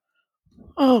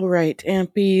All right,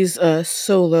 Ampy's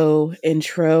solo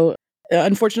intro.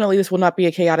 Unfortunately, this will not be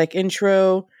a chaotic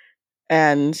intro,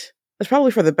 and it's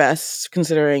probably for the best,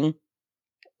 considering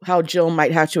how Jill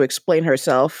might have to explain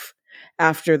herself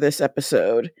after this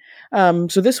episode. So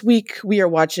this week, we are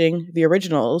watching The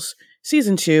Originals,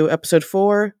 Season 2, Episode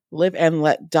 4, Live and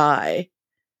Let Die.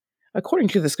 According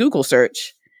to this Google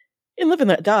search, in Live and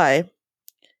Let Die,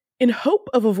 in hope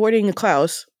of avoiding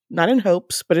Klaus, not in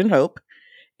hopes, but in hope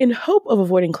of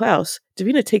avoiding Klaus,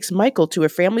 Davina takes Michael to her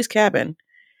family's cabin.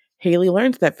 Haley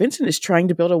learns that Vincent is trying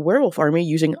to build a werewolf army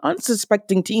using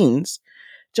unsuspecting teens.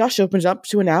 Josh opens up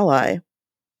to an ally.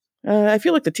 I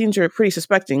feel like the teens are pretty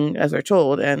suspecting, as they're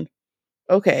told, and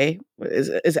okay,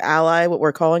 is ally what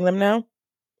we're calling them now?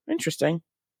 Interesting.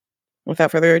 Without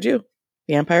further ado,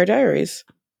 The Empire Diaries.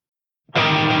 The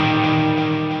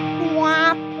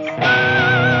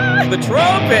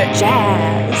trumpet!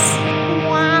 Jazz.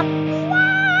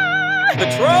 The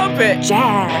trumpet!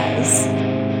 Jazz.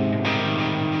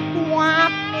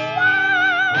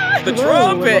 The Hello,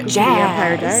 trumpet! Jazz. The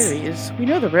Empire Diaries. We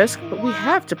know the risk, but we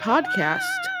have to podcast.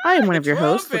 I am one of your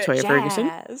hosts, Latoya Ferguson.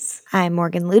 I'm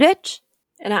Morgan Ludich.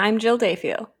 And I'm Jill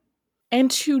Dayfield. And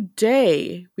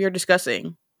today we are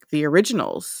discussing The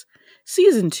Originals,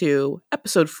 Season 2,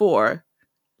 Episode 4,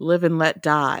 Live and Let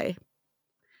Die.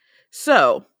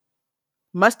 So,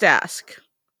 must ask.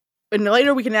 And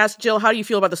later we can ask Jill, how do you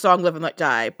feel about the song Live and Let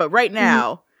Die? But right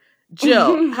now,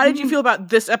 Jill, how did you feel about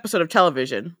this episode of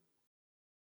television?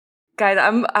 Guys,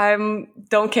 I'm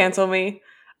don't cancel me.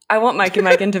 I want Mike and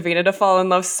Davina to fall in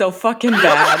love so fucking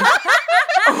bad.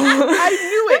 I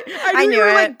knew it. I knew you were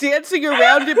it. like dancing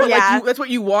around it, but like that's what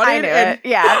you wanted. I knew it.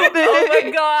 Yeah.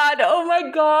 Oh my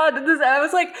god. I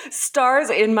was like stars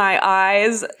in my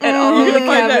eyes and all You're the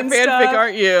gonna find that Kevin fanfic, stuff.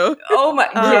 aren't you? Oh my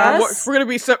yes. We're gonna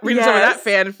be reading some of that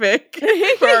fanfic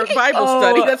for our Bible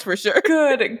study. That's for sure.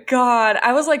 Good God.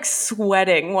 I was like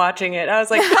sweating watching it. I was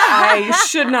like, I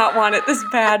should not want it this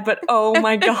bad, but oh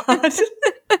my god.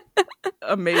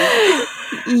 Amazing.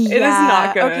 It is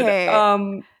not good. Okay.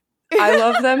 I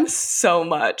love them so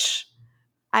much.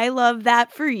 I love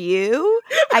that for you.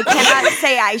 I cannot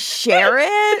say I share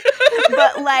it,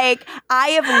 but like I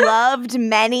have loved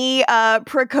many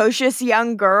precocious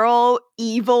young girl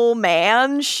evil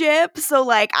man ship. So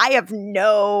like I have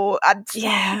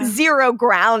zero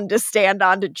ground to stand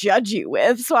on to judge you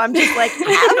with. So I'm just like have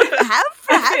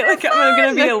I feel like I'm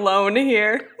gonna be alone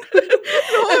here. The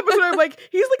whole episode, I'm like,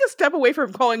 he's like a step away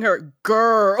from calling her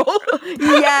girl.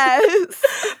 Yes.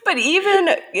 But even,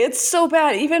 it's so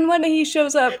bad. Even when he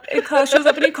shows up, Klaus shows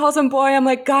up and he calls him boy, I'm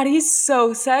like, God, he's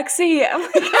so sexy. I'm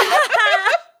like, And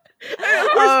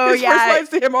of course, his first lines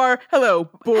to him are, hello,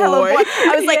 boy. Hello, boy.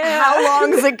 I was like, how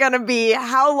long is it going to be?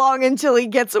 How long until he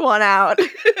gets one out?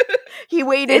 He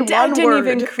waited I one didn't word.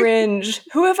 even cringe.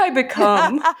 Who have I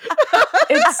become?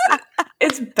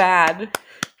 It's bad.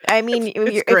 I mean,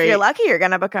 if you're lucky, you're going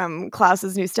to become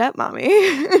Klaus's new stepmommy.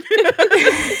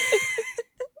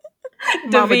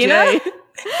 Davina?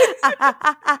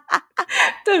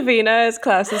 Davina is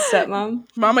Klaus's stepmom.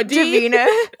 Mama D. Davina,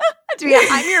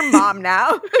 I'm your mom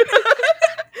now.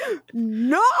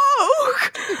 No.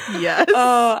 Yes.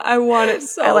 Oh, I want it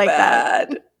so I like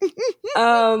bad.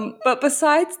 But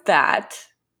besides that,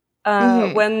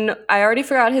 when I already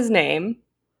forgot his name,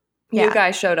 new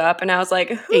guy showed up, and I was like,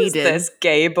 "Who's Aiden. this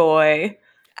gay boy?"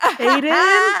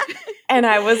 Aiden. And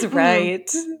I was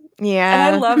right. Yeah.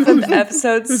 And I love that the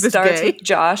episode Who's this starts gay? with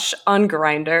Josh on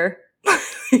Grindr.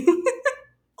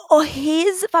 Oh,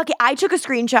 I took a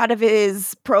screenshot of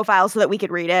his profile so that we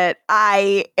could read it.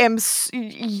 I am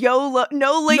YOLO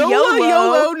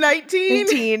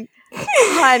 19.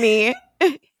 Honey.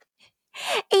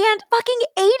 And fucking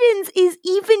Aiden's is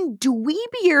even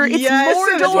dweebier. It's Yes, more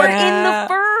that's door why- in the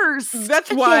first.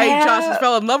 That's why Yeah. Josh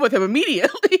fell in love with him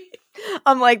immediately.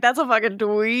 I'm like, that's a fucking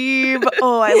dweeb.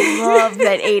 Oh, I love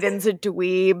that Aiden's a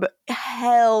dweeb.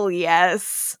 Hell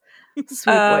yes.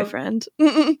 Sweet boyfriend.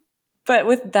 But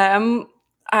with them,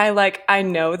 I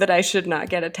know that I should not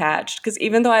get attached, because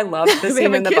even though I loved the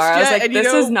scene in the bar, I was like,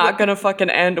 this is not going to fucking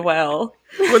end well.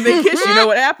 When they kiss, you know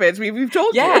what happens. We've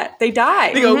told you. Yeah, they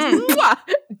die. They go, "Mwah,"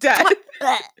 death.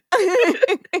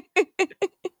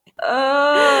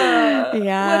 Yeah.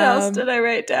 What else did I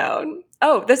write down?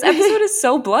 Oh, this episode is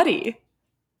so bloody.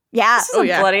 Yeah. This is a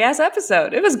bloody-ass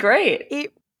episode. It was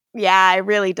great. I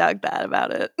really dug that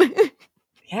about it.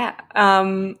 Yeah.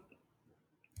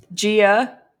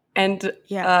 Gia and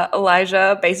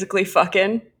Elijah basically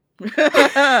fucking.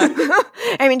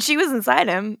 I mean, she was inside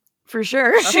him, for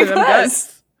sure. She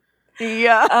was.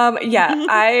 Yeah.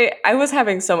 I was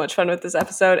having so much fun with this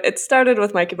episode. It started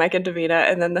with Mike and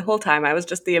Davina, and then the whole time I was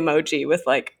just the emoji with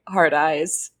like heart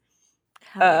eyes.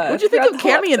 What do you think of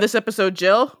Cammy in this episode,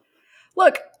 Jill?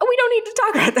 Look, we don't need to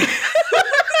talk about that.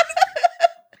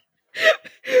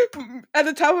 At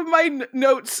the top of my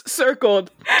notes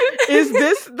circled, is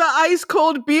this the ice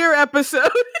cold beer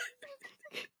episode?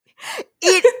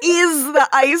 It is the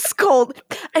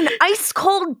an ice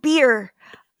cold beer.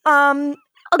 A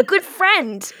good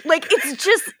friend. Like,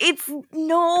 it's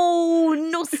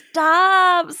no,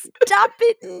 stop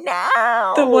it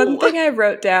now. The one thing I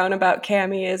wrote down about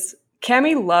Cammy is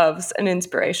Cammy loves an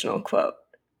inspirational quote.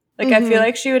 Like, I feel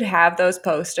like she would have those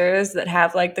posters that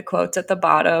have like the quotes at the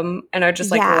bottom and are just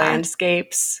like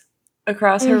landscapes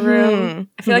across her room.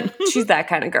 I feel like she's that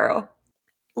kind of girl.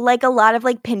 Like a lot of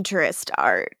like Pinterest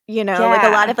art, you know, like a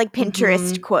lot of like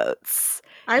Pinterest quotes.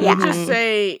 I would just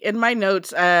say in my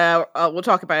notes, we'll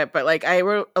talk about it, but like I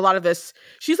wrote a lot of this.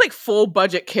 She's like full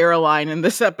budget Caroline in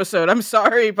this episode. I'm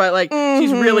sorry, but like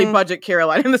she's really budget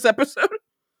Caroline in this episode.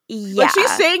 Yeah. Like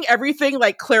she's saying everything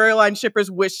like Caroline shippers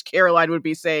wish Caroline would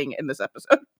be saying in this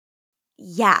episode.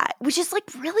 Yeah, which is like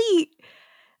really,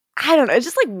 I don't know, it's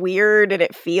just like weird and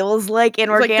it feels like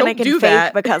inorganic and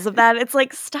fake because of that. It's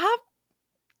like, stop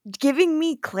giving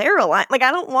me Caroline. Like,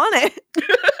 I don't want it.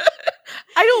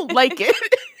 I don't like it.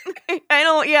 I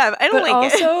don't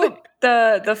like it. Also,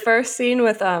 the first scene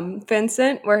with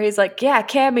Vincent where he's like, yeah,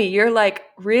 Cammy, you're like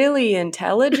really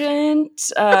intelligent,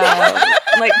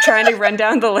 like trying to run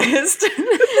down the list. These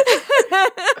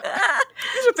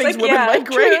are things women like,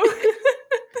 right?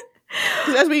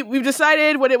 As we've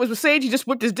decided when it was with Sage, he just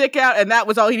whipped his dick out and that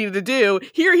was all he needed to do.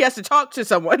 Here he has to talk to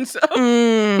someone, so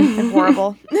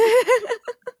horrible.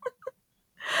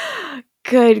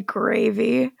 Good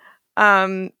gravy.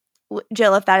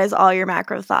 Jill, if that is all your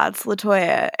macro thoughts,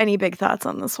 LaToya, any big thoughts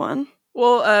on this one?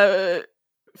 Well,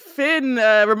 Finn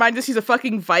reminds us he's a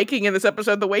fucking Viking in this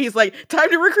episode, the way he's like, time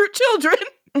to recruit children.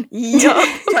 Yep.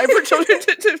 Time for children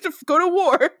to go to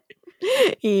war.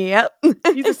 Yep.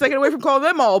 He's a second away from calling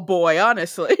them all boy,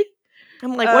 honestly.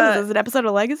 I'm like, what is this, an episode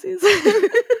of Legacies?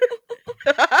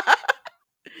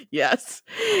 Yes.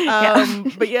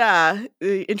 But yeah,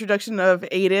 the introduction of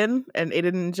Aiden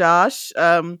and Josh.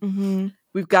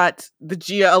 We've got the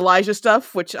Gia Elijah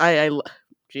stuff, which I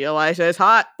Gia Elijah is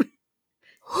hot.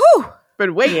 Whew.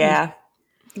 Been waiting. Yeah.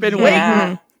 Been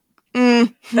waiting.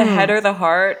 The head or the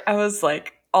heart, I was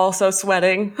like also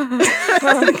sweating.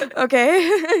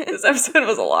 Okay. This episode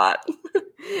was a lot.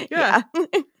 Yeah.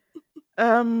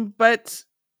 But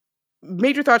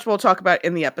major thoughts we'll talk about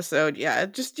in the episode. Yeah,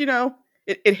 just, you know,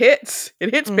 it hits.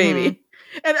 It hits, baby.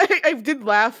 And I did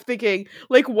laugh thinking,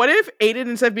 like, what if Aiden,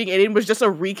 instead of being Aiden, was just a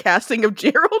recasting of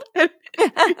Gerald? And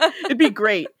it'd be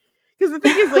great. Because the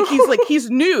thing is, he's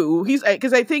new.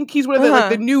 Because I think he's one of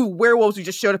the the new werewolves who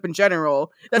just showed up in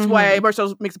general. That's why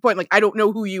Marcel makes the point, like, I don't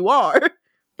know who you are.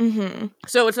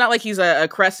 So it's not like he's a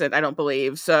crescent, I don't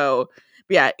believe. So,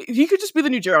 yeah, if he could just be the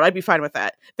new Gerald, I'd be fine with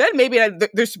that. Then maybe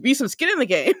there's be some skin in the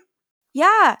game.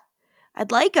 Yeah,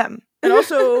 I'd like him. And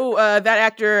also, that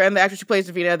actor and the actress who plays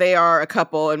Davina, they are a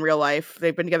couple in real life.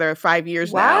 They've been together 5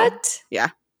 years now. What? Yeah.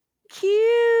 Cute.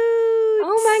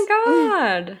 Oh my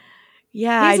god.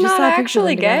 Yeah, he's I just not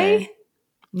actually gay.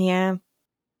 Yeah.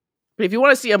 But if you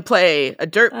want to see him play a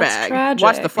dirtbag,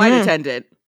 watch The Flight Attendant.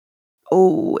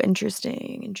 Oh,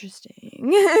 interesting.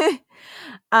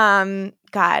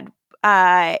 God.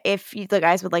 If the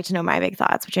guys would like to know my big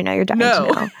thoughts, which I know you're dying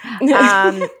to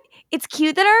know. It's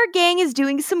cute that our gang is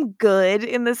doing some good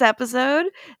in this episode.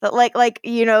 That like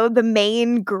you know, the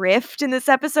main grift in this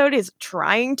episode is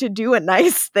trying to do a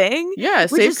nice thing. Yeah,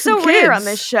 which is so rare on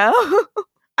this show.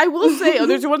 I will say,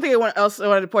 there's one thing I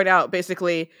wanted to point out,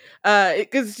 basically,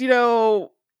 because you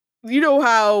know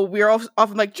how we are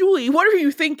often like, Julie, what are you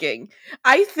thinking?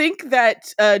 I think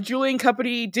that Julie and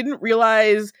company didn't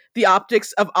realize the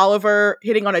optics of Oliver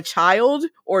hitting on a child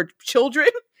or children.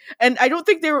 And I don't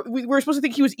think we were supposed to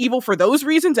think he was evil for those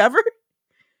reasons ever.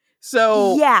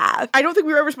 So yeah, I don't think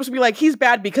we were ever supposed to be like, he's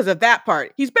bad because of that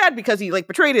part. He's bad because he like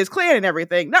betrayed his clan and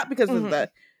everything, not because of the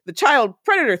child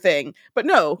predator thing. But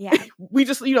no, we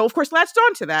just, you know, of course, latched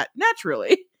onto that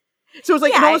naturally. So it's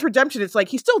like in all his redemption, it's like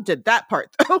he still did that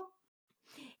part though.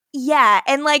 Yeah,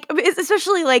 and like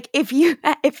especially like if you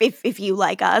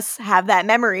like us have that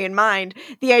memory in mind,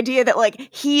 the idea that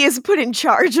like he is put in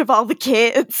charge of all the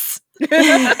kids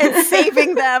and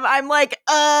saving them, I'm like,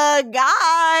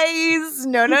 guys,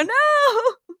 no.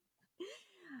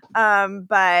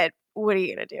 But what are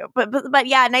you gonna do? But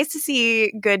yeah, nice to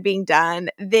see good being done.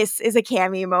 This is a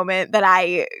Cammy moment that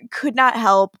I could not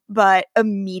help but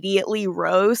immediately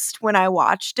roast when I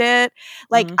watched it.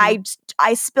 Like I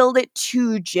spilled it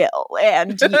to Jill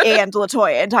and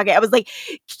Latoya and talking. I was like,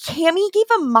 Cammy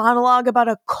gave a monologue about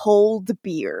a cold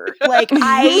beer. Like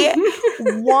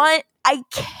I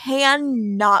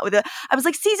cannot with it. I was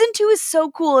like, season 2 is so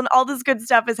cool and all this good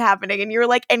stuff is happening. And you're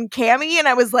like, and Cammy? And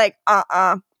I was like,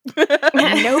 no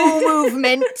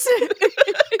movement. She's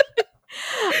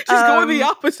going the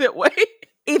opposite way.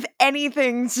 If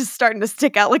anything's just starting to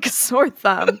stick out like a sore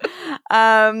thumb.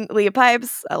 Leah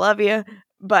Pipes, I love you.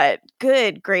 But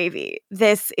good gravy.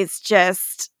 This is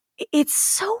just, it's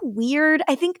so weird.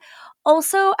 I think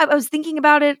also, I was thinking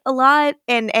about it a lot,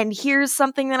 and here's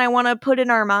something that I want to put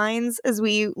in our minds as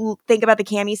we think about the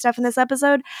Cammy stuff in this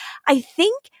episode. I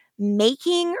think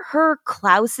making her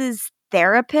Klaus's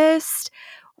therapist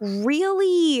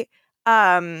really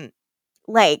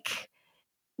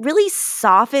really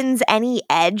softens any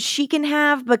edge she can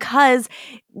have, because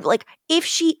like if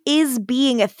she is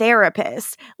being a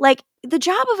therapist, like the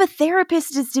job of a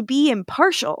therapist is to be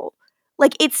impartial.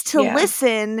 Like it's to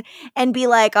listen and be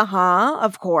like,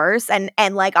 of course. And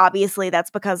like, obviously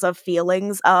that's because of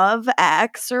feelings of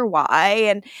X or Y,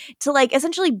 and to like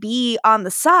essentially be on the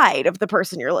side of the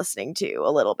person you're listening to a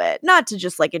little bit, not to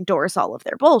just like endorse all of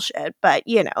their bullshit, but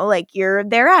you know, like you're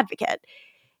their advocate.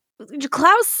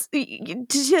 Klaus,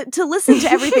 to listen to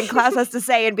everything Klaus has to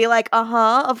say and be like,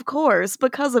 of course,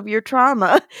 because of your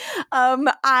trauma.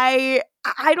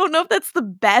 I don't know if that's the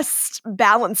best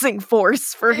balancing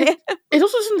force for him. It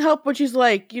also doesn't help when she's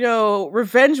like, you know,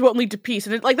 revenge won't lead to peace.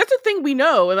 And like, that's a thing we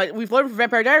know. Like, we've learned from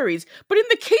Vampire Diaries. But in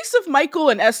the case of Michael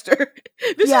and Esther,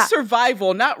 this is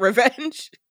survival, not revenge.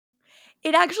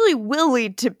 It actually will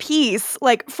lead to peace,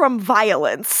 like, from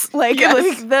violence. Like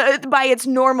by its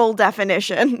normal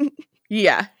definition.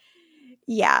 Yeah.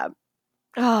 Yeah.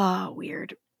 Oh,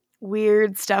 weird.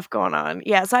 Weird stuff going on.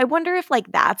 Yeah, so I wonder if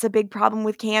like that's a big problem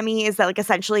with Cammy, is that like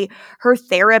essentially her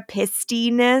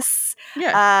therapistiness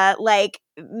like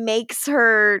makes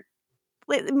her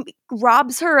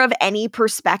robs her of any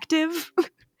perspective.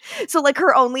 So like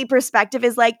her only perspective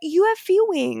is like, you have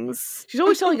feelings. She's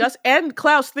always telling us and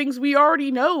Klaus things we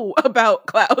already know about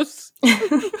Klaus.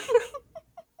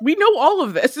 We know all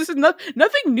of this. This is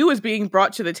nothing new is being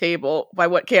brought to the table by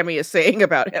what Cammy is saying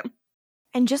about him.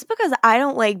 And just because I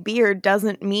don't like beer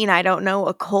doesn't mean I don't know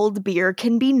a cold beer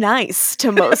can be nice to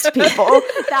most people.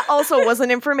 That also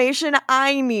wasn't information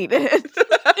I needed.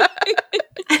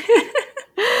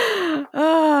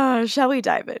 Shall we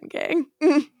dive in, gang?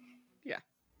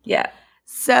 Yeah.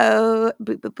 So,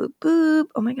 boop, boop, boop, boop.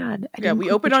 Oh my God. We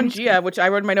open on Gia, which I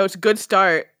wrote in my notes, good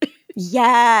start.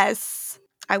 Yes.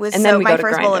 I was and then we my go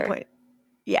first to bullet point.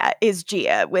 Yeah, is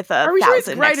Gia with a 1,000 Are we sure it's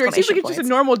Grindr? It seems like it's just a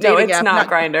normal dating app. No, it's not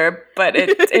Grindr, but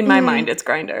it's in my mind, it's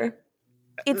Grindr.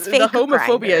 It's fake. The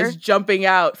homophobia Grindr. Is jumping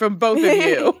out from both of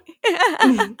you.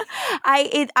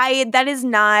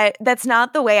 That's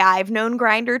not the way I've known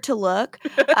Grindr to look.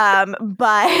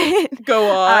 But go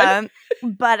on.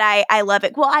 But I love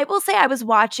it. Well, I will say I was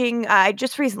watching. I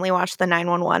just recently watched the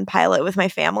 911 pilot with my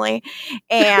family,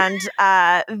 and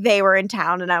they were in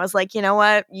town, and I was like, you know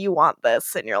what, you want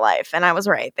this in your life, and I was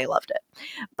right. They loved it.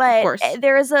 But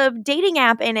there is a dating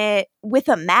app in it with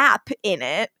a map in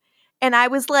it, and I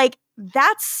was like,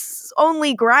 that's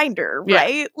only Grindr,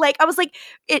 right? Yeah. Like I was like,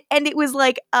 it was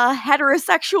like a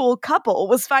heterosexual couple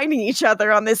was finding each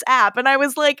other on this app, and I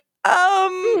was like,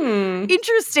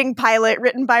 interesting pilot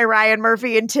written by Ryan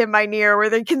Murphy and Tim Minear, where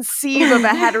they conceive of a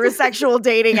heterosexual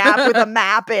dating app with a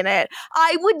map in it.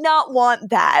 I would not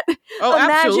want that. Oh,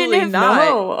 absolutely not.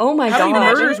 No. Oh my God. How many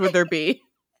murders would there be?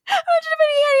 Imagine if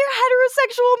any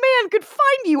heterosexual man could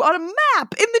find you on a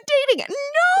map in the dating app.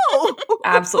 No!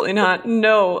 Absolutely not.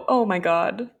 No. Oh my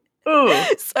God. Ooh.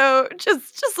 So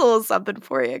just a little something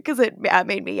for you, because it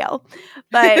made me yell.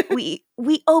 But we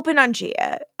open on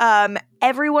Gia.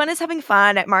 Everyone is having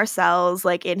fun at Marcel's,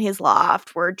 like in his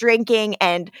loft. We're drinking,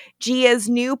 and Gia's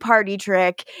new party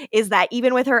trick is that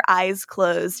even with her eyes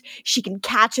closed, she can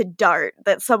catch a dart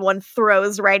that someone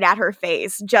throws right at her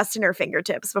face, just in her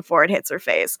fingertips before it hits her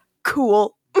face.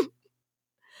 Cool.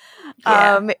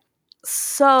 Yeah.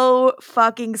 So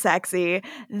fucking sexy.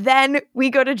 Then we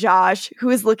go to Josh,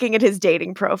 who is looking at his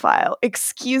dating profile.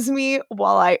 Excuse me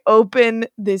while I open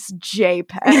this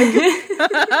JPEG.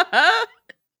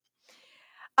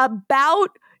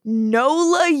 About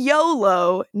Nola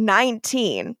YOLO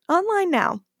 19. Online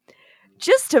now.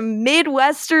 Just a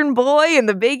Midwestern boy in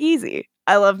the Big Easy.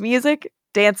 I love music,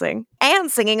 dancing,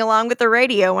 and singing along with the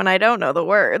radio when I don't know the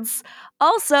words.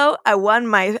 Also, I won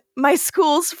my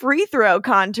school's free throw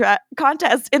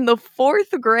contest in the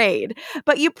 4th grade,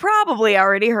 but you probably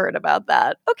already heard about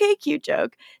that. Okay, cute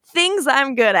joke. Things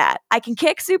I'm good at. I can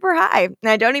kick super high, and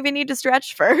I don't even need to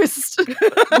stretch first.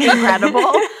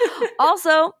 Incredible.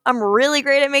 Also, I'm really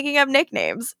great at making up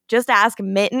nicknames. Just ask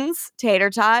Mittens, Tater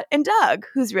Tot, and Doug,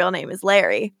 whose real name is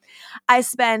Larry. I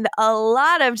spend a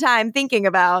lot of time thinking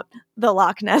about the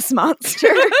Loch Ness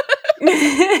Monster.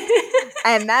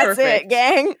 And that's Perfect. it,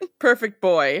 gang. Perfect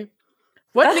boy.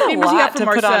 What That's nickname a does he have lot for to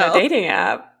Marcel? put on a dating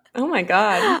app. Oh my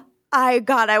god.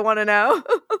 I want to know.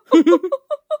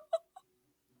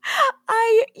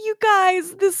 You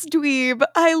guys, this dweeb,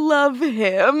 I love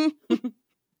him.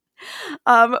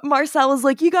 Marcel was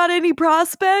like, you got any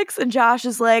prospects? And Josh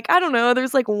is like, I don't know.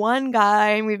 There's like one guy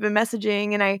and we've been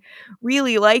messaging and I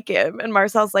really like him. And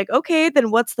Marcel's like, okay,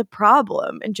 then what's the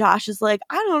problem? And Josh is like,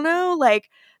 I don't know. Like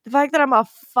the fact that I'm a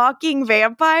fucking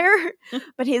vampire.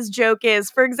 But his joke is,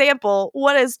 for example,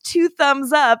 what has 2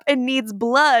 thumbs up and needs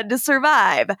blood to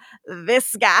survive?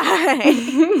 This guy.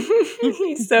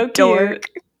 He's so cute. Dork.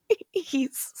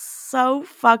 He's so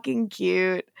fucking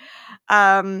cute.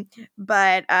 But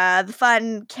the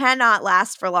fun cannot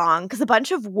last for long because a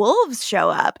bunch of wolves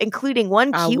show up, including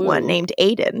one cute one named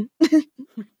Aiden.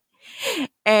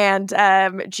 And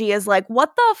Gia's like,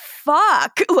 what the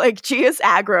fuck? Like, Gia's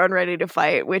aggro and ready to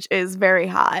fight, which is very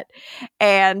hot.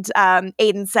 And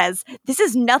Aiden says, this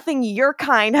is nothing your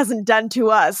kind hasn't done to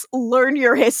us. Learn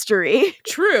your history.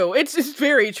 True. It's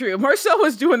very true. Marcel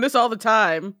was doing this all the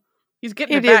time. He's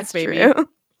getting it back, baby. True.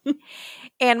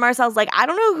 And Marcel's like, I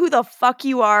don't know who the fuck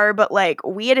you are, but like,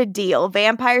 we had a deal.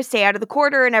 Vampires stay out of the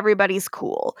quarter and everybody's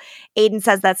cool. Aiden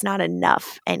says that's not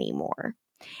enough anymore.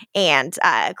 And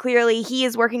clearly he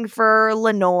is working for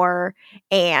Lenore.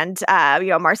 And,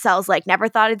 Marcel's like, never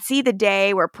thought I'd see the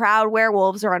day where proud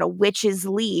werewolves are on a witch's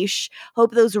leash.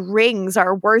 Hope those rings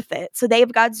are worth it. So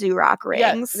they've got Zoorock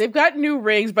rings. Yeah, they've got new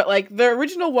rings, but like the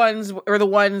original ones are the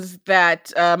ones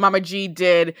that Mama G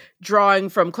did drawing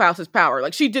from Klaus's power.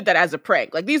 Like she did that as a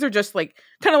prank. Like these are just like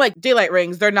kind of like daylight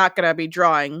rings. They're not going to be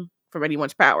drawing from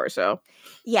anyone's power. So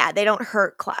yeah, they don't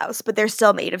hurt Klaus, but they're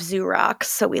still made of Zoorock.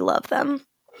 So we love them.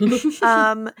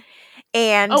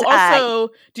 And also,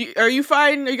 are you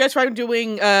guys fine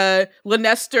doing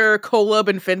Lanester, Kolob,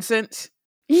 and Vincent?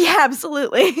 Yeah,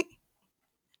 absolutely.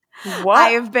 What? I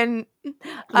have been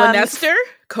Lanester,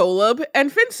 Kolob,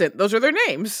 and Vincent. Those are their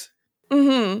names.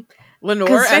 Mm-hmm.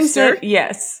 Lenore, Esther.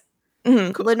 Yes.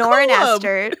 Mm-hmm. Lenore and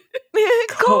Esther.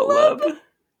 Kolob.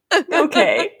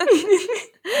 Okay. Do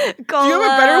you have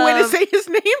a better way to say his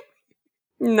name?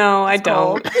 No, I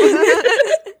don't.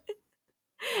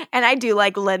 And I do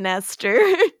like Lanester.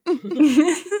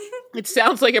 It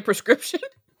sounds like a prescription.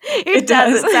 It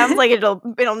does. It sounds like it'll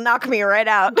knock me right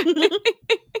out.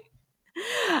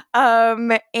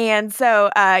 And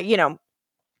so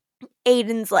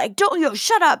Aiden's like, don't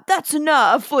shut up, that's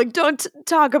enough, like don't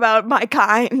talk about my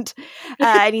kind.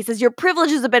 And he says, your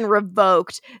privileges have been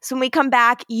revoked, so when we come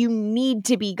back you need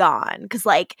to be gone, because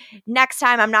like next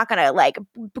time I'm not gonna like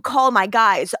call my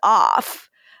guys off.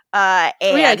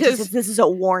 And this is a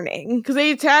warning. Because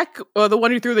they attack the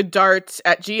one who threw the darts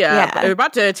at Gia. Yeah. They're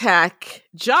about to attack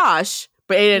Josh,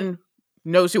 but Aiden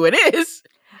knows who it is.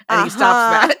 And he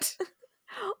stops that.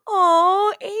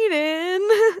 Oh,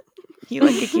 Aiden. You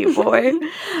like a cute boy.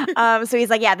 So he's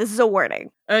like, yeah, this is a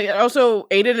warning. Also,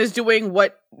 Aiden is doing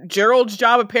what Gerald's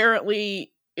job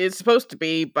apparently is supposed to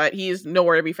be, but he's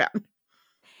nowhere to be found.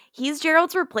 He's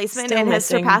Gerald's replacement Still and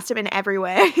missing. has surpassed him in every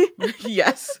way.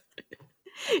 Yes.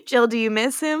 Jill, do you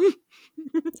miss him?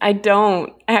 I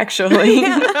don't, actually.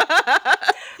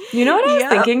 You know what I was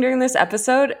thinking during this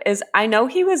episode is I know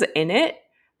he was in it,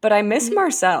 but I miss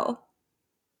Marcel.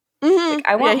 Mm-hmm. Like,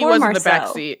 I want he more was Marcel. in the back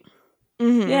seat.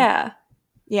 Mm-hmm. Yeah.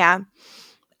 Yeah.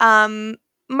 Good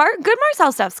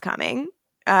Marcel stuff's coming.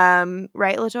 Right,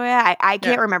 LaToya? I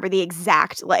can't remember the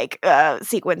exact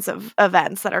sequence of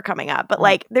events that are coming up, but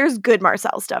like there's good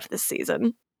Marcel stuff this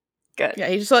season. Good. Yeah,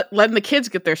 he's just letting the kids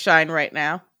get their shine right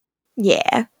now.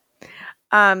 Yeah.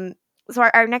 So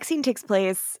our next scene takes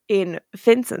place in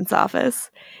Vincent's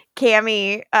office.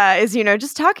 Cammy is,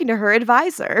 just talking to her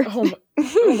advisor. Oh,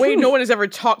 wait, no one has ever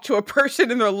talked to a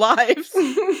person in their lives.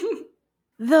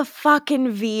 The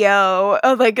fucking VO.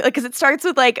 Oh, because it starts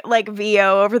with like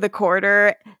VO over the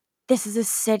quarter. This is a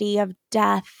city of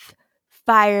death,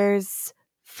 fires,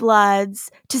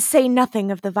 floods, to say nothing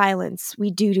of the violence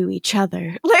we do to each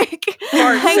other.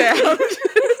 Hard sound.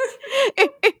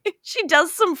 She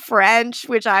does some French,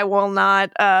 which I will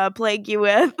not plague you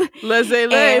with.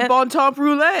 Laissez-les, bon temps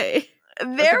brûlé.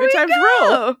 There we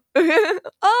go.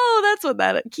 Oh, that's what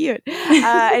that is. Cute.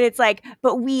 And it's like,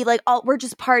 but we're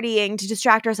just partying to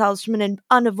distract ourselves from an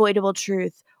unavoidable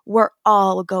truth. We're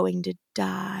all going to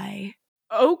die.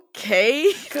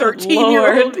 Okay,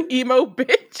 13-year-old emo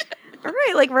bitch. All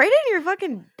right, like write it in your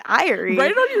fucking diary.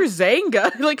 Write it on your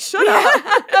Zanga. Like, shut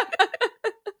up.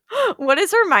 What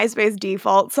is her MySpace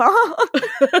default song?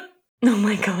 Oh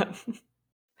my god.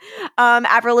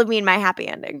 Avril Lavigne, My Happy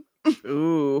Ending.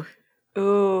 Ooh.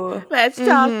 Let's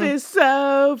talk this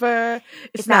over.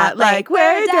 It's not like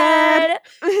we're dead.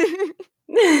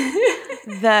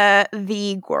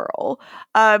 the girl.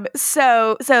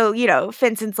 So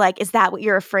Vincent's like, is that what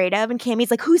you're afraid of? And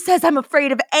Cammie's like, who says I'm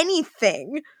afraid of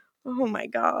anything? Oh my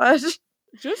gosh.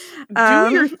 Just do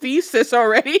your thesis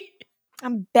already.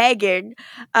 I'm begging.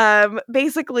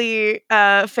 Basically,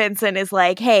 Vincent is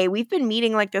like, hey, we've been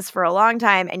meeting like this for a long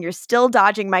time and you're still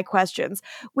dodging my questions.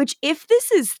 Which, if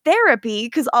this is therapy,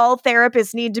 because all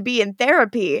therapists need to be in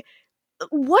therapy,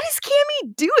 what is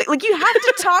Cammie doing? Like, you have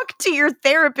to talk to your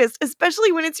therapist,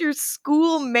 especially when it's your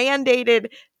school mandated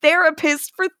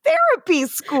therapist for therapy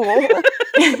school.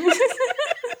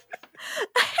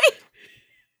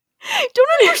 I don't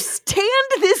understand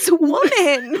this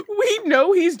woman. We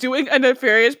know he's doing a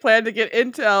nefarious plan to get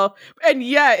intel, and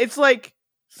yeah, it's like,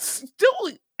 still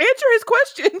answer his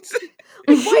questions.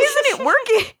 Like, why isn't it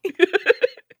working?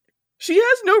 She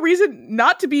has no reason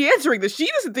not to be answering this. She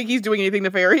doesn't think he's doing anything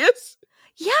nefarious.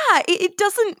 Yeah, it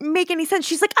doesn't make any sense.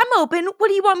 She's like, I'm open. What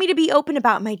do you want me to be open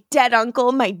about? My dead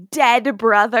uncle, my dead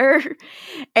brother.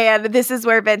 And this is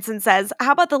where Vincent says,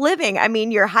 how about the living? I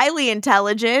mean, you're highly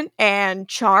intelligent and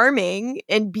charming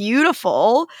and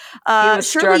beautiful.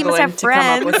 Surely you must have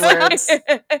friends. To come up with words.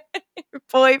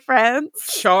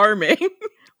 Boyfriends. Charming.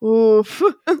 Oof.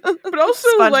 But also,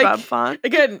 SpongeBob like, font.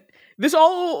 Again, this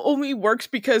all only works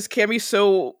because Cammie's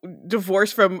so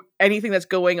divorced from anything that's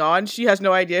going on. She has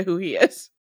no idea who he is.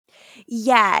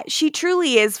 Yeah, she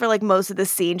truly is for like most of the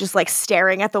scene, just like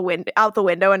staring at out the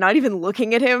window and not even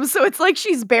looking at him. So it's like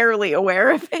she's barely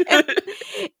aware of him.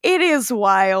 It is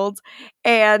wild.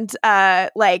 And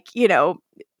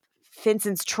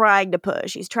Vincent's trying to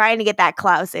push. He's trying to get that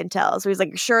Klaus intel. So he's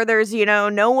like, sure, there's,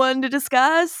 no one to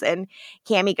discuss. And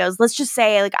Cammie goes, let's just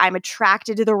say, like, I'm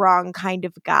attracted to the wrong kind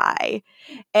of guy.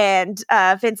 And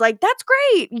Finn's like, that's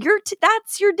great.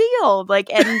 That's your deal.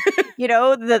 Like, and,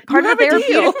 the part of the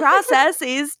therapeutic process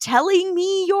is telling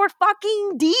me your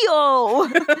fucking deal.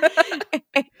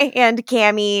 And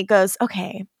Cammie goes,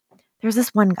 okay, there's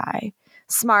this one guy,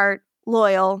 smart,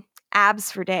 loyal,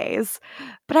 abs for days,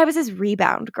 but I was his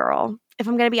rebound girl, if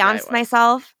I'm going to be honest with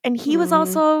myself. And he was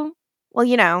also,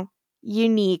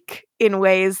 unique in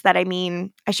ways that,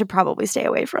 I should probably stay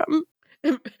away from.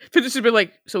 Finn should be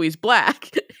like, so he's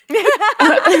black.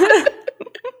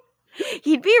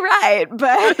 He'd be right,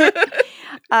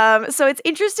 but so it's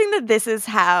interesting that this is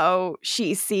how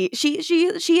she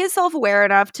is self-aware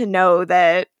enough to know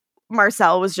that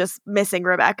Marcel was just missing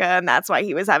Rebecca, and that's why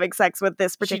he was having sex with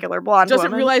this particular blonde woman.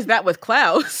 Doesn't realize that with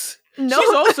Klaus. No.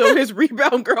 She's also his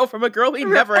rebound girl from a girl he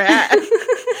never had.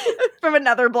 From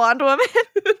another blonde woman.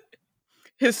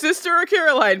 His sister or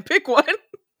Caroline, pick one.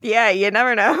 Yeah, you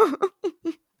never know.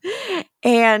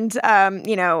 And,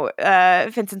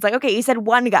 Vincent's like, okay, you said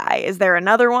one guy. Is there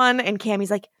another one? And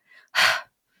Cammie's like,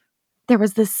 there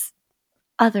was this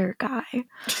other guy.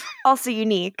 Also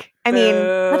unique.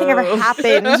 Nothing ever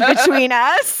happened between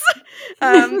us.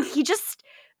 He just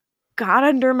got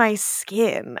under my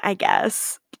skin, I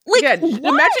guess. Like, yeah,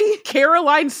 imagine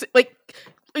Caroline,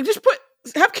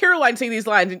 have Caroline say these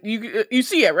lines, and you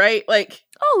see it, right? Like,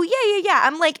 oh, yeah.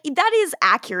 I'm like, that is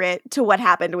accurate to what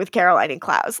happened with Caroline and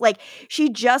Klaus. Like, she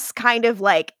just kind of,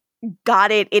 like,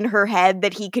 got it in her head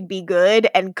that he could be good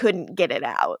and couldn't get it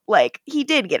out. Like, he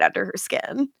did get under her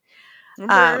skin.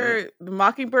 Remember the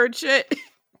Mockingbird shit?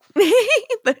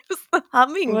 That was the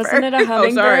hummingbird. Wasn't it a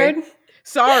hummingbird? Oh,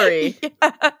 sorry.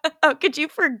 Yeah. How could you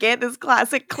forget this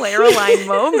classic Caroline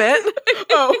moment?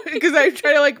 Oh, because I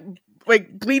try to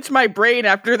like bleach my brain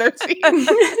after those scenes.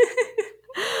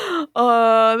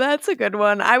 Oh, that's a good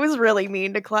one. I was really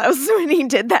mean to Klaus when he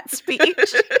did that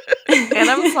speech. And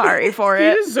I'm sorry for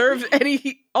it. He deserves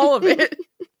all of it.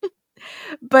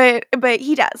 But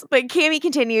he does. But Cammie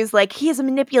continues, like, he has a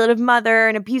manipulative mother,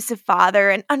 an abusive father,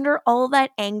 and under all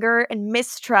that anger and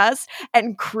mistrust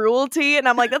and cruelty, and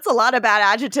I'm like, that's a lot of bad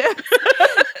adjectives.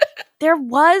 There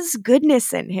was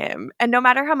goodness in him. And no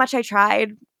matter how much I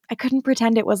tried, I couldn't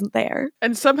pretend it wasn't there.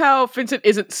 And somehow Vincent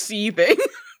isn't seething.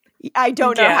 I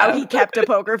don't know how he kept a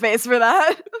poker face for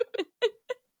that.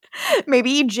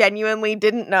 Maybe he genuinely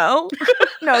didn't know.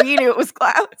 No, he knew it was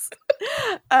Klaus.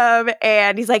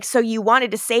 And he's like, so you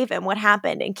wanted to save him. What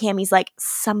happened? And Cammie's like,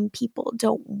 some people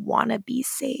don't want to be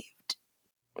saved.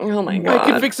 Oh my God. I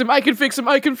can fix him. I can fix him.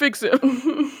 I can fix him.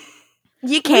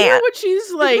 You can't. You know what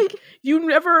she's like, you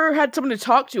never had someone to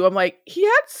talk to. I'm like, he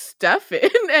had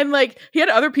Stefan and like he had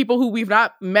other people who we've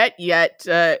not met yet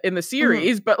in the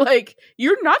series, but like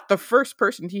you're not the first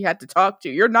person he had to talk to.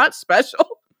 You're not special.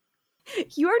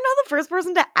 You are not the first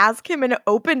person to ask him an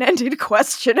open-ended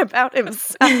question about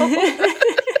himself.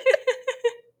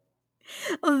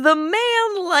 The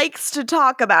man likes to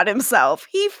talk about himself.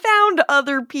 He found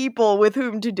other people with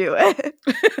whom to do it.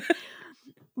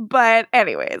 But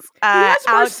anyways, Yes,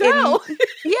 Marcel.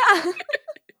 Yeah.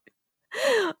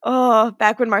 Oh,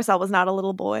 back when Marcel was not a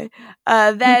little boy.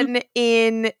 Then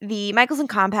in the Mikaelson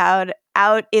compound,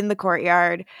 out in the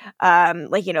courtyard,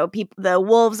 people, the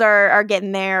wolves are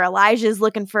getting there. Elijah's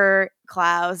looking for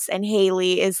Klaus, and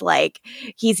Haley is like,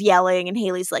 he's yelling, and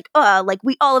Haley's like,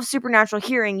 we all have supernatural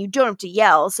hearing. You don't have to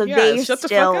yell. So Shut the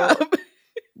fuck up.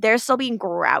 They're still being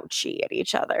grouchy at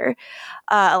each other.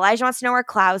 Elijah wants to know where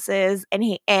Klaus is,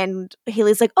 and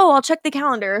Haley's like, "Oh, I'll check the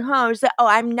calendar." She's like, "Oh,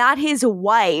 I'm not his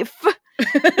wife." All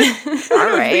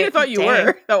right, I thought you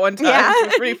were that one time. Yeah. It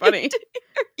was pretty funny.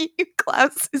 You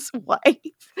Klaus's wife.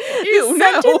 Ew, the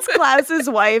sentence Klaus's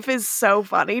wife is so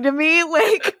funny to me.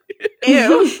 Like,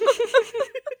 ew.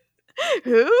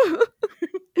 Who?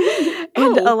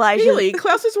 And Elijah, Haley,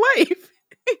 Klaus's wife.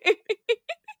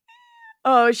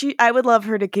 Oh, I would love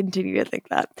her to continue to think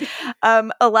that.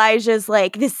 Elijah's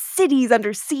like, this city's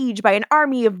under siege by an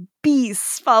army of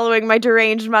beasts following my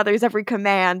deranged mother's every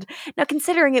command. Now,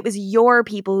 considering it was your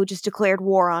people who just declared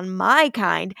war on my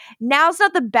kind, now's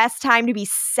not the best time to be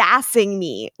sassing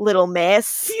me, little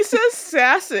miss. He says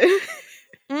sassing.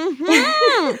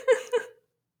 Mm-hmm.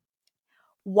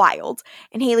 Wild.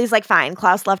 And Haley's like, fine,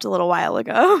 Klaus left a little while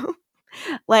ago.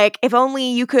 Like, if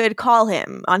only you could call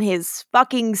him on his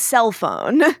fucking cell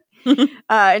phone.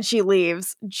 And she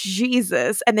leaves.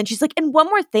 Jesus. And then she's like, and one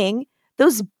more thing.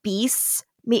 Those beasts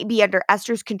may be under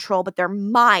Esther's control, but they're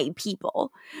my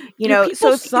people.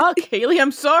 So suck, Haley.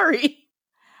 I'm sorry.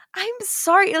 I'm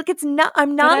sorry. Like, it's not.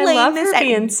 I'm not laying this. I love her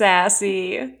being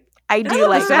sassy. I do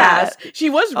like that. She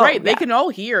was right. They can all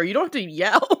hear. You don't have to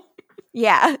yell.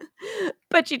 Yeah.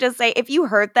 But she does say, if you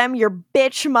hurt them, your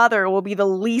bitch mother will be the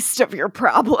least of your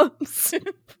problems.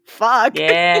 Fuck.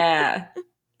 Yeah.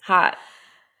 Hot.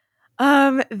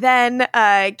 Then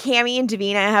Cammie and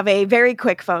Davina have a very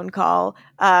quick phone call.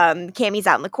 Cammie's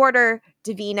out in the quarter.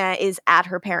 Davina is at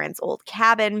her parents' old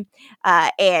cabin.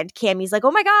 And Cammie's like,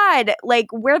 oh my God, like,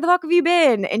 where the fuck have you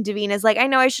been? And Davina's like, I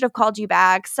know I should have called you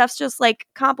back. Stuff's just like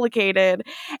complicated.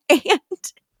 And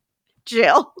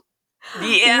Jill.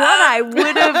 Yeah. What I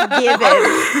would have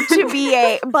given to be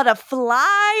a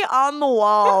fly on the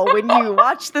wall when you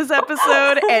watch this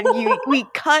episode and we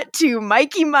cut to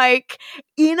Mikey Mike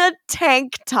in a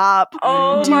tank top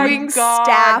doing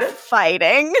staff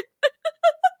fighting.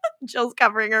 Jill's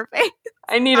covering her face.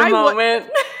 I need a moment.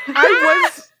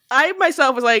 I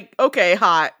myself was like, okay,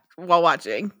 hot while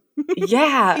watching.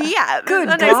 Yeah. Yeah. Good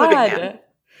God.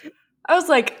 I was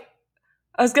like,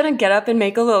 I was going to get up and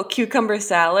make a little cucumber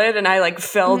salad, and I, like,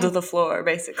 fell to the floor,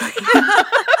 basically.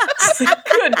 Like,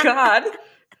 good God.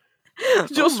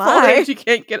 Jill's falling, she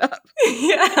can't get up.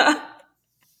 Yeah.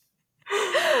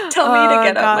 Tell me to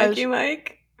get up, Mikey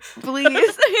Mike.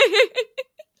 Please.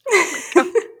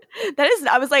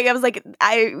 I was like,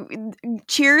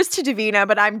 cheers to Davina,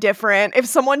 but I'm different. If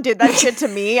someone did that shit to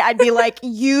me, I'd be like,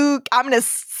 I'm going to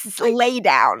lay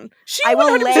down. I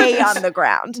will lay on the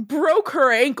ground. Broke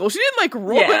her ankle. She didn't like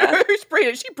roll it or sprain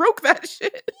it. She broke that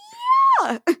shit.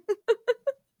 Yeah.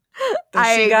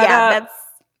 She got up. That's.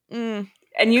 Mm.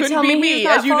 And you Couldn't tell me he's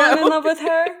not falling in love with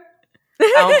her?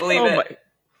 I don't believe it.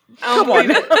 Come on.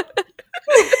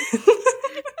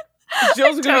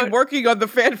 Jill's going to be working on the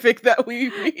fanfic that we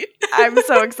read. I'm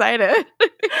so excited.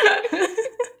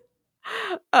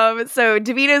 So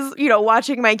Davina's,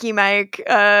 watching Mikey Mike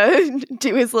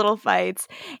do his little fights,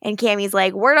 and Cammie's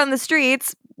like, word on the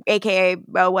streets, aka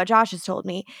what Josh has told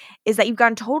me, is that you've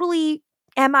gone totally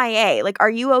MIA. Like, are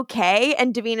you okay?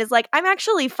 And Davina's like, I'm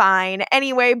actually fine.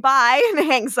 Anyway, bye, and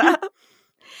hangs up.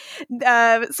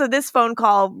 So this phone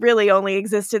call really only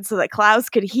existed so that Klaus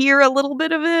could hear a little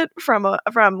bit of it from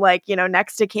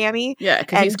next to Cammie. Yeah,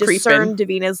 because he's discern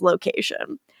Davina's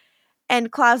location. And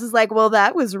Klaus is like, well,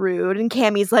 that was rude. And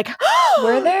Cammie's like,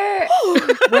 were there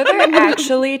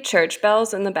actually church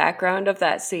bells in the background of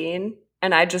that scene?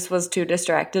 And I just was too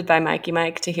distracted by Mikey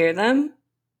Mike to hear them?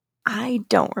 I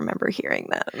don't remember hearing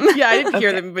them. Yeah, I didn't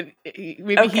hear them, but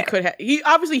maybe he could have.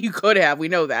 He could have. We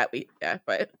know that.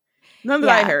 But none that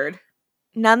I heard.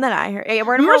 None that I heard. We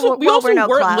also weren't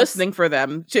Klaus. Listening for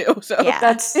them too. So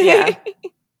that's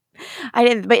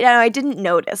I didn't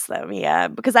notice them. Yeah,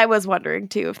 because I was wondering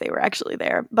too if they were actually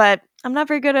there. But I'm not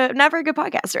very good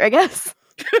podcaster, I guess.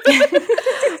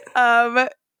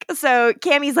 So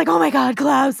Cammie's like, oh my God,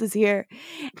 Klaus is here.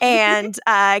 And,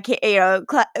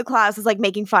 Klaus is like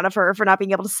making fun of her for not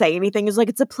being able to say anything. He's like,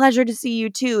 it's a pleasure to see you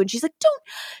too. And she's like,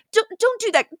 don't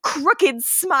do that crooked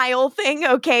smile thing,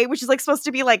 okay? Which is like supposed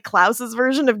to be like Klaus's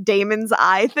version of Damon's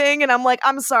eye thing. And I'm like,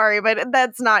 I'm sorry, but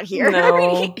that's not here. No. I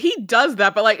mean, he does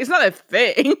that, but like, it's not a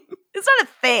thing. It's not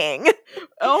a thing.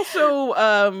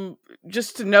 Also,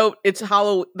 just to note, it's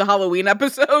the Halloween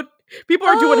episode. People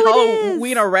are doing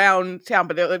Halloween around town,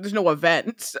 but there's no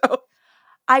event. So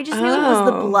I just knew it was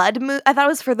the blood moon. I thought it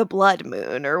was for the blood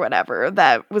moon or whatever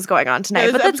that was going on tonight.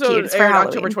 Yeah, but that's cute. It's for Halloween.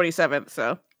 October 27th.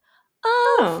 So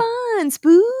fun,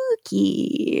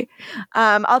 spooky.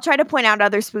 I'll try to point out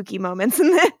other spooky moments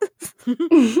in this.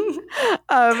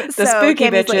 The spooky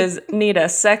bitches need a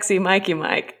sexy Mikey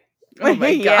Mike. Oh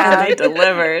my God. Yeah, they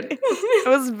delivered. It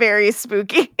was very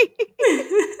spooky.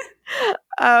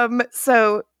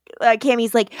 So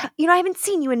Cammie's like, I haven't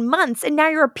seen you in months, and now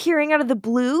you're appearing out of the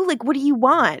blue. Like, what do you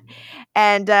want?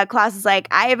 And Klaus is like,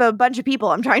 I have a bunch of people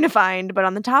I'm trying to find, but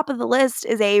on the top of the list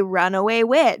is a runaway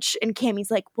witch. And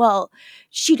Cammie's like, well,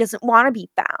 she doesn't want to be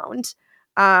found.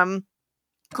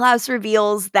 Klaus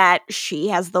reveals that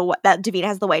that Davina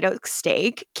has the White Oak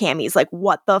stake. Cammie's like,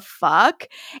 what the fuck?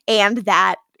 And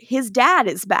that his dad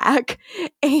is back.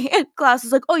 And Klaus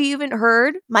is like, oh, you haven't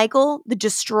heard? Michael, the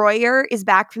Destroyer, is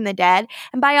back from the dead.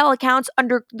 And by all accounts,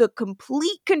 under the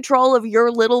complete control of your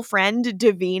little friend,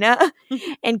 Davina.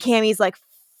 And Cammie's like,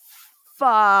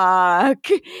 fuck.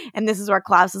 And this is where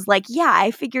Klaus is like, yeah,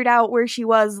 I figured out where she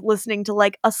was listening to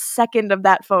like a second of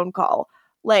that phone call.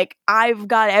 Like, I've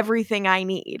got everything I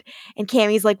need. And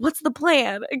Cammie's like, what's the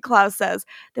plan? And Klaus says,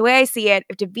 the way I see it,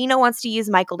 if Davina wants to use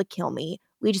Michael to kill me,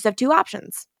 we just have two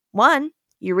options. 1,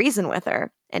 you reason with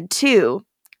her. And 2,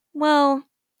 well,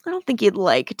 I don't think you'd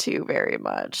like to very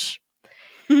much.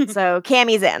 So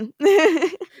Cammie's in.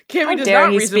 Cammie does not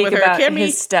reason with her. Cammie,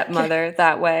 his stepmother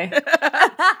that way.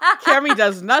 Cammie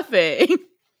does nothing.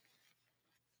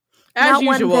 As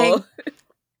usual.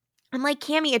 I'm like,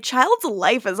 Cammie, a child's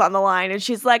life is on the line. And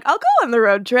she's like, I'll go on the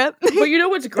road trip. But you know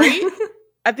what's great?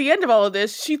 At the end of all of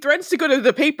this, she threatens to go to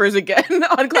the papers again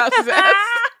on Klaus's ass.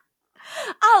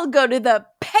 I'll go to the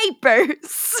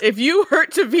papers. If you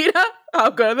hurt Davina,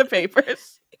 I'll go to the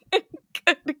papers.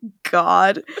 Good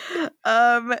God.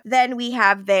 Then we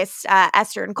have this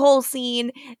Esther and Cole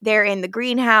scene. They're in the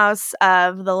greenhouse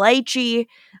of the lychee,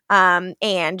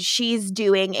 and she's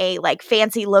doing a like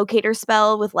fancy locator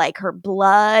spell with like her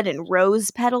blood and rose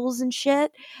petals and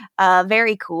shit.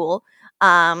 Very cool.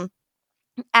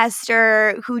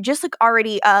 Esther, who just like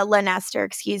already, Esther,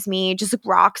 excuse me, just like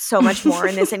rocks so much more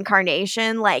in this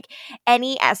incarnation. Like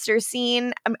any Esther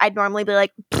scene, I'd normally be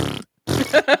like,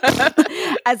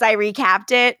 as I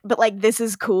recapped it, but like this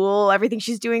is cool. Everything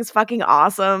she's doing is fucking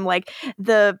awesome. Like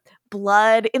the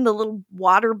blood in the little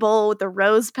water bowl with the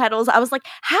rose petals. I was like,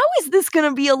 how is this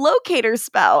gonna be a locator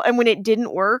spell? And when it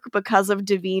didn't work because of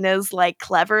Davina's like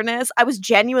cleverness, I was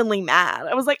genuinely mad.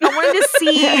 I was like, I wanted to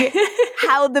see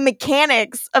how the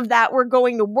mechanics of that were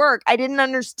going to work. I didn't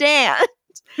understand.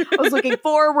 I was looking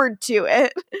forward to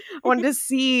it. I wanted to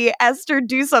see Esther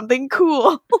do something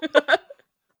cool.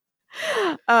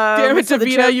 Damn it,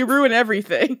 Davina, you ruin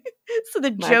everything. So the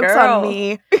joke's on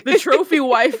me. The trophy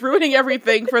wife ruining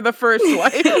everything for the first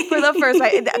wife. For the first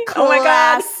wife.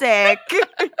 Classic.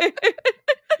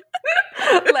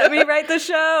 Let me write the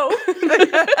show.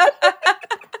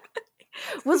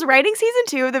 Was writing season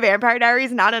 2 of The Vampire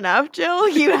Diaries not enough, Jill?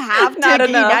 You have to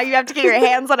now you have to get your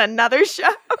hands on another show.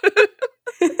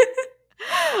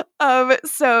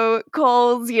 So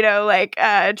Cole's,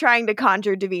 trying to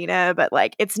conjure Davina, but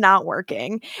like it's not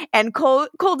working. And Cole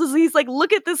does, he's like,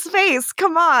 look at this face.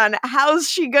 Come on. How's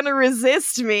she gonna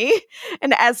resist me?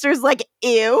 And Esther's like,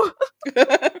 ew.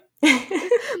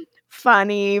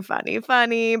 Funny.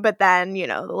 But then,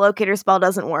 the locator spell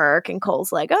doesn't work. And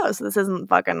Cole's like, oh, so this isn't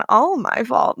fucking all my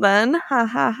fault then. Ha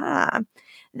ha ha.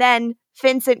 Then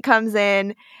Vincent comes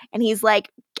in and he's like,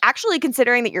 actually,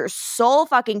 considering that your sole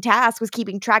fucking task was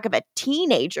keeping track of a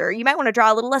teenager, you might want to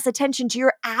draw a little less attention to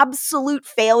your absolute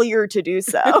failure to do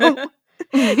so.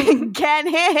 Get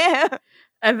him.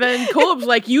 And then Kolb's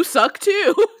like, you suck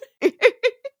too.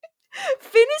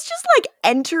 Finn is just like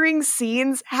entering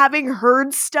scenes having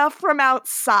heard stuff from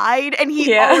outside and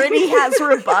he already has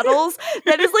rebuttals.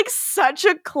 That is like such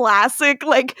a classic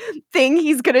like thing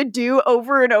he's gonna do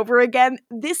over and over again.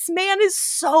 This man is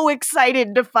so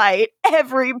excited to fight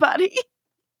everybody.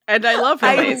 And I love him.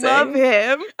 I love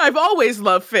him. I've always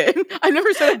loved Finn. I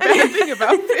never said a bad thing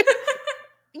about Finn.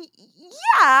 Yeah,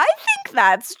 I think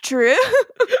that's true.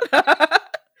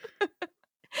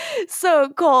 So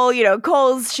Cole,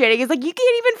 Cole's shitting. He's like, you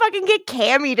can't even fucking get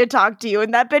Cammy to talk to you,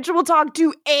 and that bitch will talk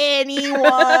to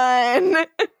anyone.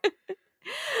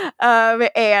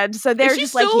 And so they're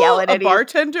just like yelling at a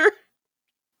bartender.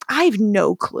 I have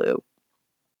no clue.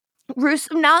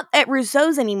 Not at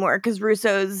Rousseau's anymore because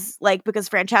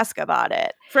Francesca bought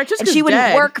it. Francesca's and she wouldn't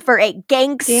dead. work for a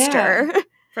gangster. Yeah.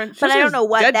 But I don't know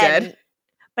what then. Dead.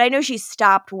 But I know she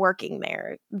stopped working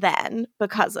there then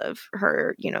because of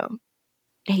her,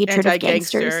 hatred of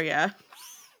gangsters. Yeah.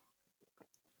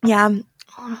 Yeah.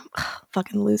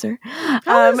 Fucking loser.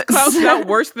 How is Klaus not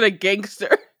worse than a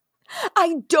gangster?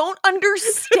 I don't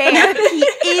understand. He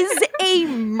is a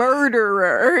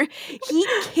murderer. He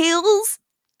kills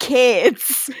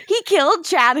kids. He killed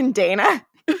Chad and Dana.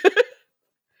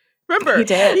 Remember, he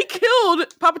did. He killed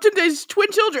Papatunde's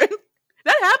twin children.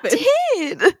 That happened.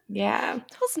 Did. Yeah.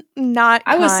 That was not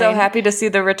I was so kind. happy to see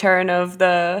the return of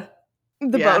the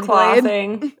bone claw blade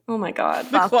thing. Oh my god.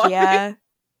 Fuck yeah.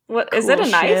 What Cool is it, a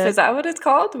knife? shit. Is that what it's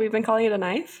called? We've been calling it a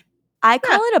knife? I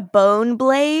call it a bone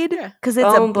blade because it's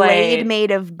Bone a blade blade. made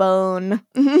of bone.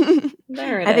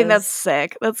 There it I think is. that's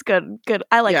sick. That's good. Good.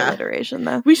 I like alliteration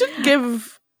though. We should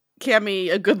give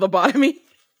Cammy a good lobotomy.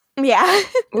 Yeah.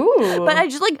 Ooh. But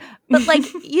Elena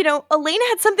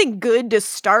had something good to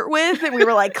start with, and we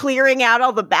were like clearing out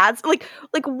all the bad stuff.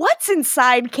 Like what's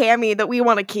inside Cammy that we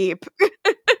want to keep?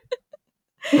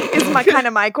 Is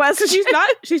my question.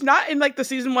 She's not in like the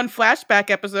season 1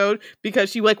 flashback episode because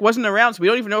she like wasn't around, so we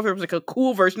don't even know if there was like a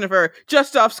cool version of her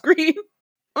just off screen.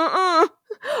 But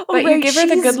you give her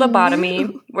the good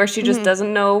lobotomy where she just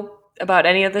doesn't know about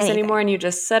any of this Anything. anymore, and you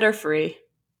just set her free.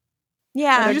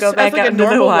 Yeah. Or She go just back has like out a into the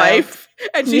normal wild. life,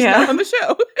 and she's not on the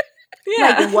show.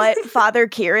 Yeah. Like what Father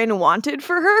Kieran wanted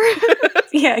for her.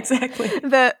 Yeah, exactly.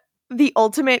 The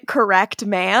ultimate correct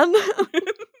man.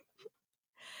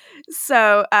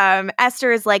 So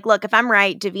Esther is like, look, if I'm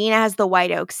right, Davina has the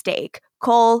White Oak stake.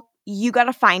 Cole, you got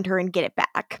to find her and get it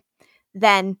back.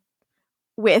 Then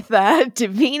with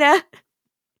Davina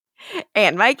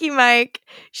and Mikey Mike,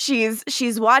 she's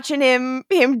watching him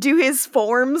do his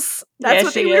forms.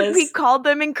 That's what we called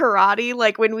them in karate.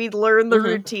 Like when we learned the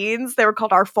routines, they were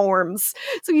called our forms.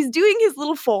 So he's doing his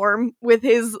little form with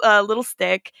his little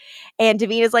stick, and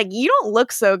Davina's like, "You don't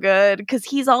look so good," because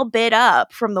he's all bit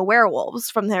up from the werewolves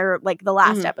from their the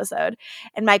last episode.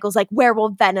 And Michael's like,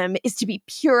 "Werewolf venom is to be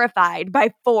purified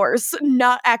by force,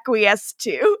 not acquiesced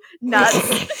to."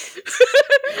 Nuts.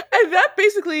 And that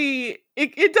basically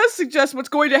it does suggest what's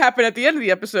going to happen at the end of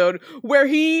the episode, where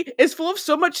he is full of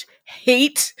so much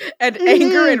hate and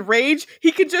anger and rage,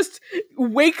 he could just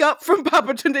wake up from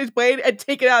Papatunde's blade and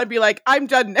take it out and be like, I'm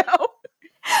done now.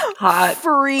 Hot.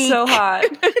 Freak. So hot.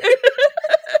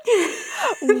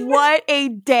 What a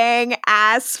dang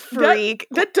ass freak.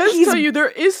 That does tell you there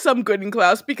is some good in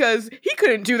Klaus, because he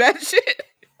couldn't do that shit.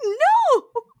 No.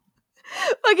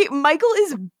 Like, Michael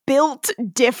is built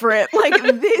different. Like,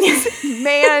 this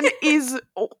man is,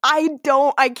 I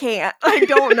don't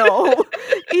know.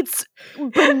 It's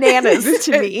bananas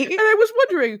to me. And I was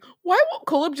wondering, why won't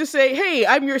Kolob just say, hey,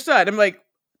 I'm your son? I'm like,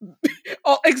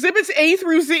 exhibits A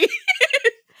through Z.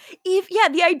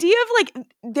 The idea of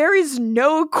there is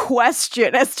no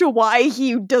question as to why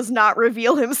he does not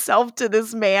reveal himself to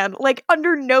this man. Like,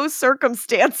 under no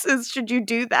circumstances should you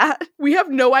do that. We have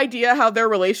no idea how their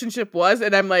relationship was,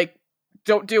 and I'm like,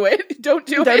 don't do it. Don't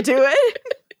do it.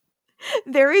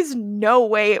 There is no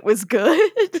way it was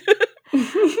good.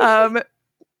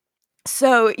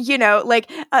 So,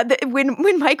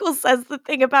 when Michael says the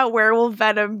thing about werewolf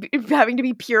venom having to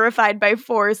be purified by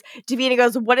force, Davina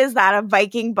goes, what is that, a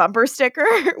Viking bumper sticker?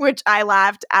 Which I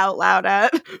laughed out loud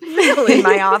at in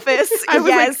my office. I was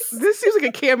like, this seems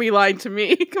like a Cammy line to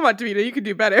me. Come on, Davina, you can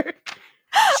do better.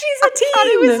 She's a teen. I thought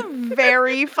it was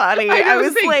very funny. I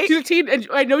was like, she's a teen, and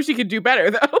I know she could do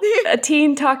better, though. A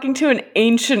teen talking to an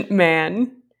ancient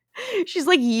man. She's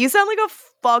like, you sound like a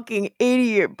fucking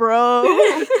idiot, bro.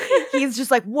 He's just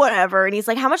like, whatever. And he's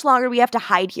like, how much longer do we have to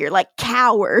hide here? Like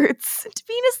cowards.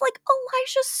 Davina's like,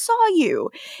 Elijah saw you.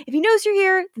 If he knows you're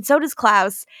here, then so does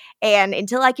Klaus. And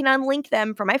until I can unlink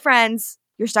them from my friends,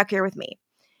 you're stuck here with me.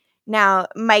 Now,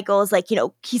 Michael is like,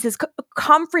 he says,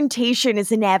 confrontation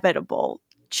is inevitable.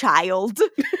 Child.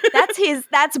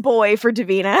 That's boy for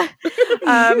Davina.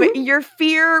 Your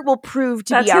fear will prove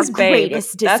to be our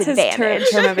greatest disadvantage. That's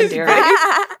his term of endearment.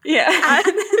 Yeah.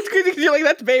 It's crazy because you're like,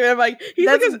 that's babe. And I'm like, he's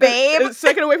that's like a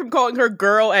second away from calling her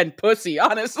girl and pussy,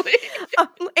 honestly. I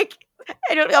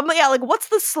like, what's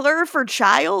the slur for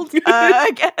child? Which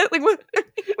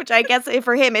I guess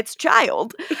for him, it's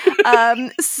child.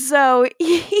 So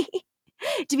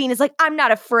Davina's like, I'm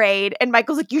not afraid. And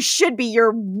Michael's like, you should be.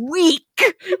 You're weak.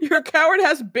 You're a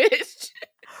coward-ass bitch.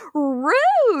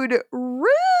 Rude,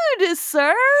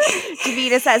 sir.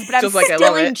 Davina says, but I'm Just like, I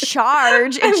still love in it.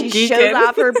 charge. And she geeking. shows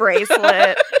off her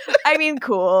bracelet. I mean,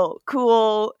 cool.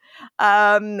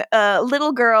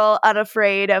 Little girl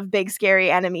unafraid of big scary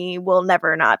enemy will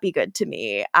never not be good to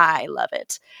me. I love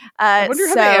it. I wonder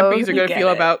how the Ampies are going to feel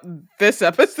about this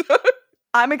episode.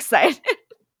 I'm excited.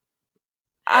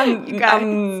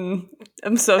 I'm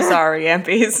so sorry,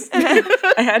 Ampies.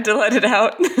 I had to let it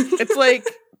out. It's like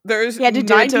there's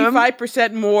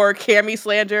 95% more Cammy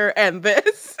slander and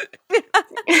this.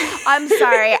 I'm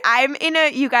sorry. I'm in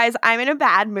a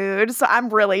bad mood, so I'm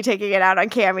really taking it out on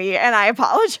Cammy, and I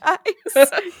apologize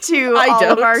to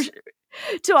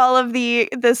all of the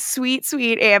sweet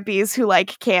Ampies who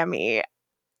like Cammy.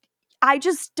 I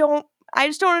just don't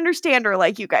understand her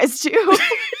like you guys do.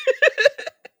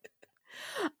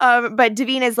 But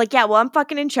Davina's like, yeah, well, I'm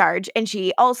fucking in charge. And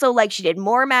she also, like, she did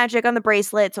more magic on the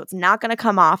bracelet, so it's not going to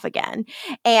come off again.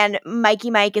 And Mikey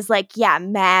Mike is like, yeah,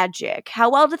 magic. How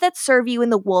well did that serve you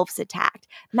when the wolves attacked?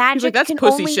 Magic like, that's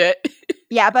pussy shit.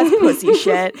 Yeah, that's pussy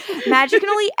shit. Magic can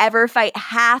only ever fight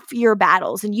half your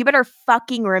battles, and you better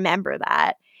fucking remember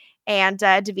that. And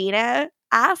Davina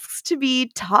asks to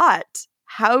be taught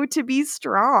how to be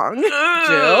strong.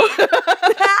 Jill?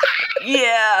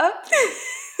 Yeah.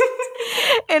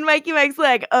 And Mikey Mike's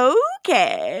like,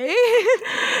 okay.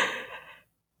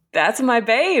 That's my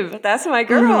babe. That's my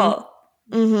girl.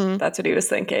 Mm-hmm. That's what he was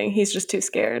thinking. He's just too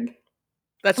scared.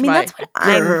 That's what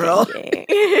I'm thinking.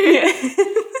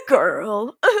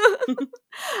 Girl.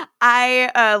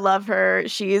 I love her.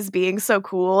 She is being so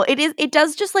cool. It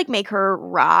does just like make her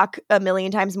rock a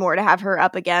million times more to have her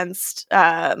up against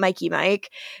Mikey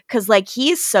Mike, because like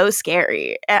he's so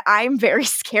scary. I'm very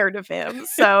scared of him.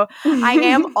 So I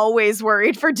am always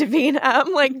worried for Davina.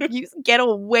 I'm like, you get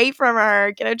away from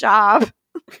her, get a job.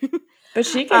 But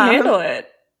she can handle it.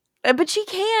 But she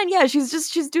can, yeah.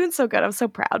 She's doing so good. I'm so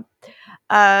proud.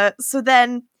 So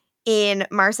then in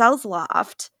Marcel's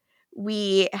loft,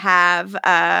 we have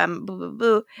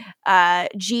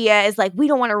Gia is like, we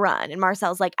don't want to run. And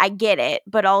Marcel's like, I get it.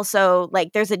 But also,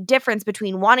 like, there's a difference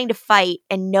between wanting to fight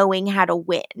and knowing how to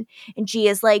win. And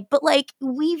Gia's like, but like,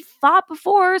 we've fought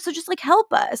before, so just like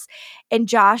help us. And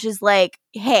Josh is like,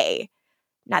 hey,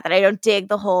 not that I don't dig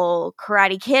the whole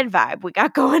Karate Kid vibe we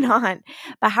got going on,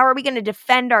 but how are we going to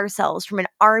defend ourselves from an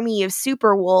army of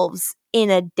super wolves in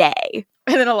a day?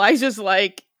 And then Elijah's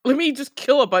like, let me just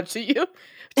kill a bunch of you.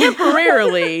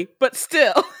 Temporarily, but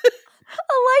still.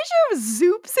 Elijah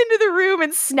zoops into the room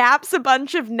and snaps a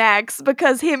bunch of necks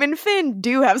because him and Finn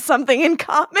do have something in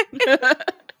common.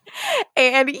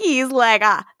 And he's like,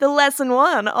 the lesson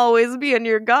one, always be on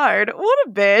your guard. What a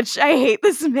bitch. I hate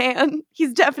this man.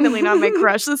 He's definitely not my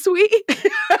crush this week.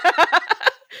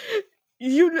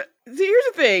 Here's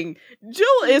the thing.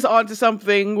 Jill is onto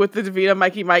something with the Davina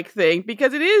Mikey Mike thing,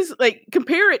 because it is like,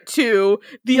 compare it to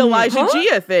the Elijah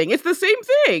Gia thing. It's the same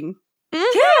thing.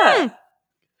 Yeah.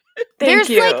 Thank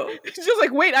you. It's just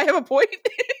like, wait, I have a point.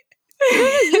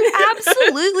 You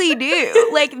absolutely do.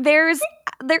 Like, I was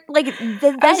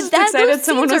just excited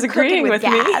someone was agreeing with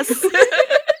me.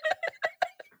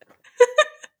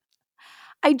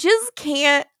 I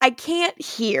can't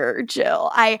hear, Jill.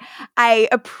 I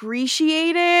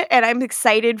appreciate it, and I'm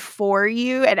excited for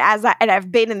you. And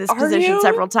I've been in this position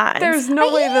several times. There's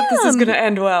no way that this is going to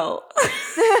end well.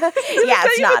 Yeah,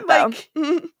 it's not though.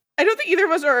 I don't think either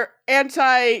of us are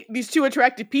anti these two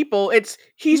attractive people. It's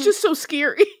he's just so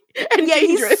scary and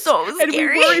dangerous. He's so scary. And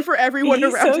we worry for everyone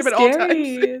around him at all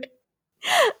times.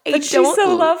 But she's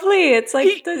so lovely. It's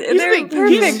like they're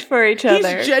perfect for each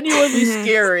other. He's genuinely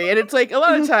scary. And it's like, a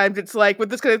lot of times it's like, with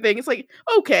this kind of thing, it's like,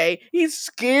 okay, he's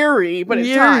scary, but it's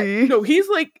not. No, he's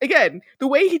like, again, the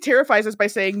way he terrifies us by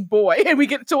saying boy, and we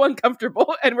get so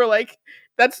uncomfortable, and we're like,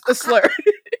 that's a slur.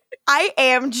 I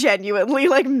am genuinely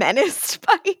like menaced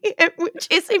by him, which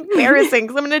is embarrassing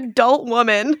because I'm an adult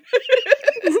woman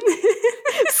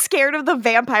scared of the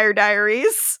Vampire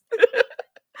Diaries.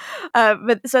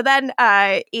 But so then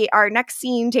our next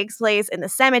scene takes place in the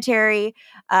cemetery.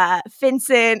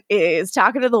 Vincent is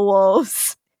talking to the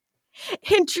wolves.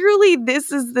 And truly,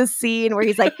 this is the scene where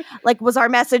he's like, was our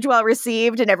message well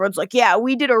received? And everyone's like, yeah,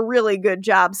 we did a really good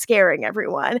job scaring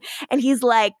everyone. And he's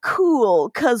like, cool,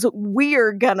 because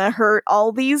we're gonna hurt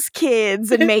all these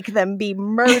kids and make them be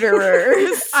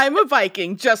murderers. I'm a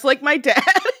Viking, just like my dad.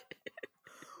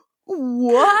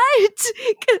 what?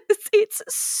 'Cause it's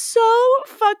so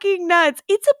fucking nuts.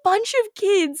 It's a bunch of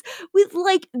kids with,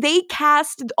 like, they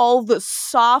cast all the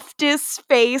softest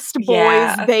faced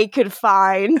boys they could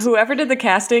find. Whoever did the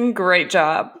casting, great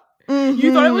job. Mm-hmm.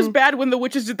 You thought it was bad when the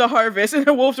witches did the harvest, and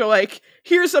the wolves are like,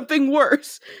 here's something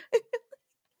worse.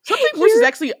 Something worse is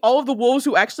actually all of the wolves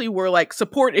who actually were, like,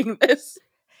 supporting this.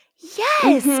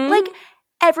 Yes! Like,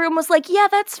 everyone was like, yeah,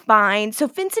 that's fine. So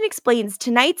Vincent explains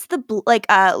tonight's the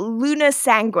Luna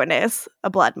Sanguinis, a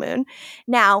blood moon.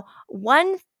 Now,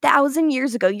 1,000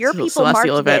 years ago, your people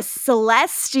marked this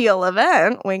celestial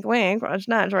event, wink, wink, watch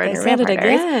not, they said it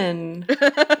again,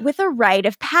 with a rite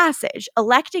of passage,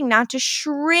 electing not to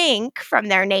shrink from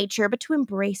their nature, but to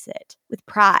embrace it with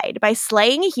pride by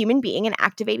slaying a human being and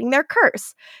activating their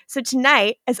curse. So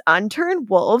tonight, as unturned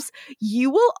wolves, you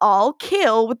will all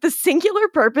kill with the singular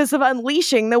purpose of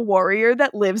unleashing the warrior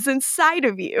that lives inside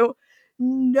of you.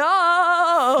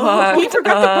 No! He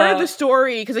forgot the part of the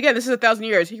story, because again, this is 1,000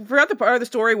 years. He forgot the part of the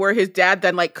story where his dad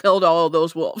then, like, killed all of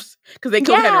those wolves. Because they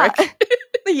killed Henrik.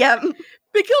 Yep.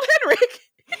 They killed Henrik!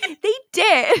 They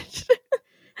did!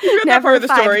 Never that part of the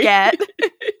story.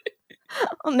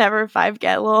 I'll never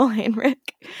 5-get little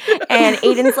Henrik. And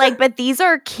Aiden's like, but these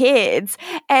are kids.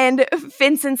 And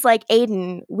Vincent's like,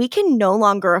 Aiden, we can no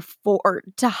longer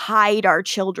afford to hide our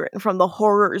children from the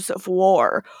horrors of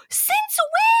war. Since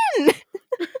when?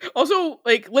 Also,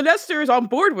 like, Lanester is on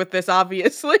board with this,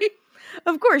 obviously.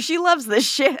 Of course, she loves this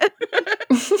shit.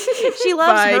 She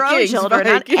loves her own children,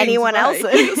 not anyone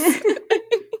else's.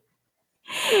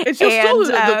 And she'll still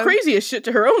do the craziest shit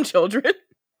to her own children.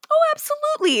 Oh,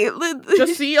 absolutely.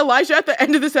 Just see Elijah at the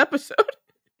end of this episode.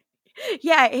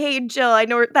 Yeah, hey, Jill, I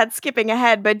know that's skipping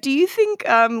ahead, but do you think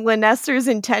Lanester's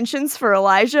intentions for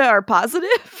Elijah are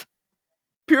positive?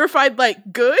 Purified like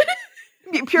good?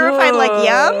 Purified like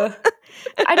yum?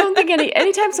 I don't think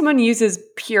anytime someone uses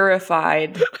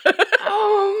purified,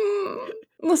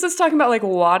 unless it's talking about like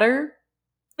water,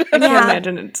 I can't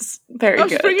imagine it's very good.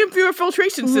 Just bring in pure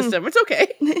filtration system. It's okay.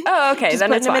 Oh, okay, just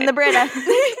then it's fine. Him in the Brita.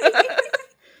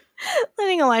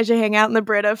 Letting Elijah hang out in the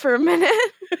Brita for a minute.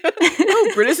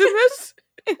 Oh, Brita's in this?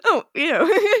 Oh,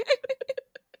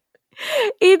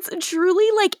 It's truly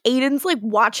like Aiden's like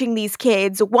watching these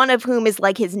kids, one of whom is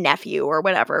like his nephew or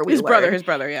whatever. His brother,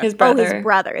 yeah. His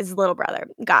little brother.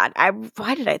 God,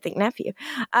 why did I think nephew?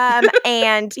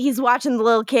 And he's watching the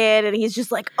little kid and he's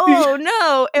just like, oh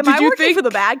no, am I working for the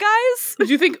bad guys?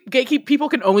 Did you think gatekeep people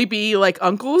can only be like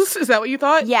uncles? Is that what you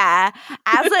thought? Yeah,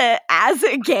 as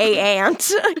a gay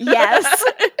aunt, yes.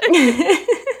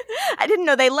 I didn't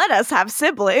know they let us have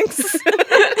siblings.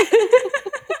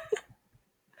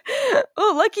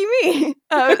 Oh, lucky me.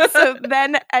 So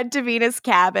then at Davina's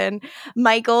cabin,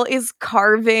 Michael is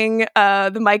carving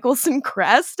the Michelson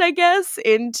crest, I guess,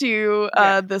 into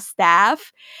the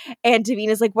staff. And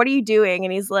Davina's like, what are you doing?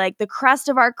 And he's like, the crest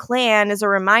of our clan is a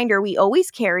reminder we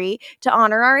always carry to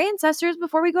honor our ancestors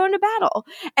before we go into battle.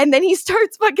 And then he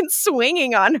starts fucking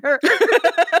swinging on her.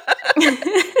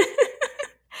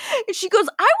 And she goes,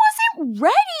 I wasn't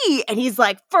ready. And he's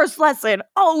like, first lesson,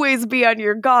 always be on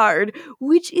your guard,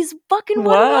 which is fucking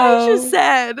what Elijah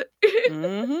said.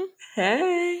 Mm-hmm.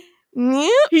 Hey. Yeah.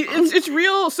 It's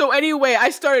real. So anyway,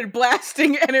 I started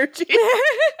blasting energy.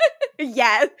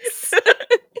 Yes.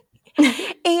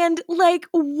 And like,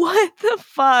 what the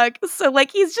fuck? So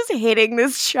like, he's just hitting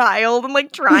this child and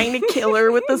like trying to kill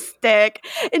her with a stick.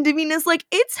 And Davina's like,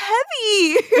 it's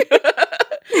heavy.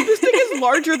 This thing is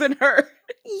larger than her.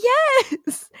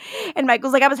 Yes. And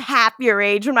Michael's like, I was half your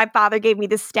age when my father gave me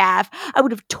the staff. I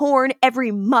would have torn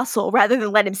every muscle rather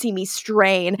than let him see me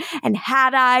strain. And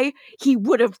had I, he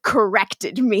would have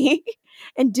corrected me.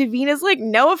 And Davina's like,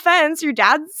 no offense, your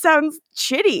dad sounds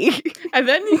shitty. And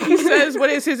then he says what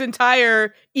is his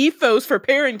entire ethos for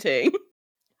parenting.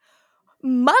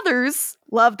 Mothers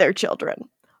love their children.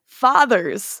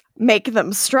 Fathers make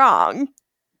them strong.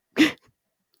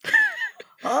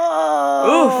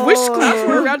 Oh, wish class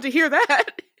were around to hear that.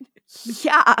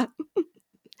 Yeah.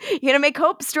 You gonna make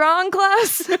Hope strong,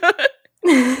 class?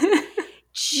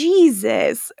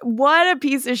 Jesus, what a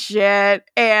piece of shit.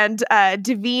 And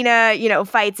Davina,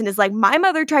 fights and is like, my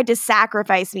mother tried to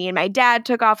sacrifice me and my dad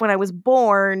took off when I was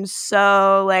born.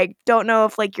 So, like, don't know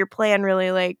if, like, your plan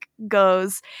really, like,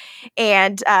 goes.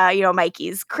 And,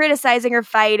 Mikey's criticizing her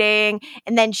fighting.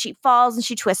 And then she falls and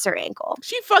she twists her ankle.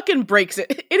 She fucking breaks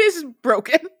it. It is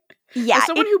broken. Yeah. As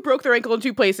someone who broke their ankle in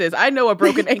 2 places, I know a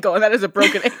broken ankle, and that is a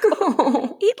broken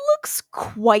ankle. It looks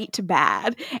quite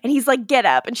bad. And he's like, get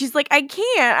up. And she's like, I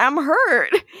can't. I'm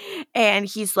hurt. And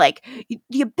he's like,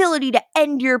 the ability to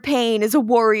end your pain is a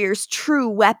warrior's true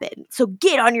weapon. So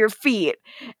get on your feet.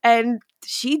 And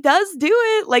she does do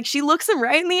it. Like, she looks him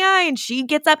right in the eye and she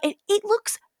gets up, and it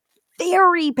looks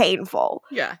very painful.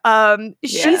 Yeah.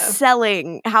 She's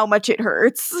selling how much it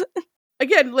hurts.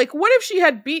 Again, like, what if she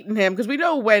had beaten him? Because we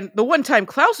know when the one time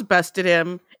Klaus bested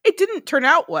him, it didn't turn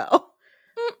out well.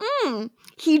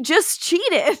 He just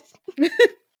cheated.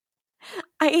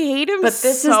 I hate him so much. But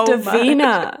this is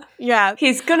Davina. Yeah.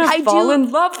 He's gonna fall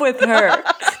in love with her.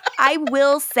 I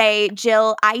will say,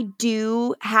 Jill, I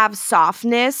do have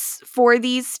softness for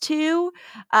these two.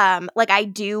 Like, I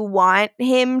do want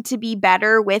him to be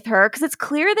better with her, because it's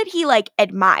clear that he, like,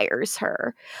 admires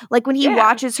her. Like, when he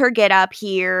watches her get up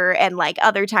here and, like,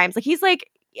 other times, like, he's like,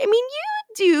 I mean,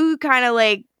 you do kind of,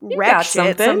 like, wreck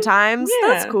shit sometimes. Yeah.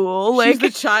 That's cool. Like, she's the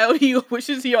child he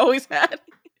wishes he always had.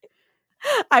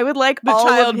 I would like the all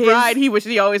child of his... bride he wished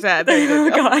he always had. There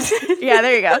you go. God. Yeah,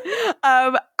 there you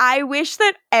go. I wish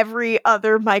that every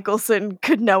other Mikaelson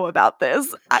could know about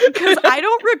this, because I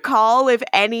don't recall if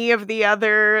any of the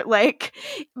other, like,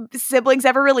 siblings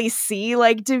ever really see,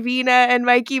 like, Davina and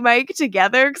Mikey Mike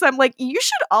together, because I'm like, you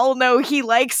should all know he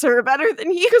likes her better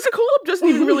than you. Because Kolob doesn't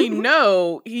even really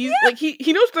know. He's like,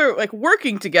 he knows they're, like,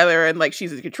 working together and, like,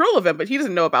 she's in control of him, but he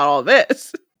doesn't know about all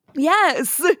this.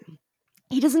 Yes.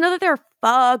 He doesn't know that they're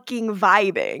fucking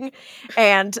vibing.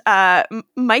 And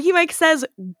Mikey Mike says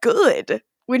good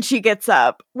when she gets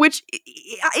up, which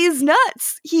is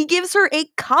nuts. He gives her a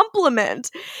compliment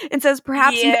and says,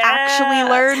 perhaps you've actually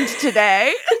learned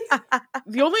today.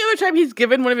 The only other time he's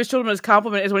given one of his children his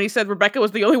compliment is when he said Rebecca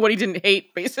was the only one he didn't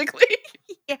hate, basically.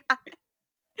 Yeah. And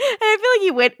I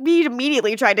feel like he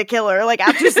immediately tried to kill her, like,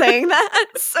 after saying that.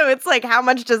 So it's like, how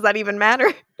much does that even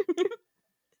matter?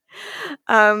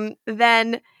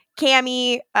 Then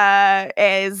Cammy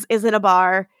is in a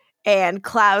bar, and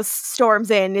Klaus storms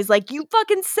in, is like, you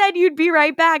fucking said you'd be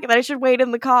right back and that I should wait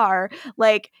in the car.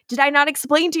 Like, did I not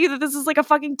explain to you that this is like a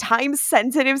fucking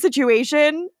time-sensitive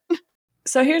situation?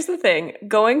 So here's the thing.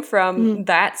 Going from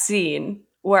that scene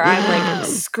where I'm like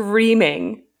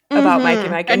screaming about Mikey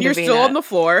Mike and you're Davina, still on the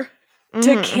floor,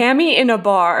 to Cammy in a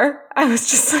bar, I was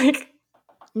just like,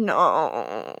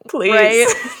 no, please. Right?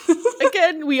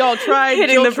 Again, we all tried.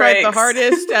 Jill tried the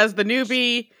hardest as the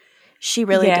newbie. She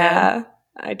really did.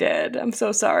 I did. I'm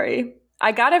so sorry.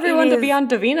 I got everyone to be on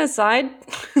Davina's side.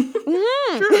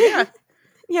 True, yeah.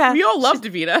 Yeah. We all love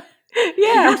Davina.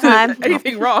 Yeah. Never said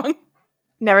anything wrong.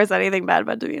 Never said anything bad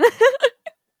about Davina.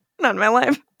 Not in my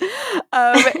life.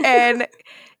 And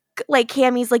like,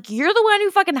 Cammy's like, you're the one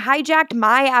who fucking hijacked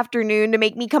my afternoon to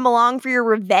make me come along for your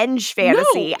revenge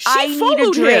fantasy. No, I need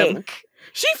a drink. Him.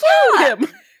 She followed him.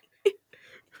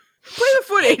 Play the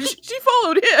footage. She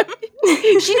followed him.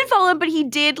 She did follow him, but he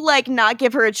did, like, not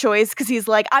give her a choice, because he's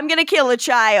like, I'm gonna kill a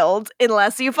child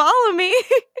unless you follow me.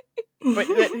 But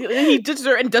he ditches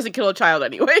her and doesn't kill a child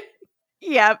anyway.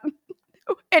 Yep.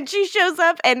 And she shows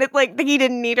up, and it's like, he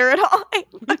didn't need her at all. I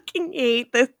fucking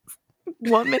hate this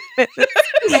woman.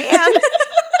 Man.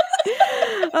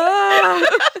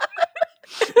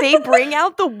 They bring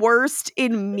out the worst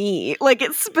in me. Like,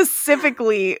 it's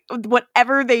specifically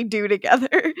whatever they do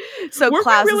together. So We're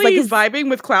Klaus really is like, vibing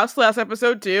with Klaus last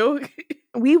episode too.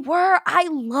 We were. I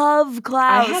love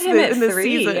Klaus. I had him at in this 3,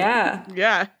 season.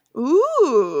 Yeah.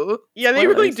 Ooh. Yeah, they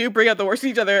really do bring out the worst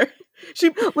in each other.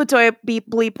 Latoya,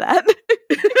 bleep that.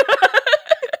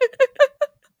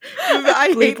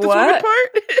 I hate this woman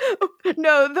part.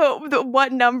 No, the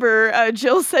what number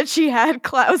Jill said she had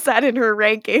Klaus at in her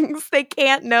rankings. They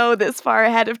can't know this far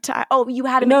ahead of time. Oh, you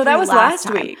had him. No, that was last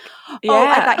time. week. Yeah. Oh,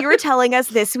 I thought you were telling us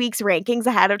this week's rankings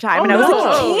ahead of time, and I was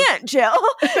like, you can't, Jill.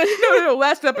 No,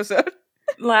 last episode.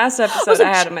 Last episode,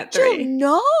 I had him at 3. Jill,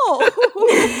 no.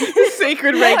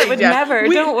 Sacred rankings. Would never.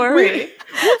 Don't worry.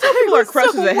 We'll tell people our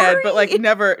crushes ahead, but like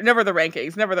never the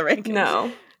rankings. Never the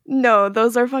rankings. No,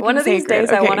 those are fucking One of these sacred. days,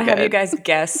 I want to have you guys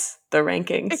guess the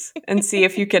rankings and see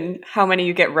if you can, how many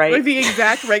you get right. Like the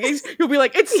exact rankings. You'll be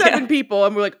like, it's 7 people.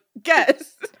 And we're like,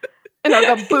 guess. And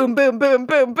I'll go boom, boom, boom,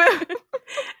 boom, boom.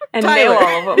 And nail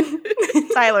all of them.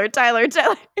 Tyler.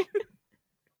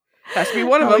 Has to be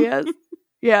one of them. Yes.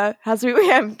 Yeah, has to be.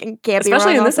 Can't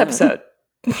Especially be wrong in this episode.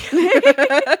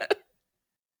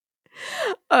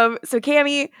 So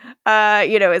Cammy,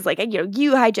 is like,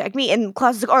 you hijacked me, and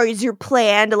Klaus is like, oh, is your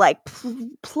plan to like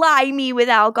ply me with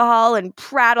alcohol and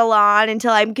prattle on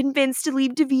until I'm convinced to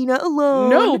leave Davina alone?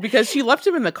 No, because she left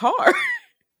him in the car.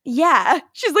 Yeah,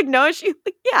 she's like, no, she's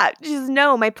like, yeah, she's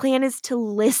no. My plan is to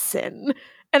listen,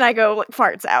 and I go like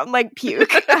fart sound, like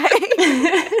puke.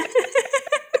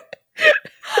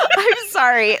 I'm sorry.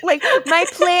 sorry. Like, my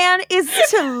plan is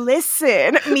to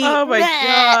listen. Oh my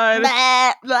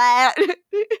God.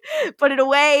 Put it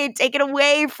away. Take it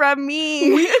away from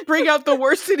me. We bring out the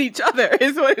worst in each other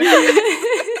is what it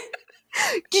is.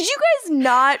 Did you guys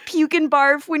not puke and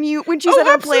barf when she said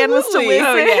her plan was to absolutely. listen?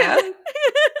 Oh,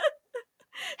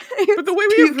 yeah. But the way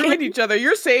we have ruined each other,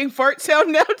 you're saying fart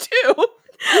sound now too.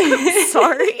 I'm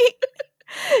sorry.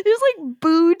 There's like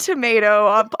boo tomato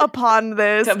up upon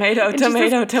this. Tomato.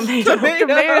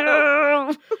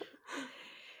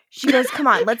 She goes, come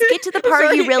on, let's get to the part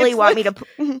Sorry, you really it's want like-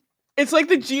 me to... It's like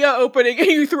the Gia opening and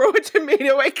you throw a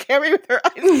tomato at Carrie with her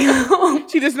eyes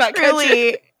closed. She does not catch it.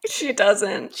 Really, She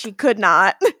doesn't. she could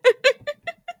not.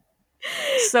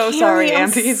 So Cammy, sorry, I'm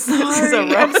Ampy. This is a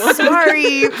rough I'm one.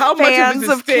 sorry, How much of fans this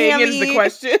is thing is the Cammy.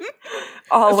 question.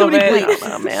 All So of many it. bleeps. I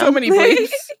don't know, man. So many bleeps.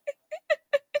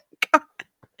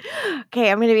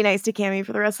 Okay, I'm going to be nice to Cammy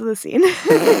for the rest of the scene.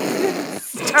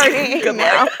 Starting Good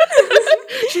now. luck.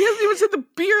 She hasn't even said the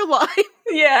beer line.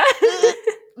 Yeah.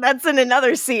 That's in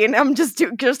another scene. I'm just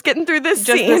getting through this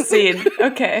Just scene. the scene.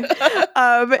 Okay.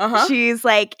 She's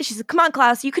like, come on,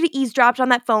 Klaus, you could have eavesdropped on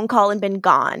that phone call and been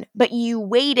gone, but you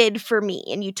waited for me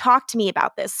and you talked to me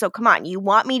about this. So come on, you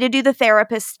want me to do the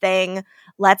therapist thing?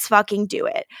 Let's fucking do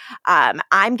it.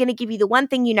 I'm going to give you the one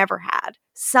thing you never had,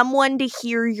 someone to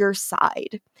hear your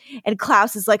side. And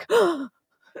Klaus is like,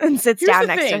 and sits Here's down the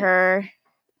next to thing. her.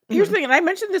 Here's the thing, and I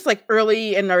mentioned this like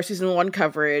early in our season 1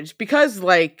 coverage because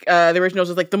like the originals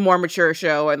is like the more mature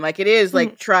show and like it is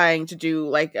like trying to do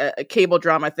like a cable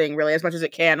drama thing really as much as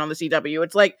it can on the CW.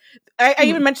 It's like I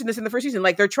even mentioned this in the first season,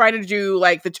 like they're trying to do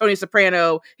like the Tony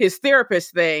Soprano his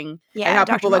therapist thing and how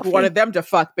Dr. people like Melfi. wanted them to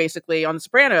fuck basically on the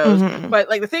Sopranos. But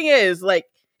like the thing is like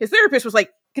his therapist was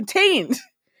like contained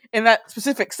in that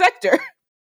specific sector.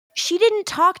 She didn't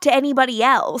talk to anybody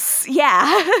else.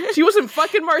 Yeah. She wasn't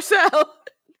fucking Marcel.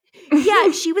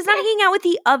 Yeah, she was not hanging out with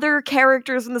the other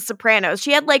characters in The Sopranos.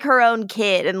 She had like her own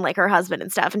kid and like her husband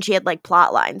and stuff, and she had like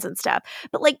plot lines and stuff.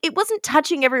 But like it wasn't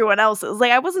touching everyone else's.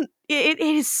 Like I wasn't. It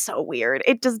is so weird.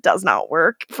 It just does not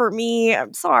work for me.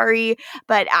 I'm sorry,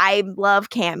 but I love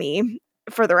Cammy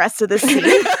for the rest of this scene.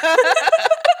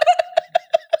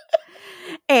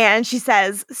 And she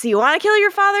says, "So you want to kill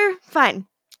your father? Fine,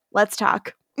 let's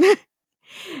talk."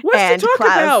 What's to talk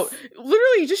Klaus- about?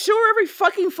 Literally, just show her every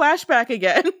fucking flashback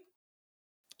again.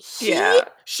 Yeah.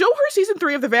 Show her season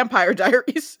 3 of the Vampire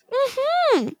Diaries.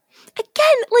 Again,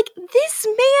 like this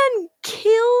man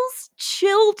kills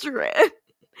children.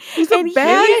 He's a And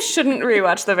bad. Maybe I shouldn't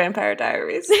rewatch The Vampire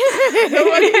Diaries. No,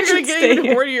 I think you're gonna Should get stay even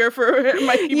here. hornier for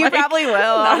Mikey You Mike. probably will,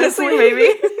 Honestly, honestly.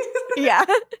 maybe. Yeah.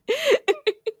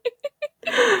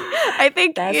 I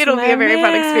think That's it'll be my a very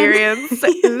fun man. experience.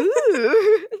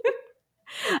 Ooh.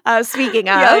 Speaking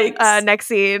of, Yikes. next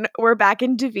scene, we're back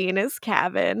in Davina's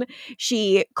cabin.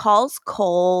 She calls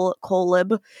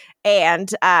Kolib, and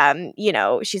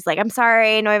she's like, "I'm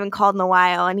sorry, I know I haven't called in a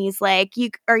while." And he's like,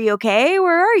 "Are you okay?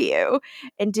 Where are you?"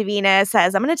 And Davina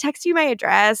says, "I'm gonna text you my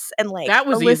address and like That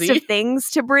was a list easy. of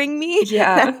things to bring me."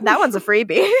 Yeah. that one's a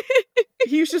freebie.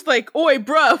 He was just like, "Oi,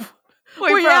 bruv, Oi,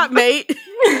 where you bruv. at, mate?"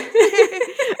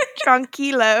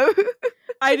 Tranquilo.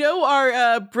 I know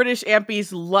our British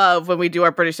ampies love when we do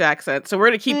our British accent, so we're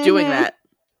gonna keep doing that.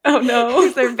 Oh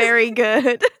no. They're very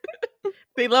good.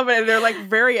 They love it, and they're like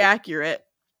very accurate.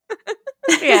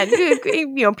 Yeah,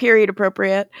 period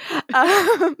appropriate.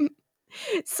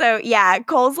 So yeah,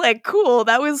 Cole's like, "Cool,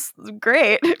 that was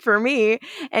great for me,"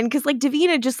 and because like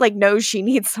Davina just like knows she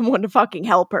needs someone to fucking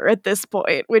help her at this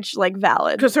point, which like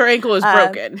valid Because her ankle is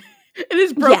broken. It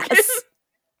is broken. Yes.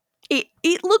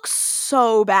 It looks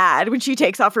so bad when she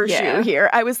takes off her shoe here.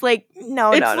 I was like,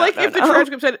 no, It's no, like no, if the no.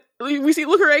 transcript said, "We see,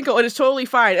 look her ankle, and it's totally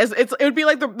fine." It would be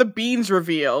like the beans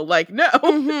reveal. Like, no,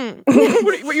 Mhm.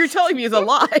 what you're telling me is a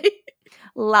lie.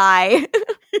 Lie.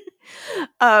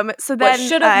 So then What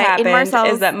should have happened in Marcel's,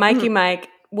 is that Mikey Mike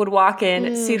would walk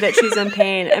in, see that she's in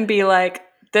pain, and be like,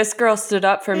 "This girl stood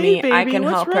up for me. Hey, I baby, can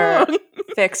what's help her wrong?"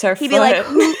 fix her he'd foot." be like,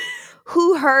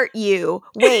 who hurt you?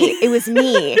 Wait, it was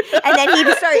me. And then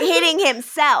he'd start hitting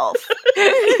himself.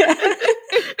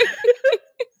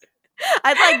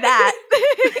 I'd like that.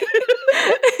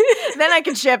 Then I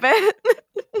could ship it.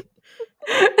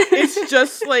 It's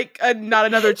just like not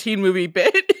another teen movie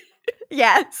bit.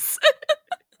 Yes.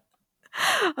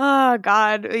 Oh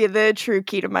God, the true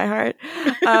key to my heart.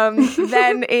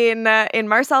 Then in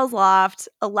Marcel's loft,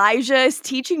 Elijah is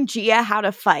teaching Gia how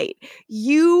to fight.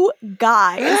 You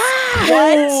guys,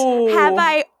 what have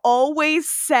I always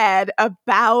said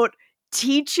about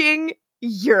teaching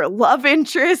your love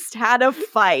interest had a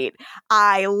fight.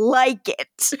 I like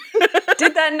it.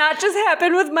 Did that not just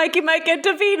happen with Mikey Mike and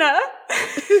Davina?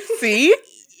 See?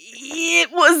 It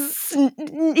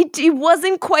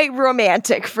wasn't quite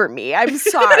romantic for me. I'm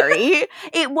sorry.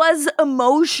 It was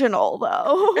emotional,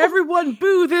 though. Everyone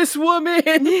boo this woman.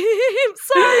 I'm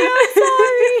sorry.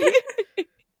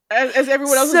 As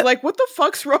everyone else is like, what the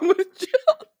fuck's wrong with Jill?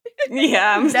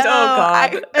 Yeah, I'm so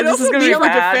God. And This also is gonna be never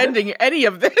bad. defending any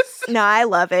of this. No, I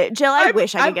love it. Jill, I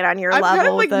wish I could get on your I'm level kind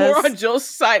of with like this. more on Jill's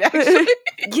side, actually.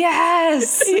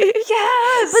 Yes.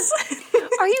 Yes.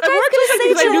 Are you I'm guys more going to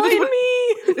say upset 'cause Jill?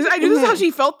 I knew this is how she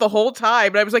felt the whole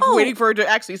time, and I was like waiting for her to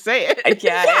actually say it.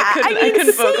 Yeah, Yeah, I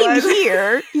couldn't same vocalize.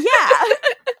 here. Yeah.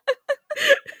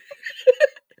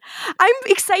 I'm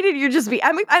excited you're just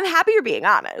I'm happy you're being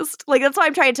honest. Like, that's why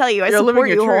I'm trying to tell you. I You're living support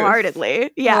your you truth.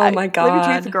 wholeheartedly. Yeah. Oh my Live your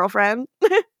God. truth, girlfriend.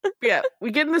 Yeah, we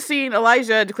get in the scene.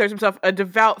 Elijah declares himself a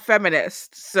devout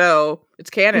feminist, so it's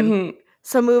canon. Mhm.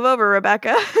 So move over,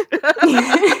 Rebecca.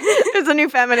 There's a new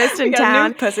feminist in We got a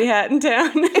town. new pussy hat in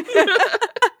town.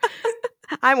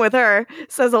 I'm with her,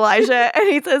 says Elijah. And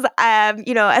he says,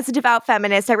 as a devout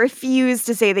feminist, I refuse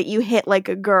to say that you hit like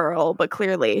a girl, but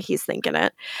clearly he's thinking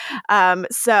it.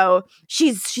 So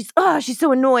she's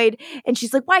so annoyed. And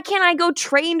she's like, why can't I go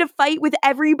train to fight with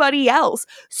everybody else?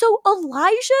 So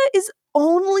Elijah is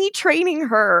only training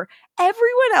her.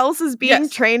 Everyone else is being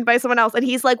trained by someone else. And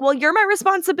he's like, well, you're my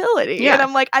responsibility. Yeah. And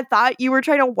I'm like, I thought you were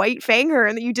trying to white fang her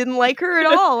and that you didn't like her at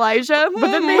all, Elijah.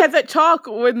 But then they had that talk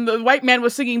when the white man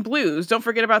was singing blues. Don't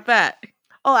forget about that.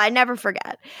 Oh, I never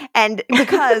forget. And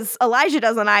because Elijah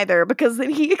doesn't either, because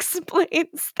then he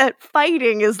explains that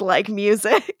fighting is like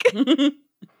music.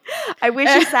 I wish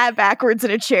he sat backwards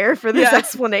in a chair for this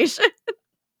explanation.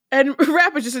 And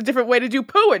rap is just a different way to do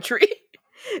poetry.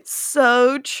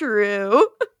 So true.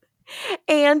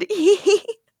 And they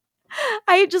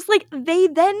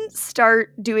then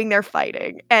start doing their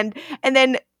fighting. And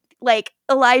then like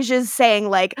Elijah's saying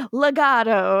like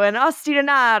legato and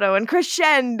ostinato and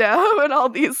crescendo and all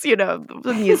these,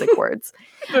 the music words.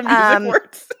 The music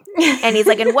words. And he's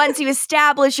like, and once you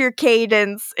establish your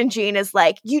cadence, and Gina's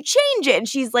like, you change it. And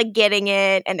she's like getting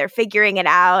it, and they're figuring it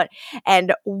out.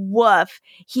 And woof,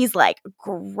 he's like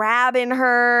grabbing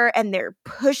her, and they're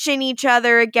pushing each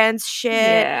other against shit.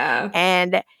 Yeah.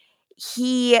 And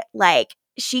she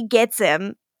gets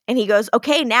him, and he goes,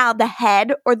 okay, now the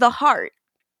head or the heart.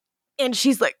 And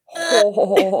she's like,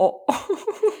 Oh.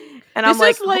 and This I'm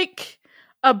like, is like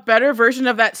a better version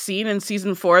of that scene in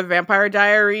season 4 of Vampire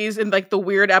Diaries, in like the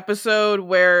weird episode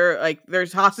where like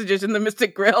there's hostages in the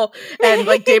Mystic Grill, and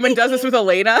like Damon does this with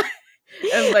Elena,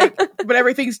 and like, but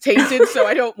everything's tainted, so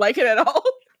I don't like it at all.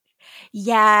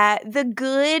 yeah, the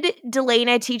good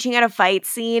Delana teaching how to fight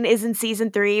scene is in season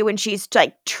 3 when she's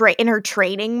like in her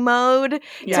training mode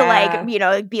to like,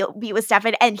 be with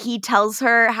Stefan, and he tells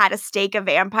her how to stake a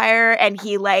vampire, and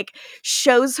he like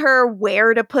shows her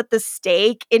where to put the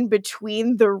stake in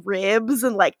between the ribs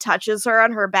and like touches her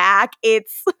on her back.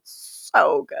 It's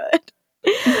so good.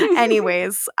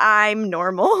 Anyways, I'm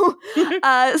normal.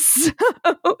 So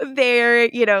they're,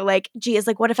 like, Gia's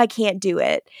like, what if I can't do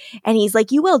it? And he's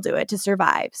like, you will do it to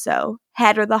survive. So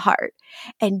head or the heart.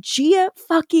 And Gia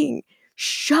fucking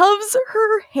shoves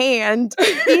her hand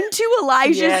into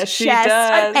Elijah's chest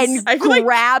and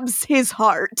grabs his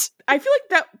heart. I feel like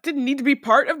that didn't need to be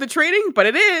part of the training, but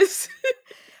it is.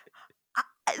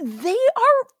 They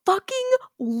are fucking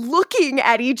looking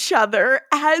at each other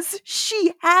as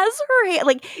she has her hand.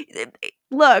 Like,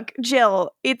 look,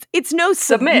 Jill, it's no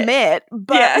submit,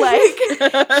 but like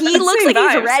he looks like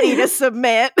he's ready to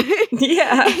submit.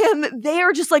 Yeah. And they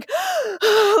are just like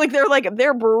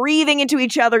they're breathing into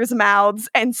each other's mouths,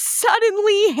 and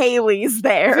suddenly Haley's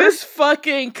there. This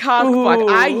fucking cockfuck.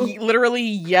 I literally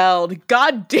yelled,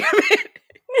 God damn it.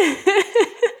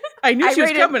 I knew she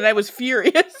was coming, and I was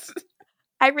furious.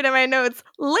 I read in my notes,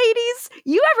 ladies,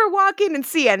 you ever walk in and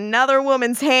see another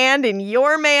woman's hand in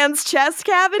your man's chest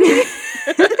cavity?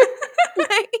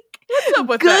 What's up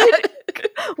with that?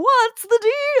 What's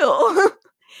the deal?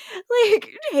 Like,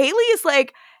 Haley is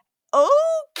like,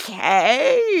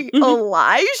 okay,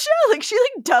 Elijah? Like, she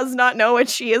like does not know what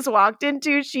she has walked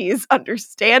into. She is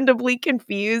understandably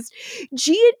confused.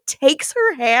 Gia takes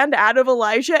her hand out of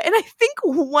Elijah and I think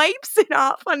wipes it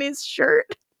off on his shirt.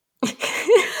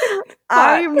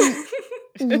 I'm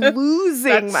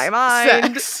losing my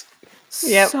mind. Sex.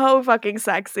 Yep. So fucking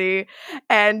sexy.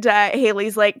 And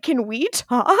Haley's like, can we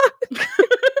talk?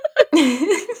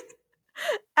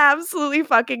 Absolutely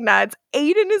fucking nuts.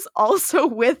 Aiden is also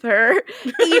with her.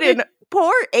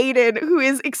 Poor Aiden, who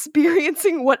is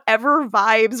experiencing whatever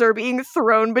vibes are being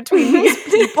thrown between these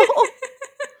people.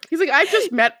 He's like, I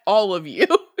just met all of you.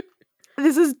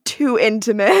 This is too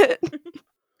intimate.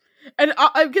 And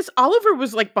I guess Oliver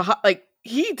was like behind, like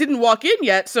he didn't walk in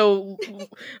yet. So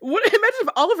what? Imagine if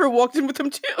Oliver walked in with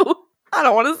him too. I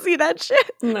don't want to see that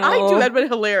shit. No. I do. That'd been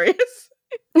hilarious.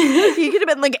 He could have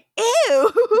been like,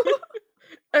 ew.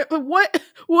 But what?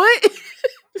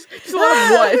 Just a lot of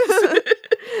what?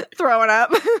 Throwing up.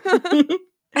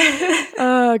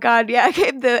 Oh God, yeah. I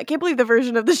can't believe the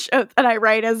version of the show that I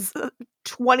write has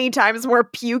 20 times more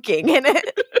puking in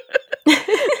it.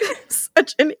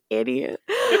 Such an idiot.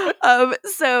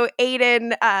 So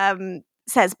Aiden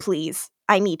says, please,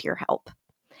 I need your help.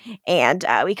 And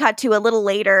we cut to a little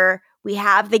later. We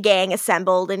have the gang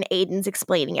assembled and Aiden's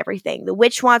explaining everything. The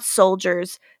witch wants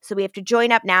soldiers, so we have to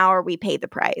join up now or we pay the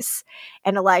price.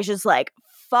 And Elijah's like,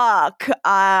 fuck,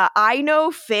 I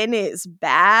know Finn is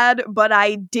bad, but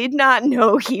I did not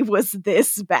know he was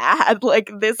this bad. Like,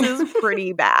 this is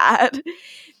pretty bad.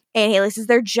 And Haley says,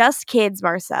 they're just kids,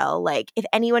 Marcel. Like, if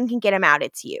anyone can get him out,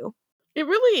 it's you. It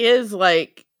really is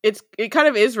like it kind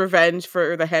of is revenge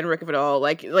for the Henrik of it all.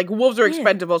 Like wolves are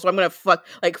expendable, so I'm gonna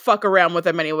fuck around with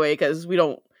them anyway because we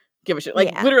don't give a shit.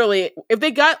 Like literally, if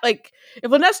they got if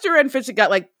Lanester and Fitz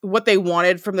got like what they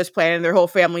wanted from this plan and their whole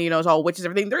family, is all witches,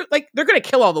 everything, they're gonna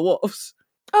kill all the wolves.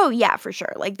 Oh yeah, for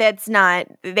sure. Like that's not.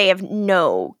 They have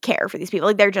no care for these people.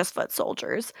 Like they're just foot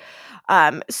soldiers.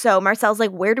 So Marcel's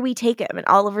like, where do we take him? And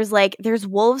Oliver's like, there's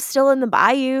wolves still in the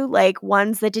bayou, like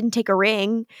ones that didn't take a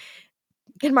ring.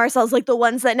 And Marcel's like, the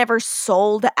ones that never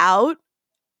sold out.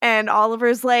 And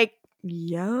Oliver's like,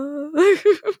 yeah.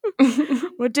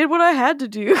 What I had to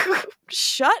do.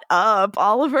 Shut up,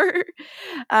 Oliver.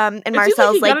 And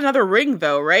Marcel's he got another ring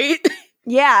though, right?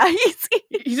 Yeah.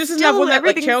 He just doesn't have one that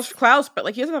channels Klaus,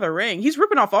 but he has another ring. He's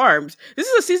ripping off arms. This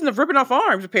is a season of ripping off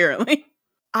arms, apparently.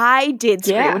 I did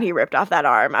scream when he ripped off that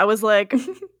arm. I was like,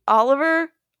 Oliver,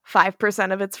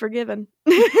 5% of it's forgiven.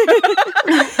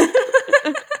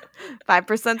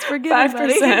 5%'s forgiven,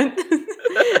 5%.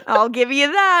 Buddy. I'll give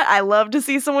you that. I love to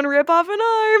see someone rip off an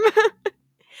arm.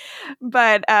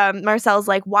 But Marcel's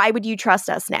like, why would you trust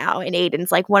us now? And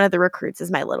Aiden's like, one of the recruits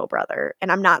is my little brother,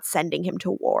 and I'm not sending him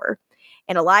to war.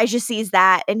 And Elijah sees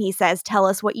that, and he says, tell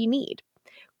us what you need.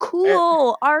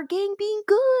 Cool. Our gang being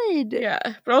good. Yeah.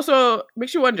 But also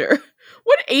makes you wonder,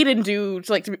 what did Aiden do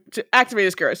to activate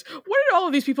his curse? What did all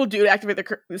of these people do to activate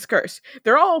this curse?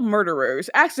 They're all murderers,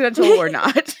 accidental or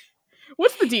not.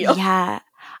 What's the deal? Yeah.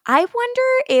 I wonder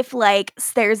if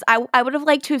there's I would have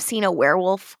liked to have seen a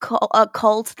werewolf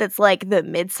cult that's like the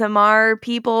Midsommar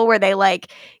people where they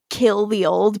kill the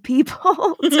old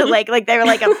people. So like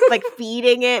they're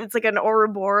feeding it. It's like an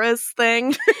Ouroboros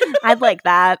thing. I'd like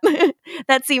that.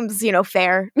 That seems,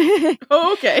 fair.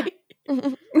 Oh, okay.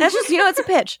 That's just, it's a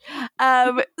pitch.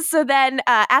 So then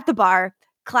at the bar,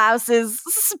 Klaus is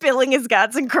spilling his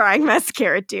guts and crying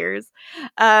mascara tears.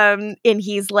 And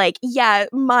he's like, yeah,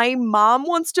 my mom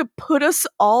wants to put us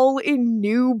all in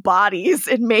new bodies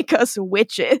and make us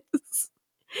witches.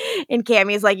 And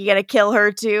Cammie's like, you gotta kill her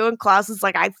too. And Klaus is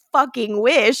like, I fucking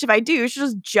wish if I do, she'll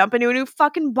just jump into a new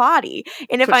fucking body.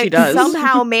 And if I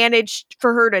somehow manage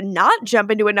for her to not jump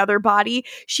into another body,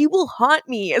 she will haunt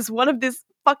me as one of this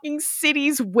fucking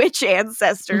city's witch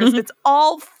ancestors. It's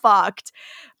all fucked.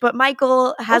 But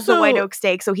Michael has the White Oak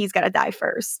stake, so he's got to die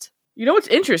first. You know what's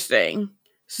interesting?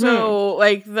 So,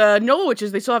 the Nola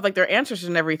witches, they still have, their ancestors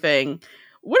and everything.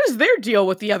 What is their deal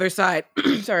with the other side?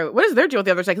 Sorry, what is their deal with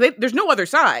the other side? There's no other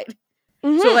side.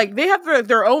 Mm-hmm. So, they have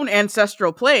their own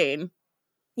ancestral plane.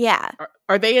 Yeah.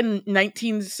 Are they in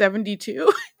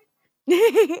 1972?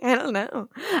 I don't know.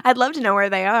 I'd love to know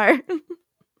where they are.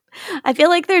 I feel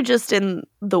like they're just in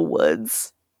the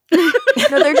woods. No,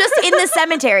 they're just in the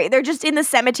cemetery. They're just in the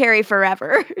cemetery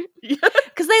forever.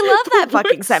 Because they love that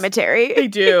fucking cemetery. They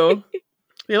do.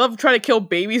 They love trying to kill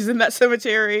babies in that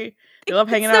cemetery. They love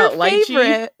hanging out at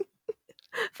Lychee.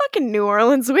 Fucking New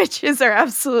Orleans witches are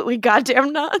absolutely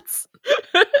goddamn nuts.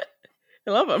 I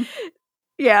love them.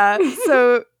 Yeah.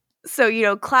 So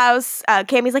Klaus,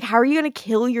 Cammie's like, how are you going to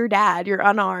kill your dad? You're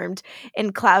unarmed.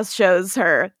 And Klaus shows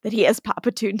her that he has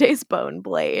Papa Tunde's bone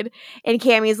blade. And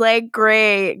Cammie's like,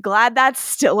 great. Glad that's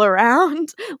still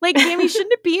around. Like, Cammie,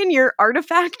 shouldn't it be in your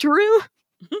artifact room?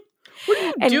 What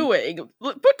are you doing?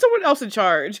 Put someone else in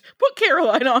charge. Put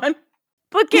Caroline on.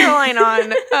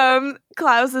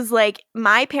 Klaus is like,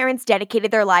 my parents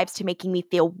dedicated their lives to making me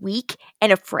feel weak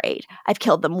and afraid. I've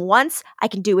killed them once. I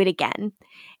can do it again.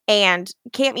 And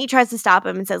Cammie tries to stop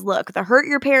him and says, look, the hurt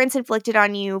your parents inflicted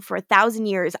on you for 1,000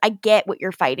 years, I get what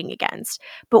you're fighting against.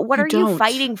 But what are you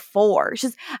fighting for? She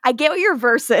says, I get what your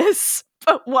verse is,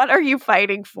 but what are you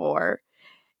fighting for?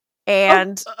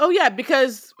 And yeah,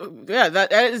 because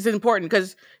that is important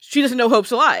because she doesn't know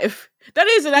Hope's alive. That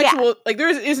is an actual there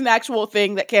is an actual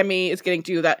thing that Cammy is getting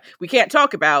to that we can't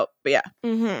talk about. But yeah.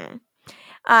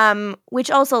 Mm-hmm. Which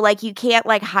also, like, you can't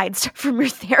like hide stuff from your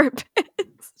therapist.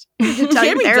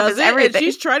 Cammy does it, everything. And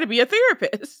she's trying to be a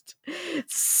therapist.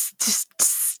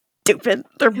 Stupid.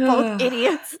 They're both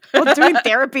idiots. Both doing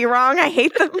therapy wrong. I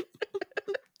hate them.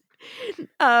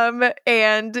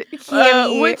 And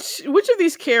Cammy, which of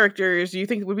these characters do you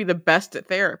think would be the best at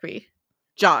therapy?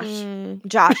 Josh.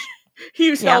 Josh.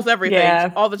 He tells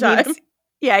everything all the time.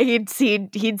 He'd say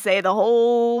the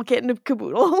whole kit and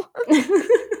caboodle.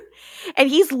 And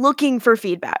he's looking for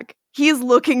feedback. He's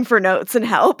looking for notes and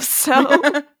help.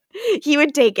 So he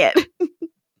would take it.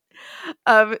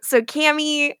 So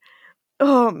Cammy,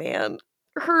 oh man,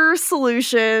 her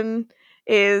solution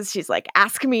is she's like,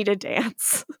 ask me to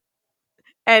dance.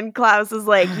 And Klaus is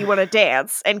like, you want to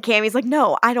dance? And Cammy's like,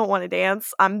 no, I don't want to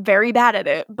dance. I'm very bad at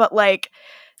it. But like,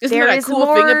 isn't that a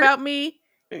cool thing about me?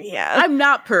 Yeah. I'm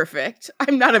not perfect.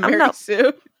 I'm not a Mary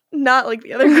Sue. Not like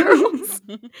the other girls.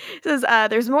 It says,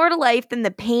 there's more to life than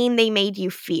the pain they made you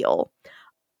feel.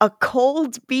 A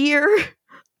cold beer,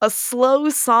 a slow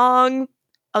song,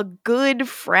 a good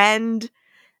friend.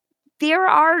 There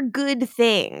are good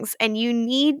things, and you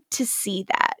need to see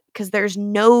that because there's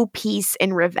no peace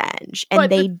in revenge, and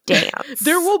they dance.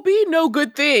 There will be no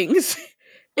good things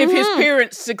if his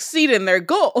parents succeed in their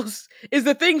goals, is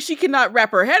the thing she cannot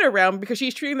wrap her head around because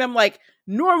she's treating them like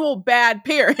normal bad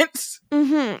parents.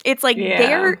 It's like,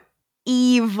 they're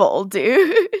evil,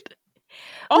 dude.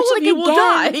 All of you will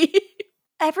die.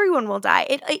 Everyone will die.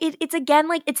 It's again,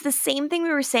 like, it's the same thing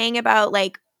we were saying about,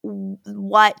 like,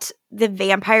 what the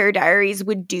Vampire Diaries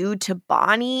would do to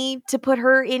Bonnie to put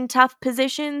her in tough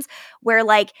positions, where,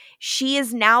 like, she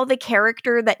is now the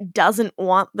character that doesn't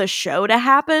want the show to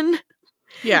happen.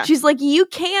 Yeah. She's like, you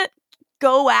can't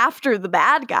go after the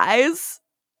bad guys.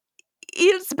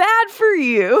 It's bad for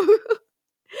you.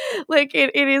 Like,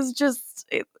 it is just,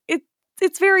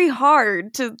 it's very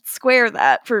hard to square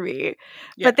that for me.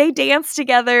 Yeah. But they dance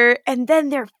together, and then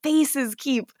their faces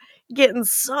keep getting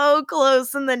so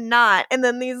close and then not, and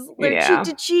then they're cheek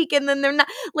to cheek, and then they're not,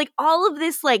 like, all of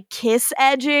this like kiss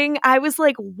edging. I was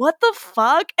like, what the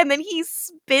fuck? And then he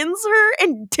spins her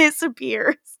and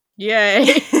disappears. Yay.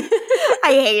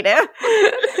 I hate it.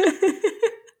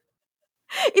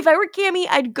 If I were Cammy,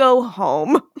 I'd go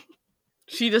home.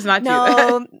 She does not do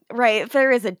that. Right. If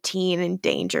there is a teen in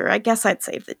danger, I guess I'd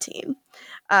save the teen.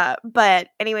 But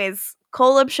anyways,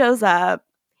 Kolob shows up,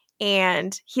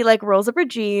 and he like rolls up her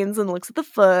jeans and looks at the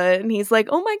foot, and he's like,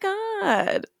 oh my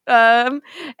God.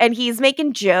 And he's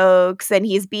making jokes, and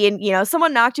he's being,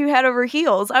 someone knocked you head over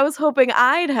heels. I was hoping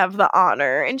I'd have the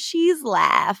honor. And she's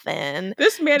laughing.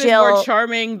 This man is more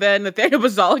charming than Nathaniel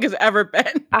Buzolic has ever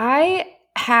been. I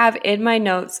have in my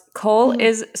notes, Cole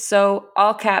is so,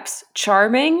 all caps,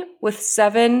 charming with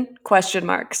 7 question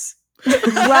marks.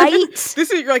 Right?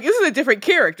 This is a different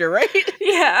character, right?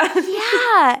 Yeah.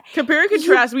 Yeah. Compare and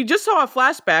contrast. We just saw a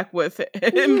flashback with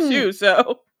him too,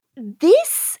 so.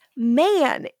 This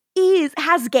man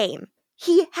has game.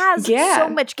 He has so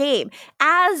much game.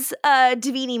 As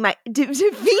Davina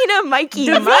Mikey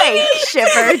Mike shipper.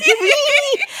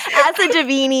 As a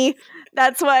Davini.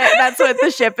 That's what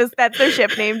the ship is. That's their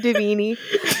ship name, Davini.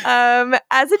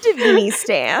 As a Davini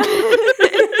stan.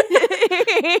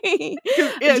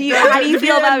 How do you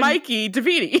feel about Mikey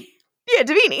Davini? Yeah,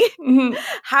 Davini. Mm-hmm.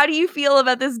 How do you feel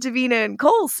about this Davina and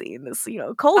Cole scene? This,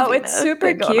 Cole. Oh, it's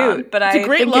super cute, but it's a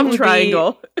great love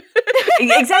triangle.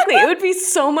 Exactly. It would be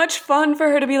so much fun for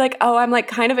her to be like, oh, I'm like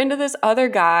kind of into this other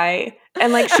guy,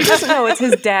 and like she doesn't know it's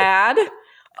his dad.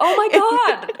 Oh my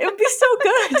God, it would be so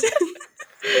good.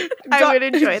 I would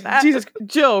enjoy that. Jesus,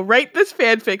 Jill, write this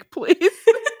fanfic, please.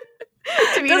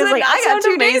 Davina's like, I got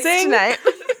 2 days tonight.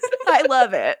 I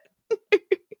love it.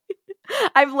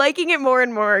 I'm liking it more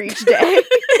and more each day.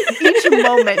 Each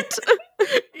moment.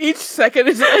 Each second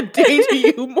is a day to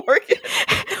you, Morgan.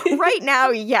 Right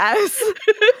now, yes.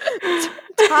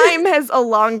 Time has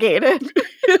elongated.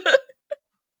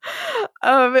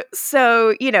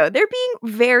 So, they're being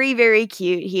very, very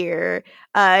cute here.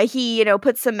 He,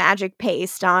 puts some magic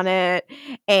paste on it,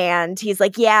 and he's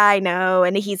like, yeah, I know.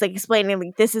 And he's like explaining,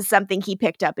 like, this is something he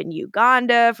picked up in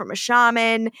Uganda from a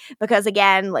shaman, because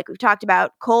again, like we've talked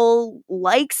about, Cole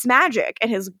likes magic and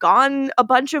has gone a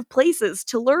bunch of places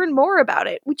to learn more about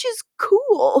it, which is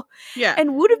cool. Yeah.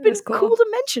 And would have been cool to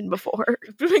mention before.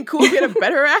 It would have been cool to get a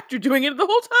better actor doing it the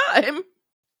whole time.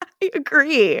 I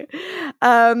agree.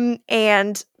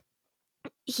 And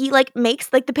he like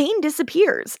makes like the pain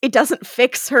disappears. It doesn't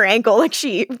fix her ankle like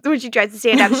when she tries to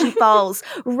stand up, she falls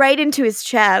right into his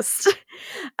chest.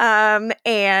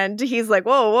 And he's like,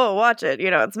 whoa, watch it.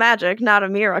 It's magic, not a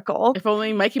miracle. If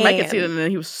only Mikey Mike had seen it, and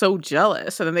then he was so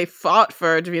jealous. And then they fought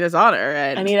for Davina's honor.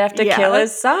 And he'd have to kill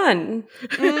his son.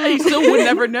 He still would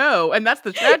never know. And that's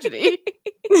the tragedy.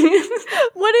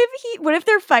 What if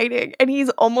they're fighting and he's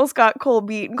almost got Cole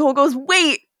beat, and Cole goes,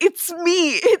 wait, it's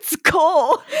me, it's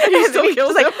Cole. And he still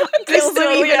kills him. Kills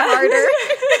him even harder.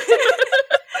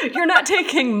 You're not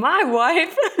taking my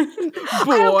wife.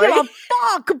 Boy. I don't give a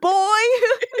fuck, boy.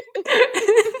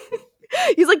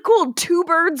 He's like, cool, 2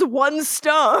 birds, 1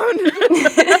 stone.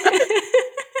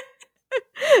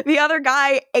 The other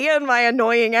guy and my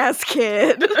annoying ass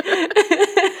kid.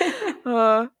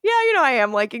 I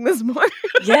am liking this more.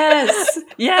 Yes.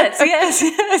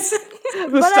 The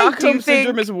Stockholm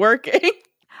Syndrome is working.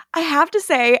 I have to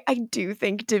say, I do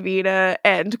think Davina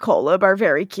and Kolob are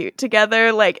very cute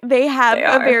together. Like, they have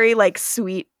a very, like,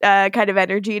 sweet kind of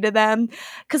energy to them.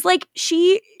 Because, like,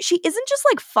 she isn't just,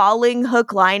 like, falling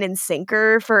hook, line, and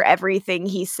sinker for everything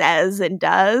he says and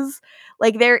does.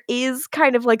 Like, there is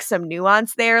kind of, like, some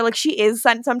nuance there. Like, she is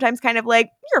sometimes kind of like,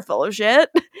 you're full of shit.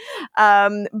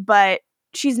 But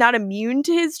she's not immune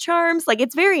to his charms. Like,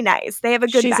 it's very nice. They have a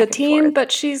good She's back a and teen, forth. but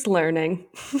she's learning.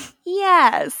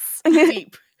 Yes.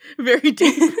 Deep. Very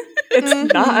deep.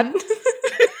 It's not.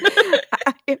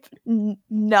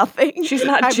 Nothing. She's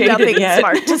not I have jaded nothing yet.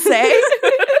 smart to say.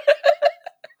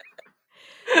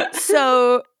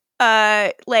 So,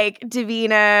 like,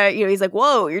 Davina, he's like,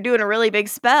 whoa, you're doing a really big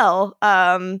spell.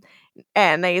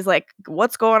 And then he's like,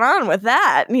 what's going on with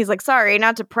that? And he's like, sorry,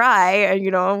 not to pry.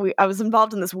 And, I was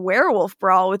involved in this werewolf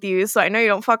brawl with you, so I know you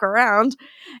don't fuck around.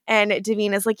 And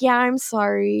Davina's like, yeah, I'm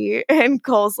sorry. And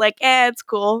Cole's like, it's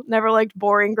cool. Never liked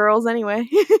boring girls anyway.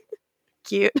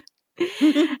 Cute.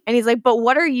 And he's like, but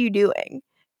what are you doing?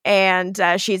 And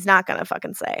she's not going to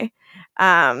fucking say.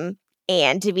 And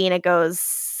Davina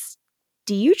goes,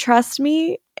 do you trust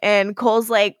me? And Cole's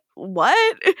like,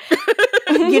 what?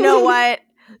 You know what?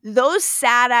 Those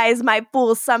sad eyes might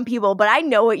fool some people, but I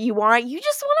know what you want. You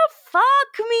just want to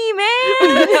fuck me,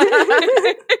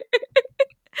 man.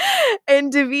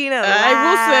 And Davina laughs. I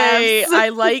will say, I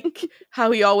like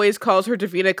how he always calls her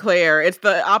Davina Claire. It's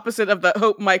the opposite of the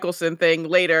Hope Michelson thing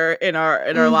later in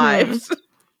our lives.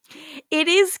 It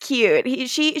is cute.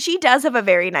 She does have a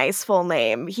very nice full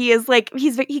name. He is like,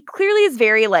 he clearly is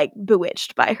very like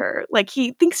bewitched by her. Like,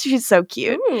 he thinks she's so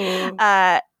cute.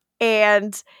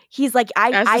 And he's like,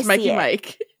 I see Mikey it.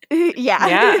 Mike.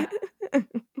 Yeah.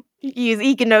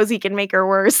 He knows he can make her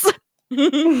worse. And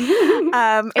he's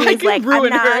I can like,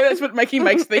 ruin her. That's what Mikey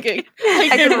Mike's thinking. I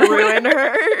can ruin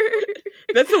her.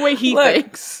 That's the way he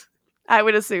thinks. I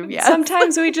would assume, yeah.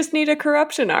 Sometimes we just need a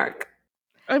corruption arc.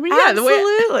 I mean, yeah,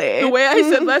 absolutely. The way I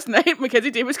said last night,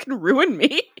 Mackenzie Davis can ruin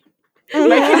me.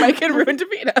 Mikey Mike can ruin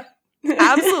Davina.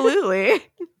 Absolutely.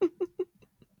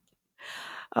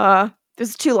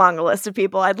 There's too long a list of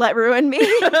people I'd let ruin me.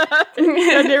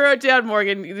 Narrow it down,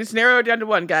 Morgan. Just narrow it down to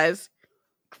one, guys.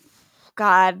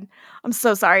 God, I'm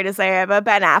so sorry to say it, but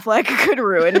Ben Affleck could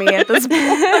ruin me at this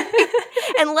point.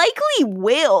 And likely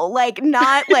will. Like,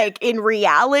 not like in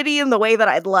reality in the way that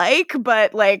I'd like,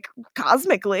 but like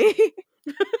cosmically.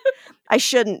 I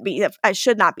should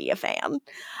not be a fan.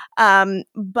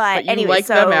 But anyway, like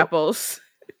them apples.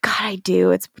 God, I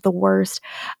do. It's the worst.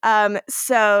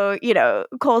 So,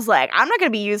 Cole's like, I'm not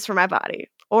going to be used for my body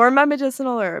or my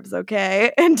medicinal herbs,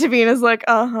 okay? And Davina's like,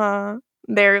 uh-huh.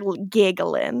 They're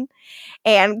giggling.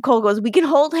 And Cole goes, we can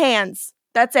hold hands.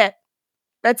 That's it.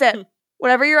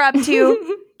 Whatever you're up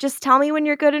to, just tell me when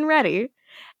you're good and ready.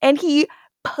 And he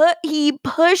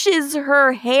pushes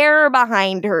her hair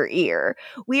behind her ear.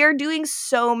 We are doing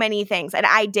so many things. And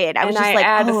I did. I was just like,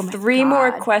 add oh my 3 God.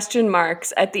 more question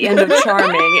marks at the end of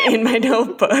charming in my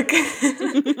notebook.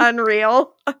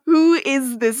 Unreal. Who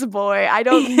is this boy? I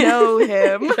don't know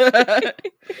him.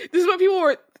 This is what people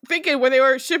were thinking when they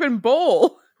were shipping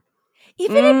Bowl.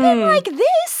 If it had been like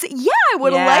this, yeah, I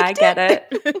would have liked it. I get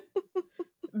it.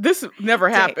 This never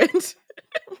happened.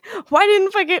 Why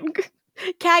didn't fucking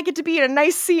Cat get to be in a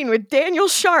nice scene with Daniel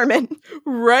Sharman?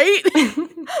 Right?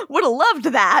 Would have loved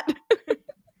that.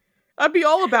 I'd be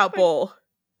all about Bowl.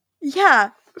 Yeah.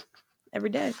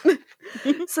 Every day.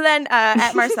 So then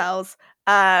at Marcel's,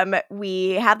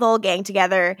 we have the whole gang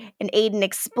together, and Aiden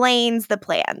explains the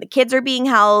plan. The kids are being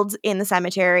held in the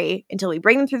cemetery until we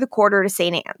bring them through the quarter to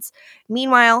St. Anne's.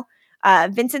 Meanwhile,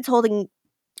 Vincent's holding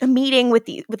a meeting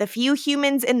with a few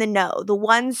humans in the know, the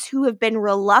ones who have been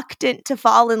reluctant to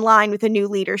fall in line with the new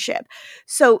leadership.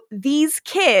 So these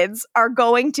kids are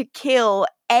going to kill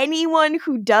anyone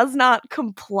who does not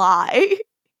comply.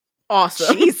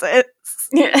 Awesome. Jesus.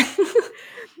 Yeah.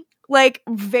 Like,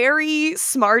 very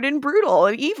smart and brutal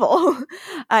and evil.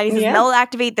 He says they'll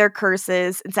activate their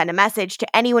curses and send a message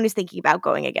to anyone who's thinking about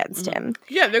going against him.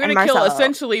 Yeah, they're going to kill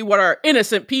essentially what are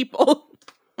innocent people.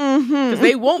 Because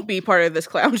they won't be part of this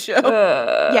clown show.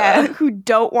 Yeah, who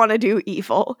don't want to do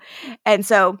evil. And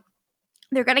so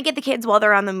they're going to get the kids while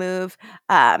they're on the move.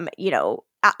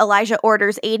 Elijah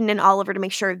orders Aiden and Oliver to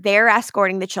make sure they're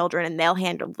escorting the children and they'll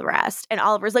handle the rest. And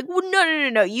Oliver's like, well,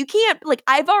 no. You can't, like,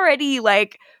 I've already,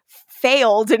 like,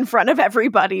 failed in front of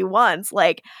everybody once.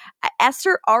 Like,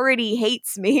 Esther already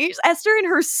hates me. Esther and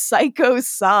her psycho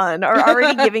son are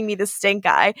already giving me the stink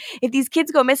eye. If these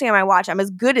kids go missing on my watch, I'm as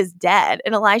good as dead.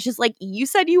 And Elijah's like, you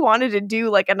said you wanted to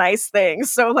do, like, a nice thing.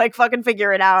 So, like, fucking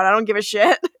figure it out. I don't give a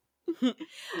shit.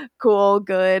 Cool,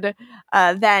 good.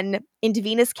 Then in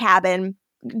Davina's cabin,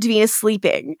 Davina's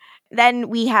sleeping. Then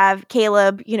we have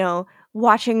Caleb,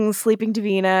 watching sleeping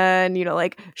Davina and,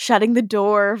 like, shutting the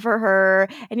door for her.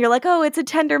 And you're like, oh, it's a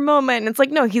tender moment. And it's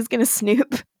like, no, he's gonna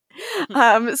snoop.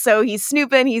 So he's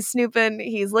snooping.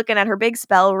 He's looking at her big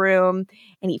spell room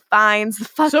and he finds the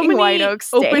fucking white oak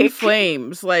steak. Open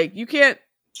flames. Like, you can't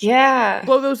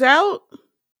blow those out.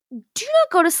 Do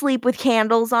not go to sleep with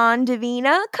candles on,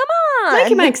 Davina. Come on.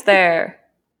 Mikey Mike's there.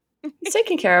 He's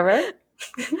taking care of her.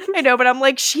 I know, but I'm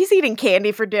like, she's eating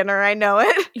candy for dinner. I know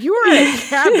it. You are in a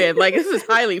cabin. Like, this is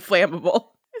highly flammable.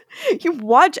 You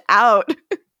watch out.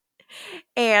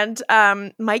 And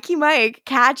Mikey Mike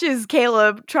catches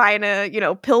Caleb trying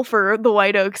to, pilfer the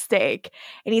white oak steak.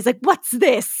 And he's like, what's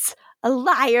this? A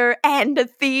liar and a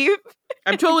thief?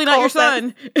 I'm totally not your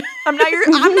son. I'm not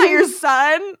your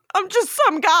son. I'm just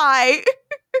some guy.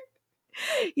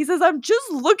 He says, I'm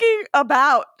just looking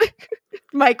about.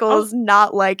 Michael's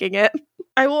not liking it.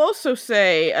 I will also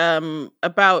say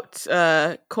about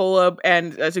Kolob,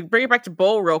 and to bring it back to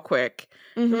Bull real quick.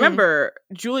 Mm-hmm. Remember,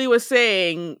 Julie was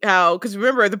saying how, because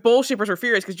remember, the Bull shippers were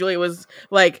furious because Julie was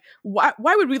like, why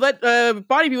would we let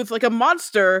Bonnie be with like a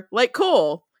monster like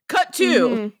Cole? Cut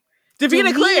to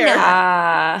Davina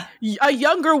Claire, a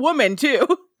younger woman too.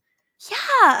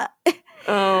 Yeah.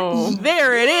 Oh,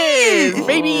 there it is,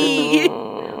 baby.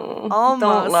 Almost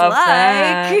don't love like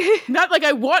that. Not like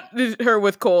I want her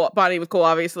with Cole, Bonnie with Cole,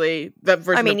 obviously that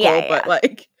version of Cole, but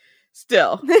like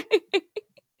still.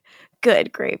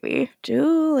 Good gravy,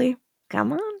 Julie.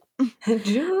 Come on,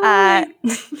 Julie.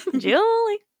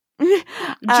 Julie.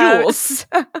 Jules.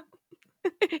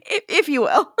 If you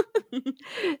will.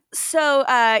 So,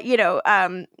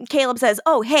 Caleb says,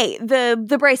 oh, hey,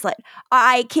 the bracelet.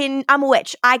 I'm a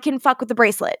witch. I can fuck with the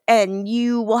bracelet and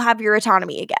you will have your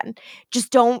autonomy again.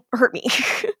 Just don't hurt me.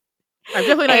 I'm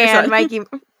definitely not your son. Mikey,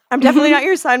 I'm definitely not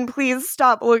your son. Please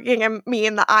stop looking at me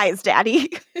in the eyes,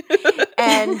 Daddy.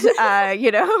 And,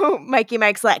 Mikey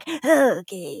Mike's like,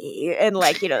 okay. And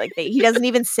he doesn't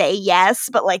even say yes,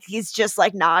 but like, he's just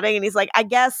like nodding and he's like, I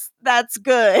guess that's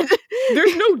good.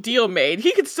 There's no deal made.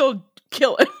 He could still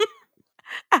kill him.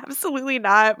 Absolutely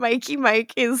not. Mikey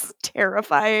Mike is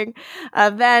terrifying.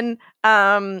 Then,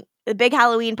 the big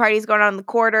Halloween party's going on in the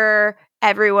quarter.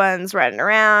 Everyone's running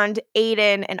around.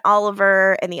 Aiden and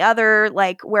Oliver and the other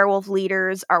werewolf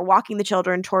leaders are walking the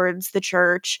children towards the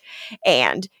church,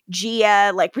 and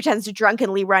Gia pretends to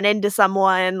drunkenly run into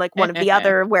someone, one of the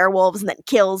other werewolves, and then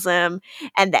kills him.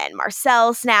 And then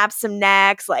Marcel snaps some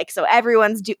necks. So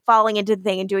everyone's falling into the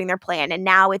thing and doing their plan. And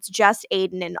now it's just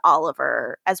Aiden and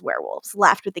Oliver as werewolves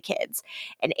left with the kids.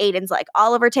 And Aiden's like,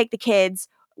 Oliver, take the kids.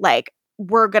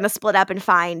 We're gonna split up and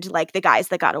find the guys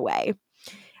that got away.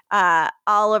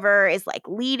 Oliver is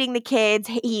leading the kids.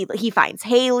 He finds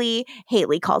Haley.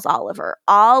 Haley calls Oliver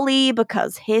Ollie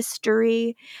because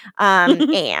history.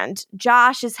 And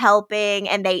Josh is helping,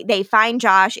 and they find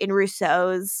Josh in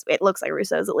Rousseau's. It looks like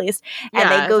Rousseau's at least, and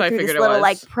they go through this little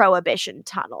prohibition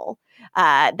tunnel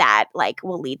that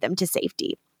will lead them to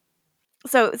safety.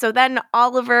 So then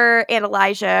Oliver and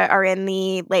Elijah are in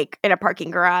the in a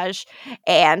parking garage,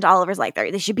 and Oliver's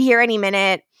they should be here any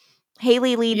minute.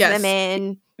 Haley leads them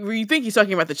in. You think he's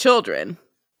talking about the children.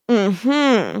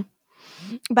 Mm-hmm.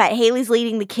 But Haley's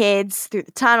leading the kids through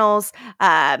the tunnels.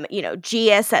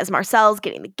 Gia says Marcel's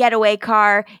getting the getaway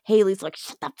car. Haley's like,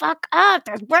 shut the fuck up.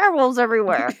 There's werewolves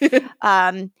everywhere.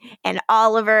 And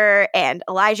Oliver and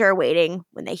Elijah are waiting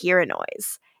when they hear a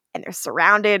noise. And they're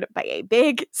surrounded by a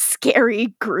big,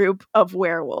 scary group of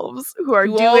werewolves who are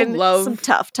doing some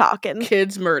tough talking.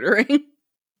 Kids murdering.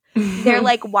 They're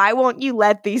like, why won't you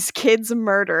let these kids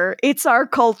murder? It's our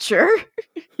culture.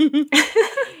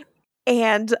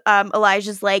 And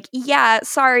Elijah's like, yeah,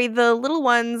 sorry, the little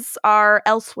ones are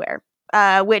elsewhere,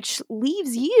 which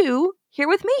leaves you here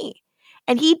with me.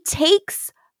 And he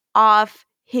takes off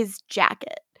his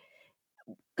jacket.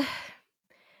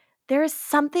 There is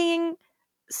something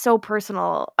so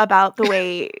personal about the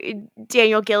way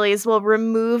Daniel Gillies will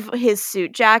remove his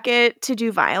suit jacket to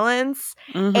do violence.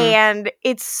 Mhm. And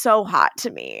it's so hot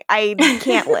to me. I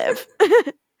can't live.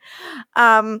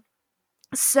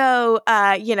 So,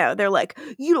 they're like,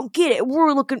 you don't get it.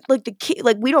 We're looking like the kid.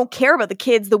 Like, we don't care about the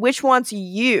kids. The witch wants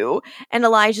you. And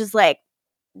Elijah's like,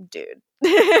 dude,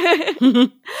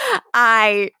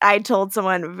 I told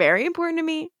someone very important to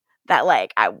me that,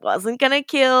 like, I wasn't going to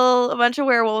kill a bunch of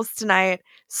werewolves tonight.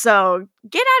 So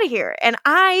get out of here. And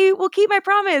I will keep my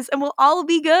promise and we'll all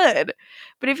be good.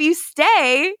 But if you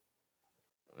stay,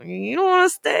 you don't want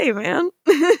to stay, man.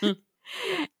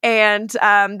 And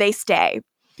they stay.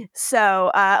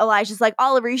 So Elijah's like,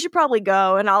 Oliver, you should probably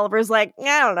go. And Oliver's like,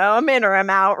 I don't know, I'm in or I'm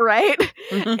out, right?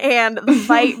 And the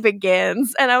fight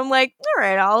begins. And I'm like, all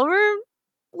right, Oliver,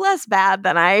 less bad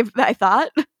than I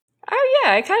thought. Oh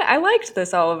yeah, I liked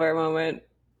this Oliver moment.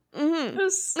 Mm-hmm.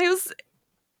 It was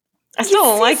I still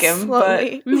don't like him,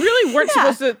 slowly. but We really weren't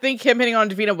supposed to think him hitting on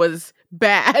Davina was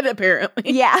bad,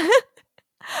 apparently. Yeah.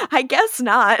 I guess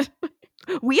not.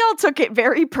 We all took it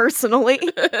very personally.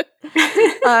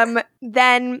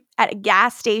 Then at a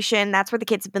gas station, that's where the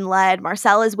kids have been led.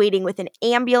 Marcel is waiting with an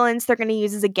ambulance they're going to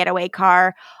use as a getaway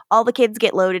car. All the kids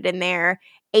get loaded in there.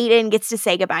 Aiden gets to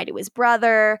say goodbye to his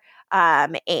brother.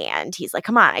 And he's like,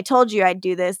 come on, I told you I'd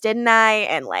do this, didn't I?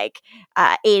 And like,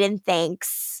 Aiden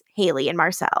thanks Haley and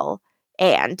Marcel.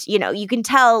 And, you can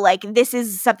tell like this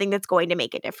is something that's going to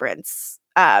make a difference.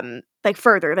 Like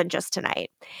further than just tonight.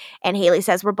 And Haley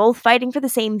says, we're both fighting for the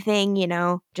same thing,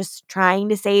 just trying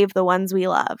to save the ones we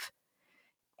love.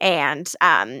 And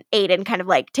Aiden kind of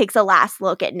like takes a last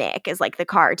look at Nick as like the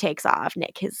car takes off,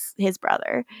 Nick, his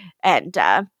brother. And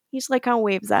he's like kind of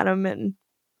waves at him and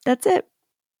that's it.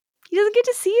 He doesn't get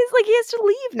to see his, like he has to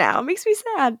leave now. It makes me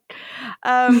sad.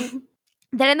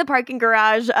 Then in the parking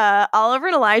garage, Oliver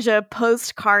and Elijah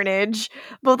post-carnage.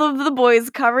 Both of the boys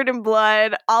covered in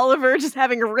blood. Oliver just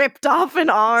having ripped off an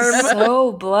arm.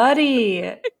 So bloody.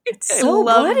 It's so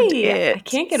bloody. It. I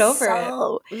can't get over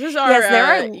it. This is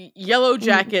our Yellow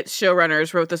Jackets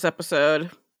showrunners wrote this episode.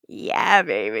 Yeah,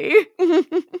 baby. So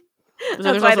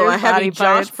there's also a heavy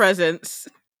Josh presence.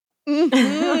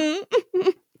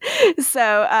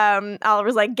 So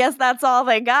Oliver's like, guess that's all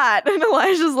they got. And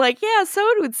Elijah's like, yeah, so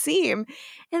it would seem.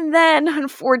 And then,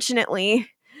 unfortunately,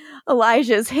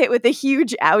 Elijah's hit with a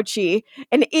huge ouchie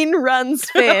and in runs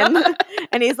Finn.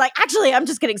 And he's like, actually, I'm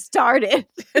just getting started.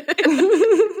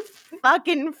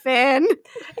 Fucking Finn.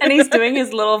 And he's doing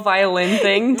his little violin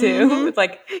thing, too. With,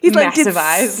 like, he's massive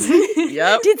eyes.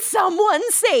 Yep. Did someone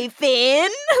say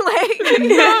Finn? Like,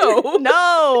 no.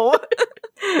 No.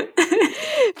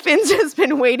 Finn's just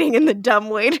been waiting in the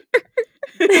dumbwaiter.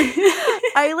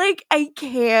 I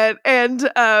can't. And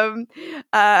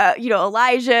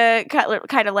Elijah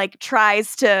kind of like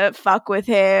tries to fuck with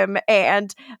him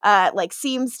and like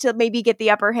seems to maybe get the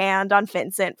upper hand on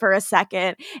Vincent for a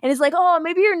second and is like, oh,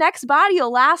 maybe your next body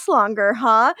will last longer,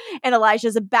 huh? And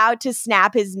Elijah's about to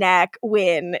snap his neck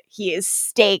when he is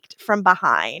staked from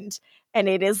behind. And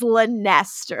it is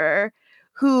Lanester,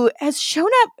 who has shown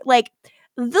up like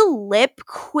the lip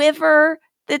quiver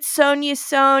that Sonia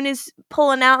Sohn is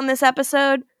pulling out in this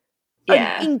episode.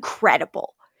 Yeah.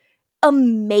 Incredible.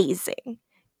 Amazing.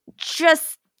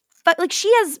 Just like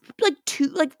she has like two,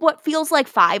 like what feels like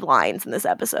 5 lines in this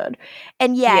episode.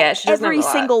 And yet every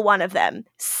single one of them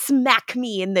smack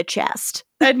me in the chest.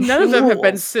 And none of them have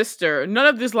been sister. None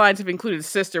of these lines have included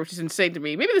sister, which is insane to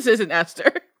me. Maybe this isn't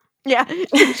Esther. Yeah,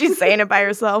 she's saying it by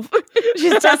herself.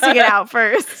 She's testing it out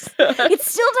first. It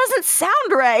still doesn't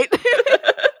sound right.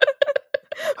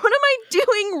 What am I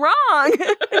doing wrong?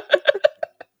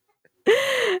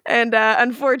 And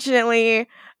unfortunately,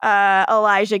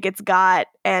 Elijah gets got,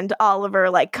 and Oliver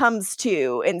like comes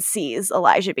to and sees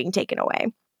Elijah being taken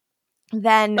away.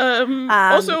 Then,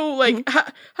 also, like, how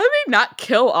did they not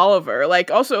kill Oliver? Like,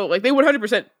 also, like, they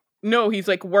 100% know he's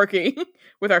like working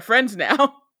with our friends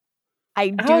now. I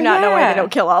do not know why they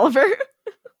don't kill Oliver.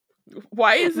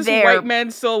 Why is this white man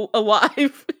still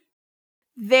alive?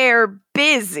 They're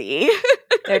busy.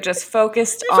 They're just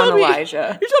focused on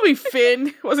Elijah. You told me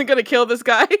Finn wasn't going to kill this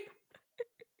guy.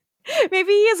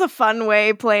 Maybe he has a fun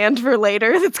way planned for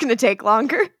later that's going to take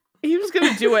longer. He was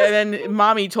going to do it, and then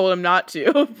Mommy told him not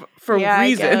to for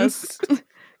reasons.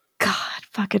 God,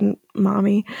 Fucking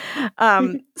mommy.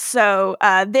 So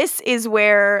this is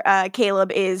where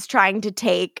Caleb is trying to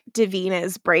take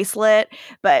Davina's bracelet,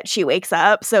 but she wakes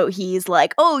up. So he's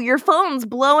like, oh, your phone's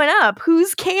blowing up.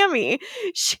 Who's Cammy?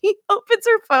 She opens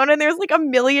her phone and there's like a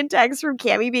million texts from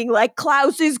Cammy being like,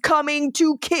 Klaus is coming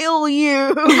to kill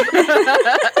you.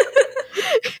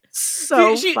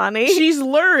 So funny. She's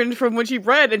learned from when she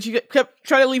read and she kept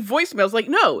trying to leave voicemails like,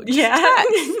 no, just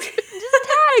text. Just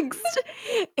text.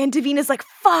 And Davina's like,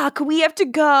 fuck, we have to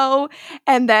go.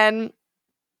 And then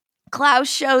Klaus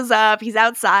shows up. He's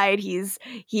outside. He's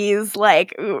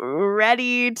like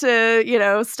ready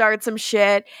to, start some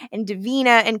shit. And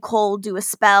Davina and Cole do a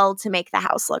spell to make the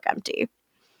house look empty.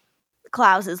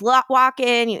 Klaus is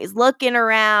walking, he's looking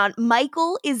around.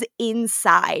 Michael is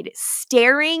inside,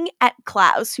 staring at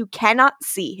Klaus, who cannot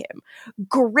see him,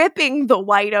 gripping the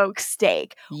white oak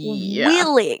stake,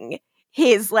 willing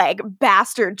his like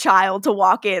bastard child to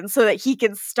walk in so that he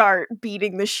can start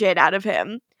beating the shit out of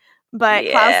him. But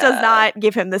Klaus does not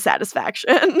give him the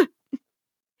satisfaction.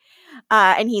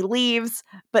 And he leaves,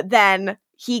 but then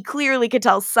he clearly could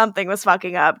tell something was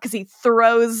fucking up because he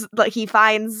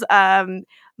finds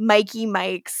Mikey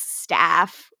Mike's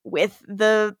staff with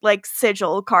the like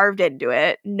sigil carved into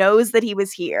it, knows that he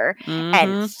was here,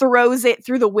 and throws it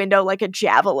through the window like a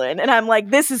javelin. And I'm like,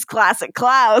 this is classic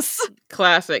Klaus.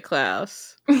 Classic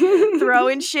Klaus.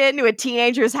 Throwing shit into a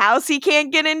teenager's house he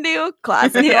can't get into.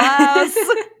 Classic Klaus.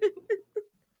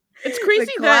 It's crazy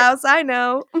the Klaus I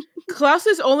know.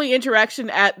 Klaus's only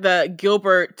interaction at the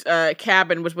Gilbert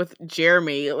cabin was with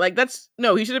Jeremy. Like,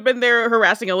 he should have been there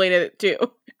harassing Elena too.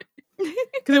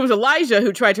 Because it was Elijah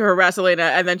who tried to harass Elena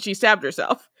and then she stabbed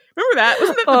herself. Remember that?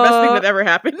 Wasn't that the best thing that ever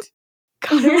happened?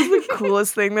 God, it was the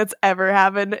coolest thing that's ever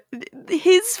happened.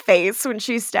 His face when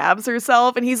she stabs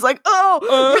herself and he's like, yeah,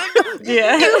 I'll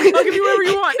give you whatever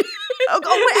you want.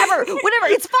 Whatever,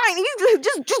 it's fine. He's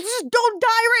just don't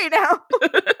die right now.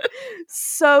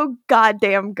 So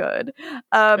goddamn good.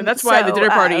 And that's why the dinner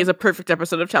party is a perfect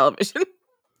episode of television.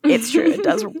 It's true. It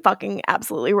does fucking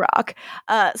absolutely rock.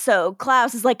 So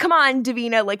Klaus is like, come on,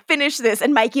 Davina, like finish this.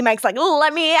 And Mikey Mike's like,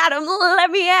 let me at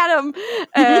him.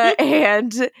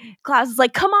 And Klaus is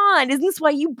like, come on, isn't this why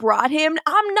you brought him?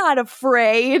 I'm not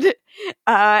afraid.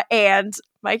 And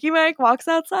Mikey Mike walks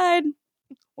outside.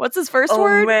 What's his first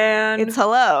word? Man. It's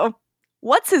hello.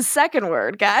 What's his second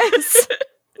word, guys?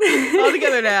 All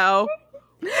together now.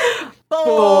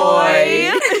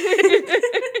 Boy.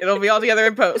 It'll be all together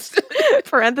in post.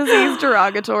 Parentheses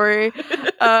derogatory.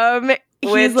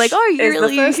 He's like, oh, you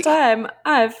really? The first time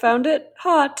I've found it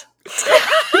hot.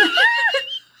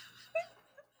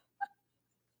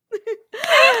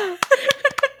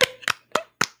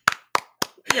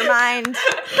 Your mind.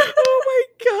 Oh my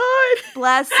god.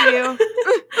 Bless you.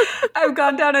 I've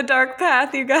gone down a dark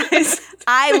path, you guys.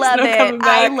 I love it.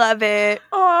 I love it.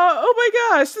 Oh my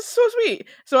gosh, this is so sweet.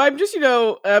 So I'm just,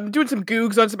 doing some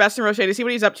googs on Sebastian Roche to see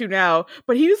what he's up to now.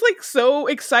 But he was like so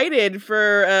excited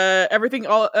for everything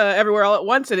all everywhere all at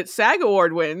once, and it's SAG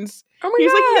Award wins. Oh my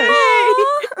gosh.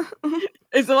 Like, yay!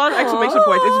 It's a lot of exclamation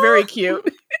points. It's very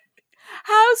cute.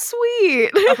 How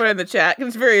sweet. I'll put it in the chat.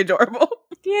 It's very adorable.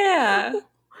 Yeah.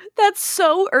 That's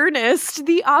so earnest.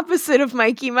 The opposite of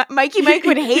Mikey. Mikey Mike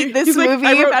would hate this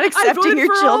movie about accepting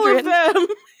your children.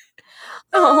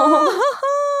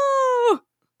 Oh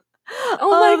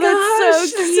my gosh,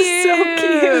 that's so cute. This is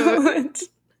so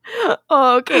cute.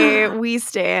 Okay, we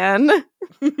stan.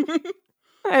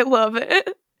 I love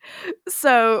it.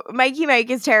 So Mikey Mike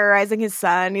is terrorizing his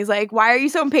son. He's like, why are you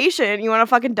so impatient? You want to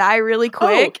fucking die really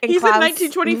quick? And he's in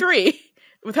 1923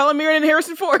 with Helen Mirren and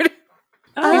Harrison Ford.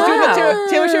 He's doing that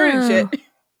Taylor Sheridan shit.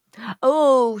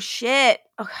 Oh shit!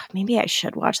 Oh, maybe I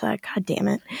should watch that. God damn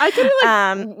it! I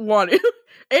kind of want to.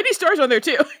 Andy Starr's on there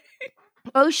too.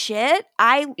 Oh shit!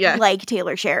 I like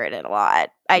Taylor Sheridan a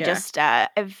lot. I just I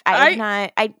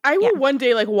will one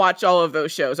day like watch all of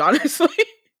those shows. Honestly,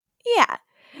 yeah.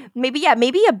 Maybe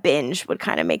a binge would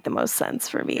kind of make the most sense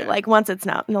for me. Yeah. Like once it's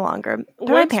no longer.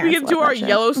 Once we get into our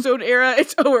Yellowstone era,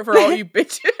 it's over for all you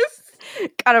bitches.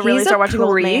 Gotta really start watching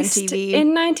old man TV.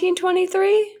 In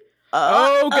 1923?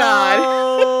 Oh, God.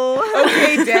 Oh.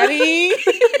 Okay, Daddy.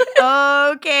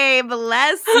 Okay,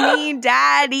 bless me,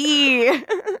 Daddy.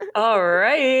 All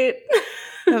right.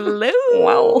 Hello.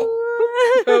 Wow.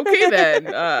 Okay, then.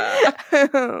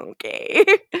 Okay.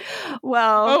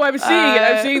 Well. Oh, I'm seeing it.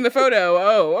 I'm seeing the photo.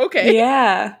 Oh, okay.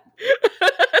 Yeah.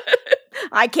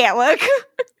 I can't look.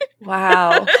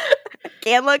 Wow.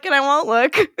 Can't look and I won't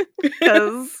look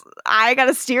because I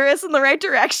gotta steer us in the right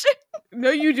direction.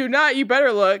 No, you do not. You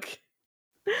better look.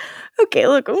 Okay,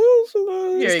 look. Here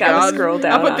you gotta go. scroll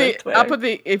down. I'll put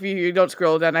the if you don't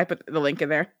scroll down, I put the link in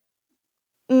there.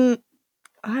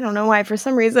 I don't know why. For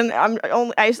some reason, I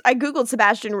googled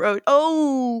Sebastian Roach.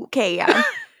 Oh, okay, yeah.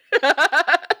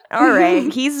 All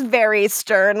right, he's very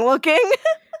stern looking.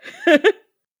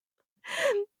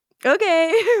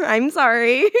 Okay, I'm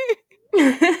sorry.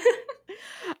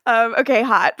 Okay,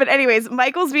 hot. But anyways,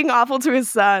 Michael's being awful to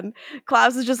his son.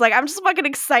 Klaus is just like, I'm just fucking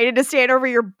excited to stand over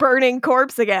your burning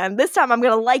corpse again. This time I'm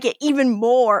gonna like it even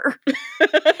more.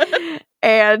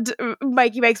 And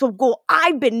Mikey Mike's like, well,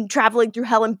 I've been traveling through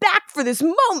hell and back for this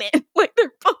moment. Like,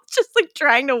 they're both just like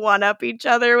trying to one up each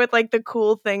other with like the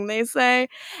cool thing they say.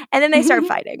 And then they start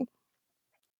fighting.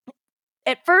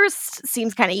 At first,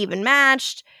 seems kind of even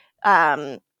matched.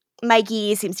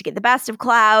 Mikey seems to get the best of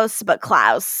Klaus, but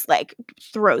Klaus like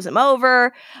throws him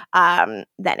over. Then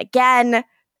again,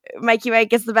 Mikey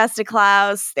Mike gets the best of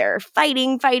Klaus. They're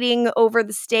fighting over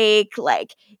the steak.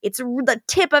 Like, it's the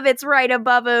tip of it's right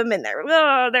above him, and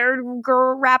they're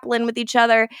grappling with each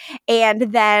other.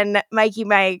 And then Mikey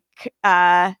Mike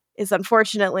is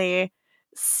unfortunately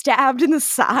stabbed in the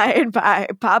side by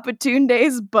Papa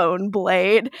Tunde's bone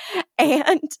blade.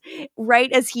 And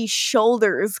right as he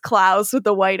shoulders Klaus with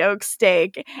the white oak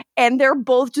steak, and they're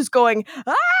both just going,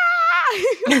 ah!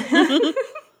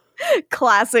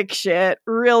 Classic shit.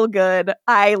 Real good.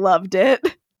 I loved it.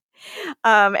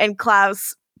 And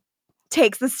Klaus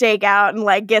takes the steak out and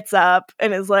like gets up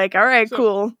and is like, all right,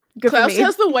 cool. Good Klaus for me.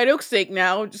 has the white oak steak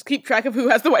now. Just keep track of who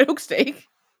has the white oak steak.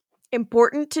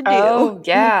 Important to do. Oh,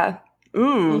 yeah.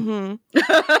 Ooh.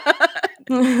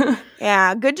 Mm-hmm.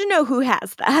 Yeah, good to know who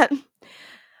has that.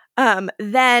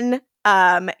 Then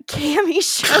Cammy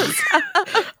shows up.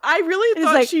 I really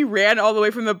thought she ran all the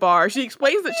way from the bar. She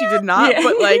explains that she did not,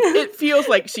 but like it feels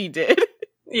like she did.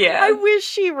 Yeah. I wish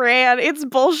she ran. It's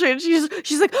bullshit.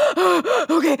 She's like,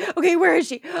 oh, okay, where is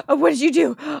she? Oh, what did you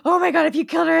do? Oh my god, if you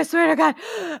killed her, I swear to God.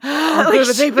 I'll go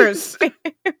to the papers.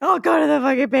 I'll go to the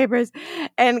fucking papers.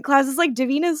 And Klaus is like,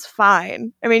 Davina's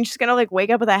fine. I mean, she's gonna like wake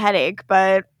up with a headache,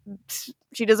 but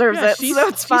she deserves it, so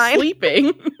it's fine. She's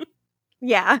sleeping.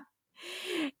 Yeah.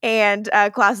 And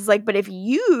Klaus is like, but if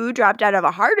you dropped out of a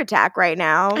heart attack right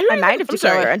now, I might have to kill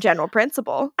her on general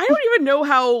principle. I don't even know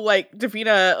how like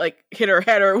Davina like hit her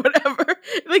head or whatever.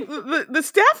 Like the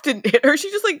staff didn't hit her.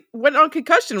 She just like went on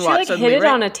concussion watch. She like suddenly, hit it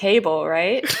right? on a table,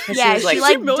 right? Yeah, she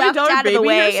like ducked out of the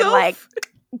way and like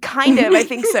kind of, I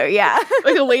think so, yeah.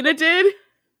 Like Elena did?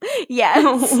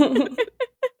 Yes.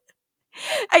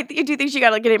 I do think she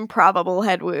got like an improbable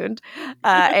head wound.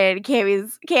 And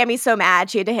Cammy's so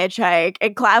mad she had to hitchhike.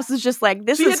 And Klaus is just like,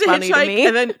 this is funny to me.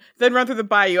 And then run through the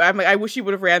bayou. I'm like, I wish she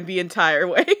would have ran the entire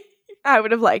way. I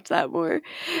would have liked that more.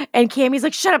 And Cammy's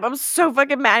like, shut up, I'm so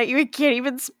fucking mad at you. I can't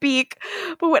even speak.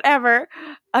 But whatever.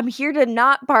 I'm here to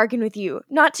not bargain with you,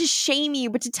 not to shame you,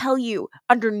 but to tell you,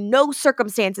 under no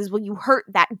circumstances will you hurt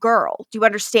that girl. Do you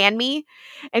understand me?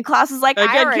 And Klaus is like,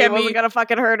 I already wasn't gonna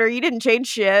fucking hurt her. You didn't change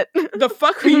shit. The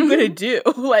fuck are you gonna do?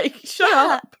 Like, shut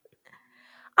up.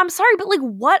 I'm sorry, but like,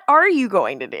 what are you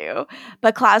going to do?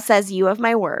 But Klaus says, you have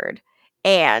my word.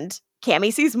 And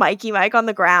Cammy sees Mikey Mike on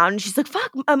the ground. She's like,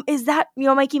 fuck, is that,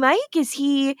 Mikey Mike? Is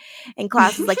he? And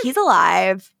Klaus is like, he's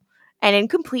alive and in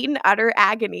complete and utter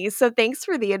agony. So thanks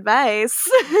for the advice.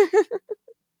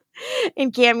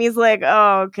 And Cammy's like,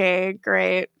 oh, okay,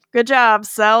 great. Good job,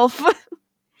 self.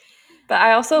 But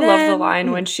I also love the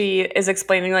line when she is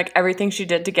explaining like everything she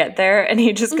did to get there, and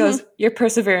he just goes, your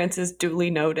perseverance is duly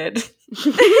noted.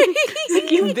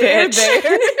 Like, you bitch.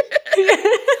 There.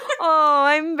 Oh,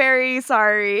 I'm very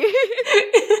sorry.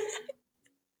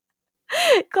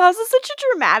 Klaus is such a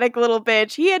dramatic little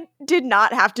bitch. He did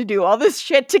not have to do all this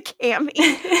shit to Cammy.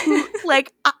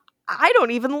 Like, I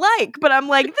don't even like, but I'm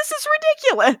like, this is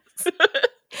ridiculous.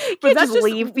 But that's just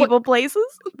leave people places.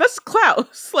 That's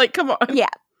Klaus. Like, come on. Yeah,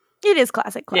 it is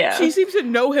classic Klaus. Yeah. She seems to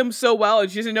know him so well,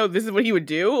 and she doesn't know this is what he would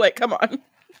do. Like, come on.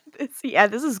 This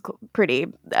is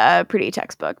pretty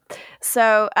textbook.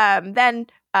 So then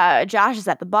Josh is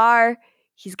at the bar.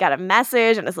 He's got a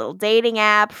message on his little dating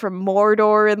app from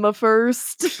Mordor in the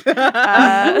First.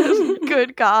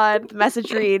 Good God. The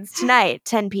message reads, tonight,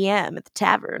 10 p.m. at the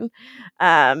tavern.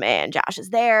 And Josh is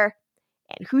there.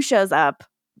 And who shows up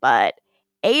but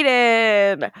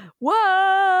Aiden?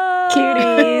 Whoa!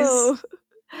 Cuties.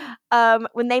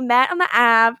 When they met on the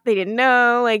app, they didn't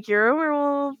know, like, you're a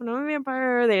werewolf, and I'm a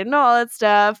vampire. They didn't know all that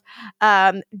stuff.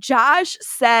 Josh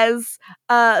says,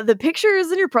 the pictures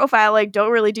in your profile, like,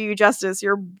 don't really do you justice.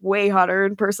 You're way hotter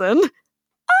in person.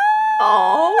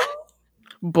 Oh,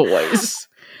 boys.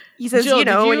 He says, Jill,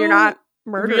 when you're not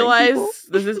murdering realize people.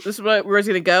 this is where it's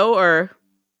gonna go, or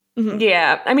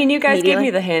Yeah. I mean, you guys Maybe, gave like- me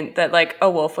the hint that, like, a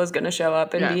wolf was going to show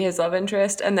up and be his love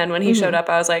interest. And then when he showed up,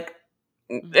 I was like,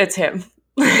 it's him.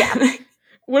 Yeah.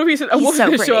 What if he said a He's wolf's so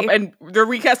going to show up pretty. and they're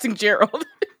recasting Gerald?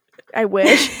 I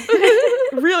wish.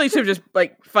 Really should have just,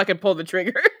 like, fucking pulled the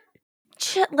trigger.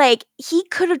 Like, he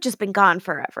could have just been gone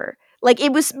forever. Like,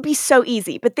 it would be so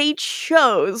easy. But they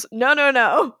chose,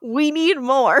 no. We need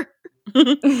more.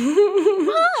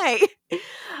 Why?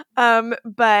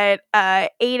 But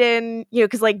Aiden,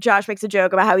 because like Josh makes a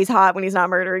joke about how he's hot when he's not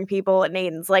murdering people, and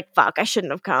Aiden's like, fuck, I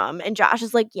shouldn't have come. And Josh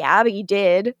is like, yeah, but you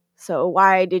did. So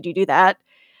why did you do that?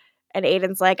 And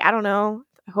Aiden's like, I don't know.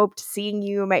 I hoped seeing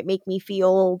you might make me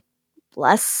feel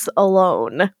less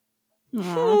alone.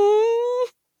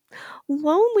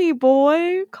 Lonely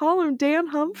boy. Call him Dan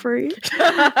Humphrey.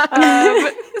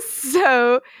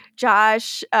 So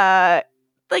Josh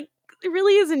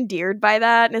really is endeared by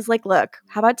that and is like, look,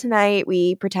 how about tonight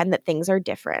we pretend that things are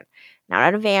different? Now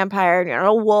I'm not a vampire, you're not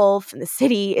a wolf, and the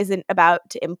city isn't about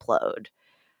to implode.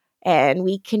 And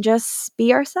we can just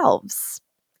be ourselves.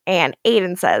 And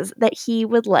Aiden says that he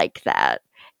would like that.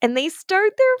 And they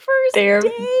start their first They're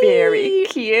date. very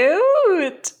cute.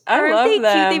 Aren't I they love cute?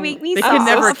 them. They make me They so can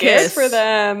never so scared kiss. for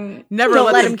them. Never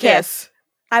Don't let them kiss.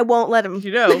 I won't let him.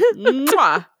 You know,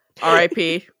 mwah.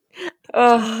 R.I.P.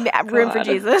 Oh, Room for God.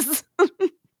 Jesus.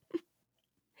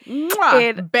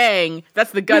 Mwah. Bang.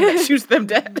 That's the gun that shoots them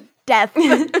dead. Death.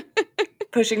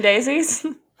 Pushing daisies.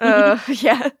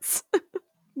 Yes.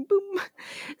 Boom.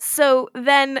 So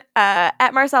then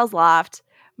at Marcel's loft,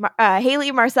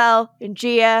 Haley, Marcel, and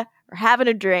Gia are having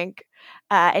a drink.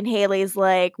 And Haley's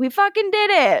like, we fucking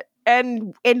did it.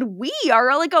 And we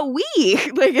are like a we.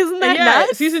 Like, isn't that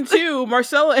nuts? Season 2,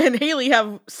 Marcella and Haley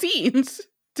have scenes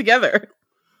together.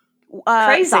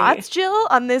 Crazy. Thoughts, Jill,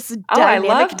 on this I dynamic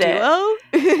loved duo?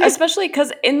 it. Especially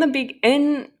because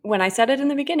when I said it in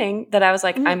the beginning that I was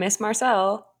like, I miss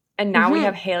Marcel. And now we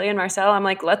have Haley and Marcel. I'm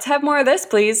like, let's have more of this,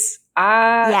 please.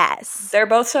 Yes. They're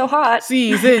both so hot.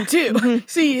 Season 2.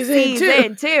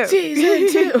 Season 2.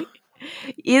 Season 2.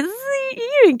 You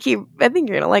didn't keep. I think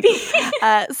you're gonna like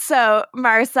it. So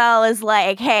Marcel is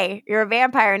like, "Hey, you're a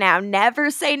vampire now. Never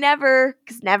say never,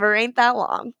 because never ain't that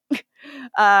long."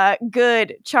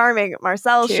 Good, charming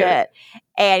Marcel Cute. shit.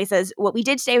 And he says, "What we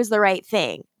did today was the right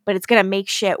thing, but it's gonna make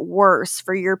shit worse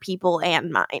for your people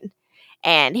and mine."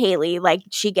 And Haley, like,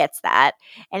 she gets that.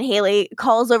 And Haley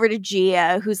calls over to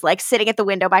Gia, who's like sitting at the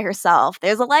window by herself.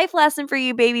 There's a life lesson for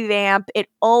you, baby vamp. It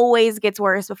always gets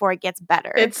worse before it gets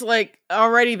better. It's like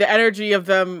already the energy of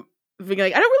them being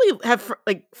like, I don't really have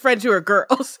friends who are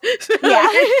girls. So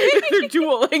Yeah. they're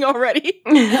dueling already.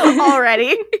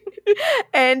 Already.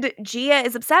 And Gia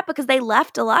is upset because they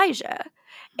left Elijah.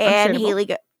 And Understandable.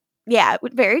 Haley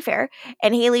very fair.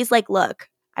 And Haley's like, look,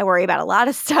 I worry about a lot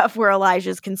of stuff where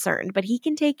Elijah's concerned, but he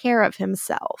can take care of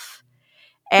himself.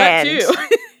 That And too.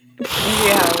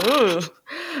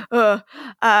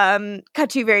 cut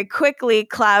to very quickly,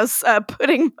 Klaus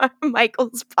putting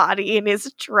Michael's body in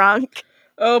his trunk.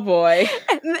 Oh boy.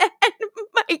 And then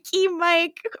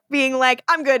Mike being like,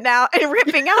 I'm good now, and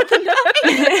ripping out the knife.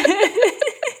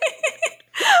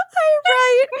 I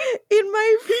write in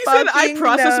my He said, I fucking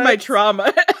processed my notes.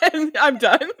 trauma and I'm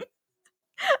done.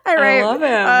 I love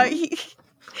him.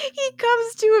 He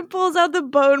comes to and pulls out the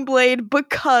bone blade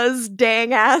because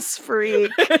dang ass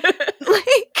freak.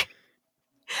 Like,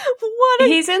 what?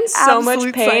 He's in so much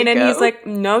absolute pain and psycho. he's like,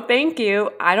 no, thank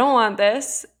you. I don't want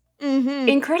this. Mm-hmm.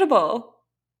 Incredible.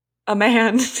 A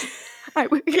man. I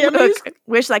Cammy's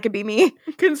wish that could be me.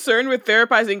 concerned with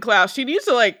therapizing Klaus. She needs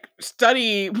to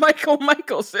study Michael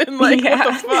Michelson. What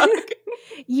the fuck?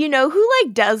 You know who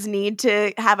does need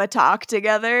to have a talk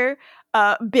together?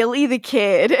 Billy the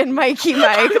Kid and Mikey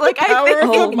Mike. The power of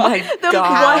Oh my the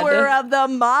God. power of the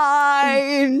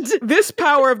mind. This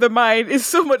power of the mind is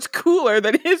so much cooler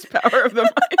than his power of the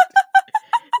mind.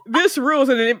 This rules,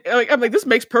 and I'm like, this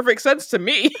makes perfect sense to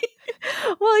me.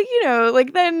 Well,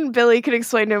 then Billy could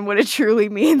explain to him what it truly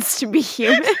means to be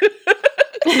human.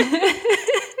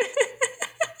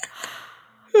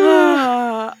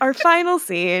 Our final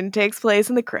scene takes place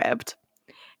in the crypt,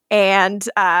 and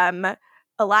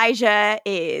Elijah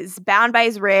is bound by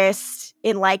his wrist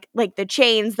in like the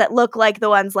chains that look like the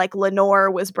ones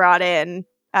Lenore was brought in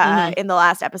in the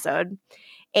last episode,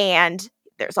 and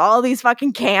there's all these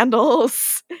fucking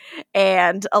candles,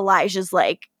 and Elijah's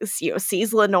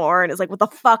sees Lenore and is like, what the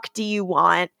fuck do you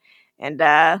want? And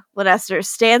Lanester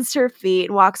stands to her feet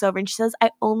and walks over and she says, I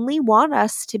only want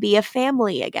us to be a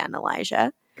family again,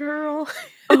 Elijah. Girl.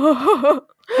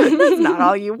 That's not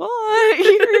all you want.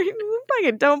 You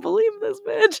fucking don't believe this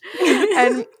bitch.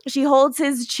 And she holds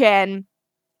his chin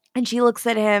And she looks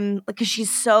at him because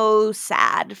she's so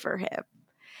sad for him.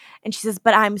 And she says,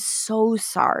 but I'm so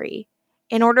sorry.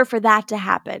 In order for that to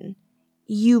happen,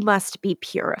 you must be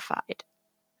purified.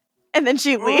 And then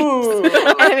she leaves.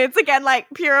 And it's again like,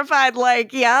 purified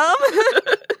like yum?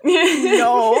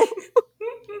 No.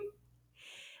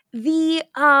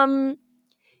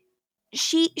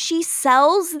 She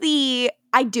sells the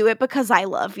I do it because I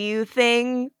love you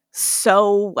thing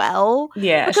so well.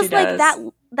 Yeah, because she does.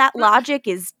 like that logic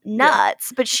is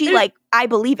nuts, but she like I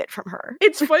believe it from her.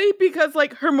 It's funny because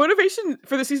like her motivation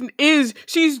for the season is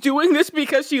she's doing this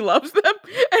because she loves them,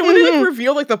 and when they like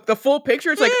reveal like the full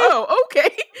picture, it's like, oh,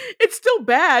 okay, it's still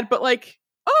bad, but like,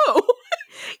 oh,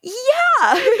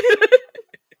 yeah.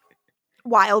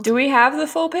 Wild. Do we have the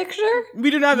full picture? We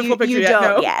do not have the full picture you yet. don't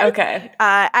No. yet. Okay.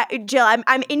 Jill,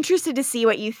 I'm interested to see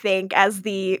what you think as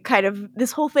the kind of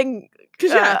this whole thing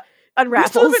unravels. We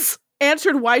still haven't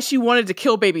answered why she wanted to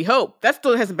kill Baby Hope. That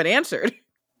still hasn't been answered.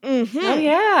 Mm-hmm. Oh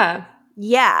yeah.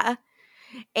 Yeah.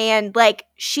 And like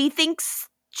she thinks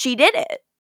she did it.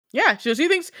 Yeah, she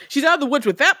thinks she's out of the woods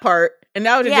with that part, and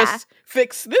now to just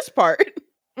fix this part.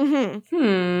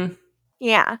 Mm-hmm.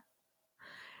 Yeah.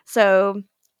 So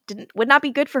would not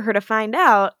be good for her to find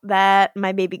out that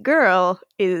my baby girl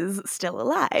is still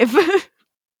alive.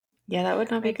 Yeah, that would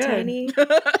not be good. Tiny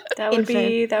That would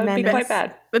be quite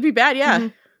bad. That'd be bad, yeah.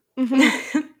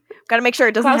 Mm-hmm. Got to make sure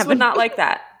it doesn't Klaus happen. would not like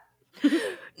that.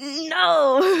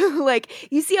 No. Like,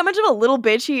 you see how much of a little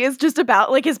bitch he is just about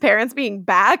like his parents being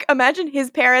back? Imagine his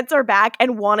parents are back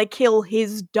and want to kill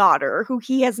his daughter, who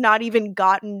he has not even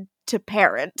gotten to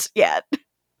parent yet.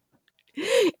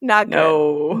 Not good.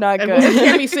 No. Not And good. what did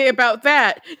Cammy say about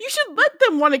that? You should let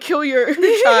them want to kill your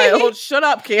child. Shut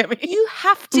up, Cammy. You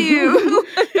have to.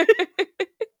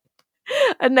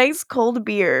 A nice cold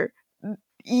beer.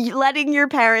 Letting your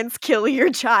parents kill your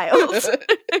child.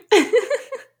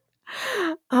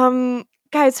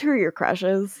 Guys, who are your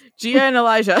crushes? Gia and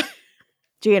Elijah.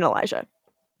 Gia and Elijah.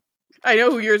 I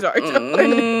know who yours are.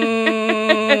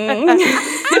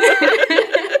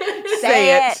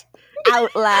 Say it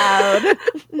out loud.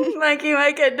 Mikey,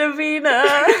 Mike, and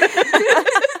Davina.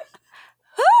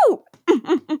 Who?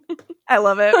 I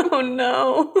love it. Oh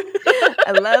no.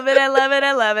 I love it. I love it.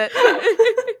 I love it.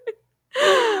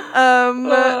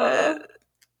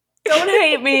 Don't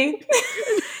hate me.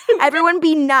 Everyone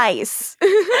be nice. They're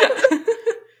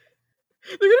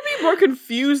gonna be more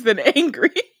confused than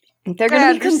angry. They're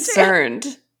gonna be concerned.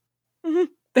 Mm-hmm.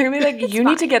 They're gonna be like, you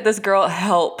need to get this girl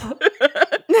help.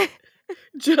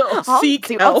 Jill, seek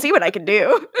help. I'll see what I can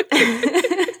do.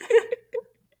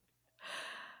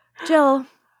 Jill,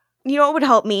 you know what would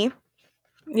help me?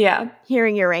 Yeah.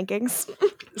 Hearing your rankings.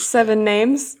 7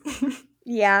 names.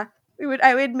 Yeah.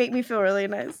 I would make me feel really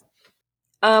nice.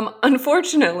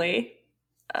 Unfortunately,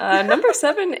 number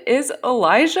 7 is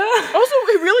Elijah. Also,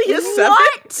 it really is 7.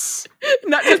 What?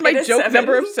 Not just my It is joke 7.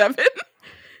 number of 7.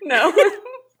 No.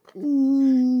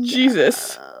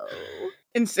 Jesus.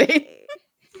 Insane.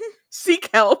 Seek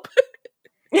help.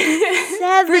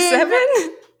 7. For 7?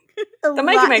 The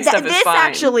Mikey Mike stuff is this fine.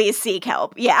 actually seek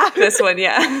help. Yeah. This one,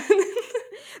 yeah.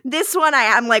 This one I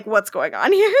am like, what's going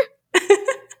on here?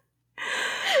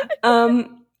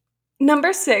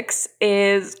 Number 6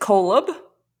 is Kolob.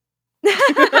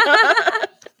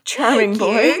 Charming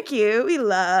boy. Cute. We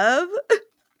love.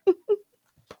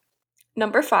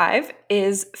 Number 5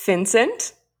 is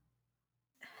Vincent.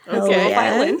 Okay.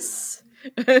 Yes.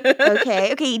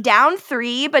 Okay. Down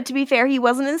 3, but to be fair, he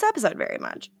wasn't in this episode very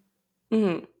much.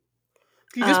 Mm-hmm.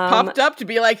 He just popped up to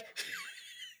be like,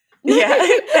 yeah,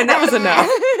 and that was enough.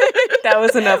 That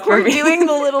was enough for We're me. doing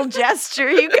the little gesture,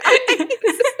 you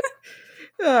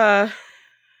guys.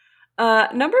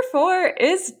 Number 4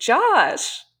 is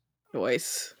Josh.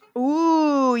 Voice.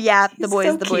 Ooh, yeah, the He's boys,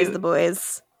 so the boys, cute. the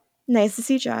boys. Nice to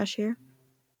see Josh here.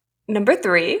 Number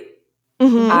 3,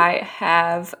 Mm-hmm. I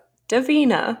have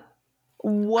Davina.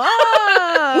 Whoa.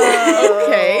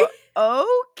 Okay.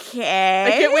 Okay.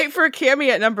 I can't wait for a Cammy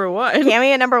at number 1.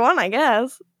 Cammy at number 1, I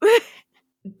guess.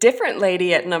 Different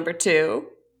lady at number 2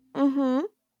 Mm-hmm.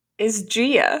 is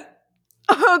Gia.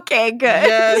 Okay, good.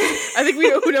 Yes. I think we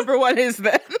know who number 1 is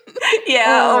then.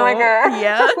 Yeah, oh my god.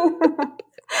 Yeah.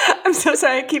 I'm so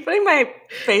sorry. I keep putting my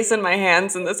face in my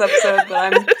hands in this episode,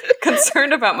 but I'm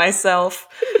concerned about myself.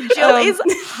 Jill is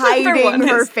Number hiding 1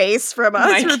 her is face from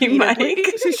us Mikey repeatedly.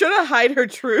 Mike. She should have hide her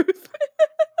truth.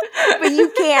 But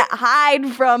you can't hide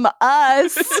from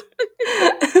us.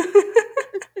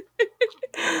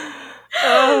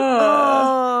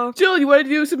 Oh. Jill, you want to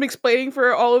do some explaining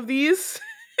for all of these?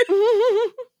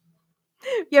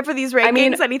 Yeah, for these rankings, I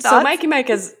mean, any thoughts? so Mikey Mike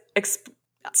has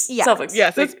Yeah. Self-explanatory.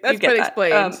 Yes, that's been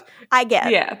explained. I get.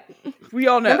 Yeah. We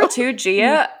all know. Number 2,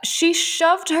 Gia, she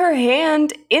shoved her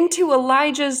hand into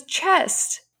Elijah's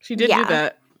chest. She did do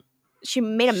that. She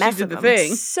made a mess She of did him. the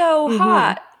thing. So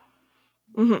hot.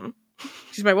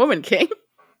 She's my woman king.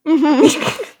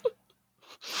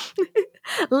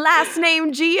 Last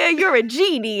name Gia, you're a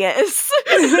genius.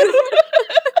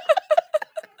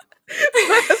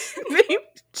 Last name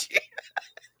Gia.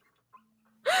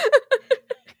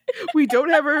 We don't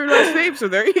have her last name, so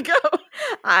there you go.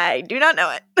 I do not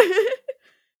know it.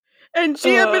 And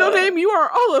Gia, middle name, you are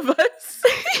all of us.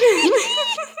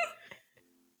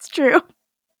 It's true.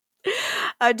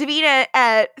 Davina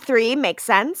at 3 makes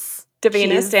sense.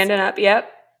 Davina standing up.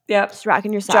 Yep. Just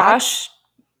rocking your socks. Josh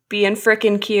being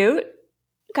freaking cute.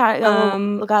 Got a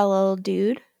little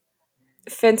dude.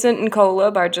 Vincent and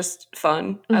Kolab are just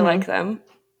fun. I like them.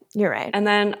 You're right. And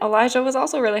then Elijah was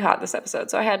also really hot this episode,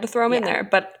 so I had to throw him in there.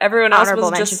 But everyone else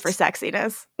Honorable was mention just for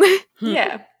sexiness.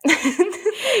 Yeah.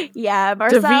 Yeah,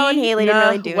 Marcel and Haley didn't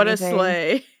really do what anything. What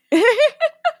a slay.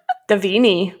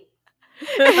 Davini.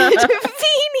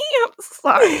 Davini, I'm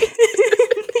sorry.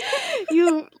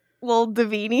 You little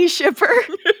Davini shipper.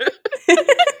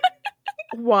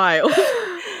 Wild.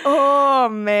 Oh,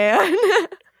 man.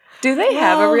 Do they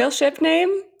have a real ship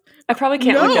name? I probably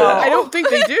can't look it No, up. I don't think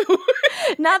they do.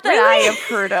 Not that I have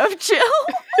heard of, Jill.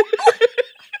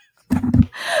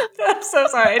 I'm so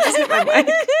sorry. I just hit my mic.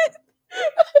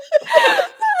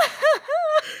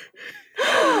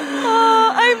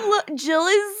 Jill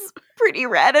is pretty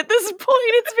red at this point.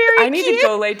 It's very I need to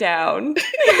go lay down.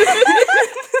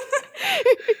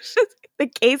 It's just the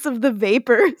case of the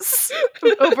vapors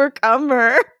overcome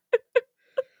her.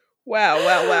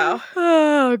 Wow.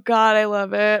 Oh, God, I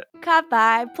love it. Cut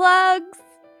by plugs.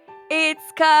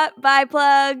 It's cut by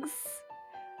plugs.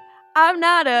 I'm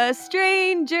not a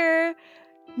stranger.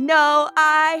 No,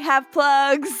 I have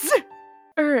plugs.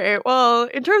 All right, well,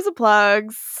 in terms of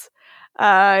plugs,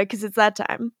 because it's that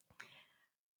time,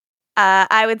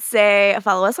 I would say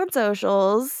follow us on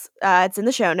socials. It's in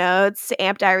the show notes.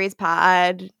 Amp Diaries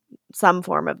Pod, some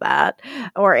form of that,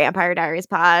 or Empire Diaries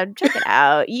Pod. Check it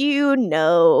out. You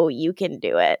know you can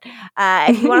do it.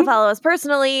 If you want to follow us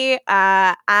personally,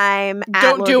 I'm at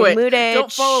Don't do it. Moodich.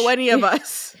 Don't follow any of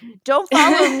us. Don't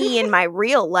follow me in my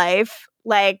real life.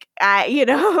 Like,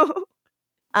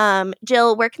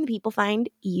 Jill, where can the people find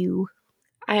you?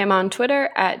 I am on Twitter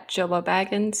at Jilla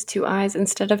Baggins, 2 I's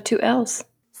instead of 2 L's.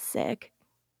 Sick.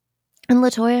 And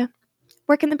LaToya,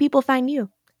 where can the people find you?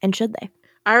 And should they?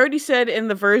 I already said in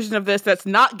the version of this that's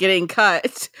not getting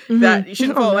cut that you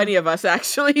shouldn't follow any of us,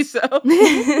 actually. So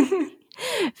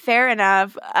fair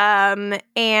enough.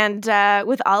 And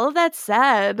with all of that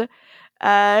said,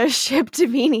 ship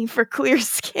Davini for clear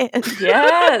skin.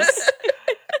 Yes.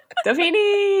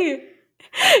 Davini.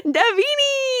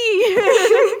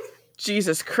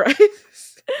 Jesus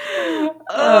Christ.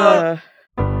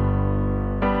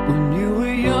 When you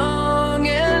were young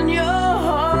and your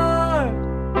heart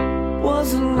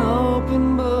was an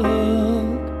open book,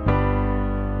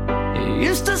 you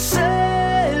used to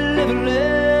say, live and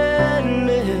let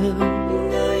live. You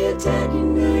know you did, you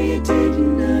know you did, you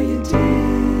know you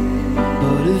did.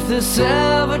 But if this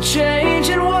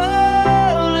ever-changing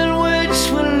world in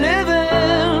which we're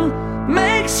living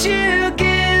makes you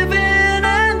give in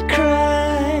and cry,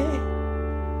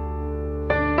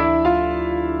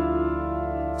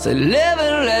 say live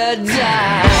and let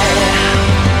die.